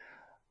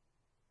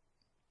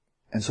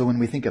 And so when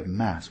we think of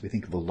mass, we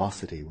think of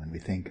velocity. When we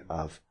think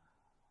of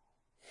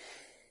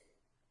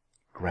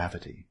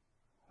gravity,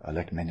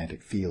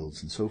 electromagnetic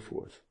fields, and so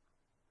forth,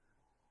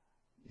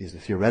 these are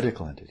the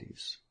theoretical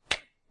entities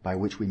by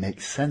which we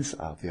make sense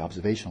of the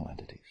observational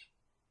entities.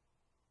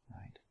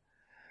 Right?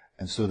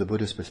 And so the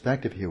Buddhist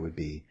perspective here would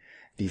be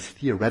these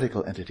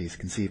theoretical entities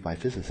conceived by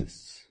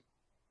physicists.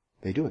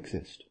 They do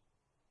exist,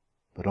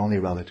 but only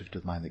relative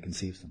to the mind that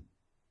conceives them.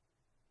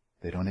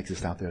 They don't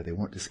exist out there. They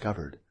weren't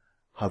discovered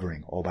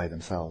hovering all by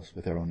themselves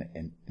with their own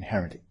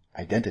inherent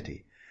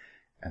identity,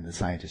 and the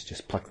scientists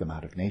just pluck them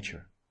out of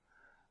nature.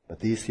 But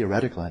these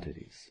theoretical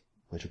entities,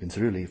 which are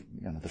considered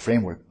the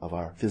framework of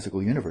our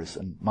physical universe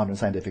and modern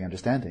scientific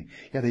understanding,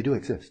 yeah, they do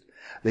exist.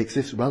 They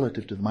exist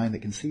relative to the mind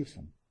that conceives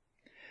them.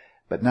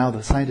 But now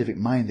the scientific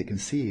mind that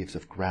conceives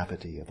of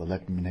gravity, of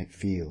electromagnetic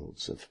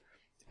fields, of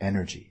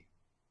energy,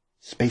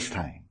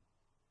 space-time,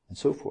 and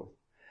so forth,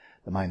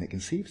 the mind that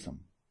conceives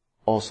them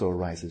also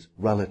arises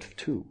relative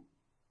to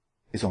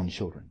its own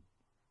children.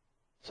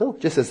 So,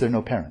 just as there are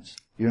no parents,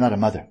 you're not a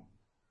mother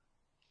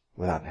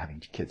without having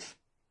kids.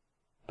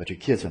 But your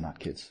kids are not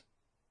kids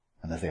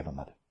unless they have a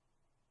mother.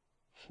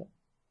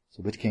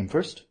 So which came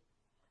first?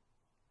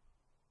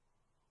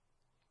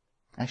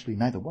 Actually,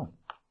 neither one.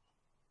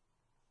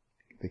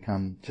 They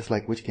come just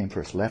like which came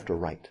first, left or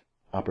right,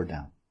 up or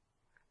down.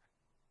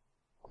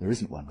 There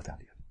isn't one without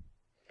the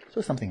other.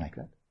 So something like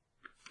that.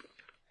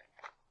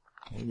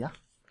 Oh, yeah.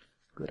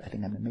 Good. I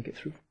think I'm going to make it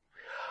through.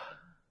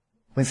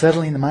 When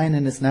settling the mind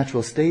in its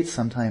natural state,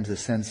 sometimes the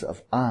sense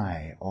of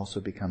I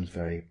also becomes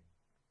very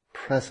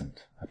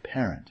present,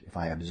 apparent. If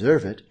I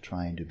observe it,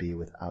 trying to be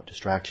without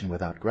distraction,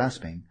 without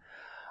grasping,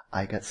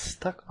 I get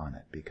stuck on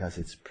it because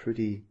it's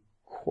pretty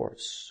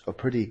coarse or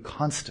pretty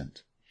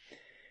constant.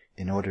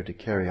 In order to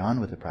carry on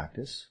with the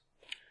practice,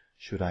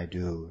 should I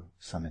do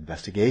some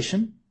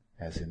investigation,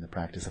 as in the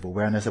practice of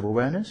awareness,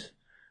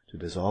 to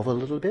dissolve a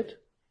little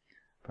bit?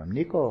 From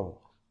Nico.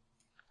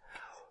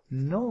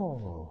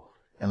 No.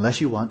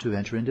 Unless you want to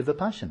enter into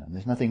vipassana. And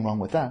there's nothing wrong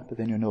with that, but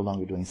then you're no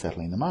longer doing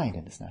settling the mind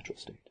in its natural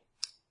state.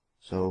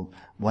 So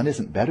one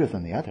isn't better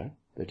than the other.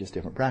 They're just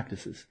different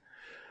practices.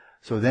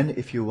 So then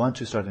if you want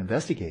to start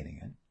investigating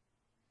it,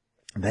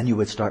 then you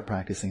would start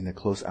practicing the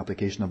close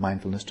application of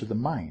mindfulness to the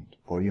mind.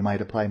 Or you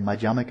might apply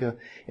Madhyamaka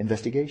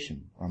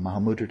investigation or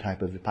Mahamudra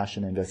type of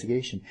Vipassana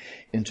investigation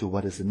into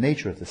what is the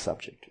nature of the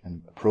subject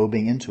and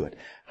probing into it.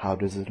 How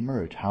does it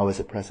emerge? How is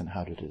it present?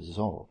 How did it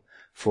dissolve?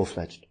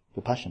 Full-fledged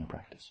Vipassana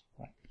practice.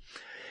 Right?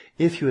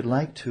 If you would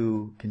like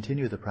to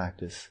continue the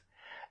practice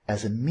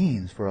as a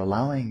means for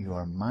allowing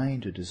your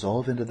mind to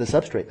dissolve into the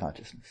substrate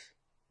consciousness,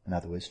 in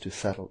other words, to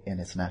settle in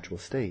its natural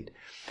state,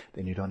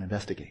 then you don't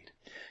investigate.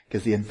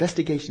 Because the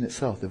investigation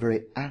itself, the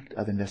very act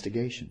of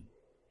investigation,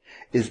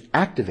 is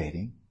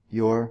activating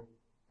your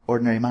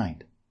ordinary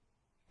mind.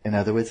 In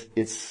other words,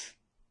 it's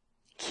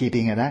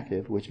keeping it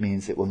active, which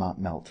means it will not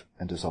melt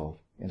and dissolve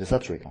into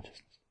substrate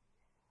consciousness.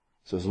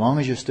 So as long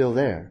as you're still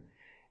there,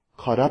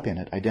 caught up in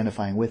it,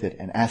 identifying with it,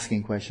 and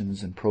asking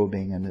questions and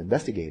probing and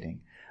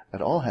investigating,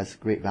 that all has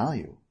great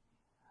value.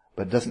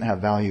 But it doesn't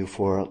have value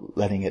for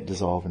letting it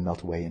dissolve and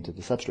melt away into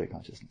the substrate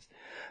consciousness.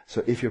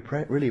 So if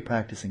you're really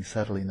practicing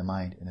settling the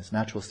mind in its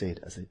natural state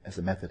as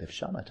a method of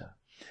shamatha,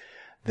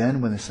 then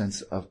when the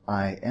sense of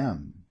I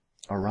am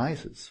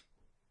arises,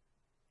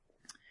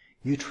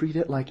 you treat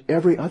it like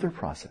every other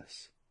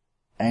process.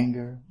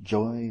 Anger,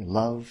 joy,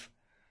 love,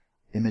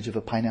 image of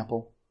a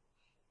pineapple,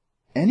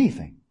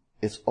 anything.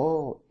 It's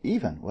all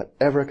even,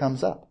 whatever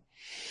comes up.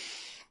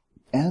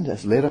 And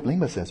as Lerab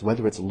Lingpa says,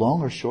 whether it's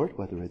long or short,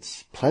 whether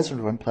it's pleasant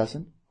or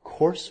unpleasant,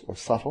 coarse or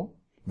subtle,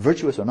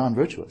 virtuous or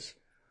non-virtuous,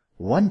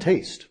 one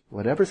taste,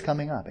 whatever's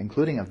coming up,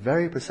 including a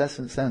very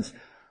persistent sense,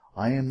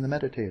 I am the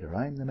meditator,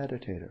 I am the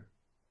meditator.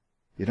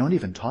 You don't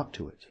even talk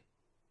to it.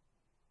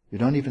 You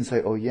don't even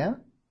say, oh yeah?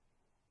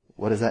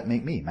 What does that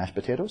make me? Mashed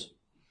potatoes?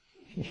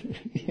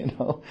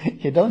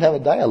 You don't have a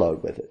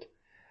dialogue with it.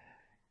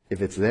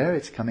 If it's there,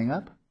 it's coming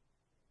up.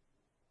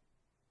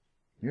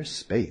 You're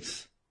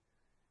space.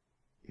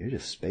 You're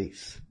just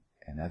space.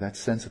 And now that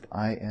sense of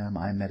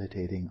I'm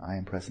meditating, I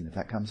am present, if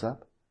that comes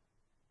up,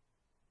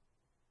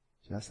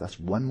 that's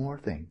one more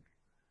thing.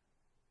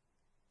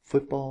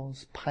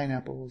 Footballs,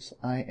 pineapples,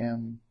 I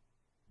am,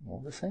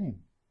 all the same.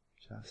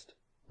 Just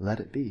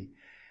let it be.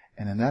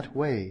 And in that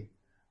way,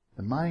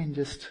 the mind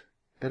just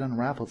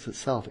unravels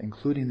itself,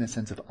 including the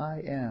sense of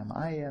I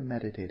am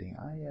meditating,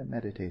 I am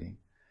meditating.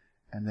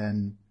 And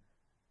then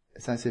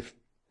it's as if,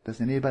 does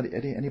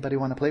anybody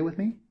want to play with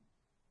me?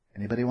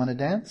 Anybody want to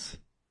dance?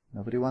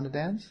 Nobody want to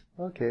dance?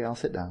 Okay, I'll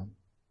sit down.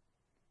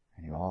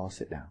 And you all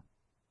sit down.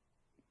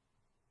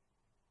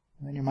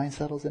 And then your mind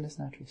settles in its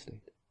natural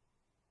state.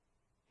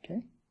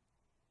 Okay?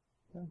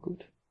 Yeah,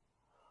 good.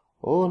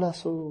 Hola,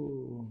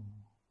 so.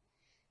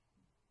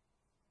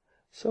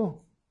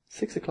 So,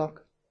 6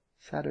 o'clock,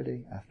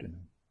 Saturday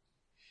afternoon.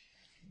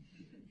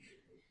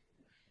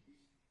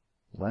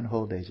 One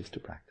whole day just to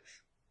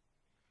practice.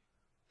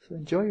 So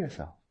enjoy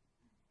yourself.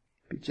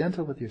 Be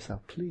gentle with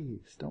yourself,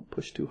 please. Don't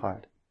push too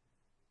hard.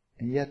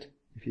 And yet,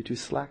 if you're too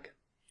slack,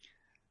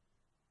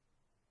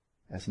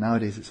 as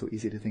nowadays it's so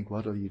easy to think,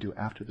 what will you do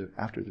after the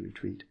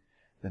retreat?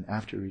 Then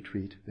after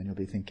retreat, then you'll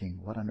be thinking,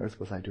 what on earth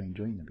was I doing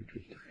during the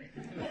retreat?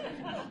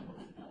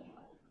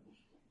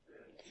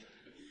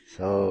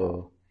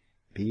 So,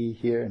 be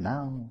here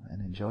now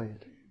and enjoy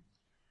it.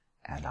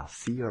 And I'll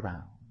see you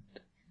around.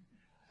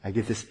 I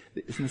give this,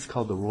 isn't this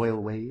called the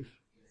royal wave?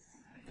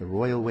 The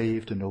royal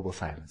wave to noble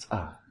silence.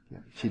 Ah, yeah,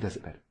 she does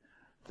it better.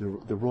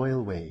 The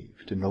royal wave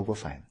to noble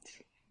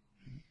silence.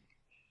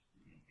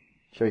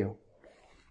 Cheerio.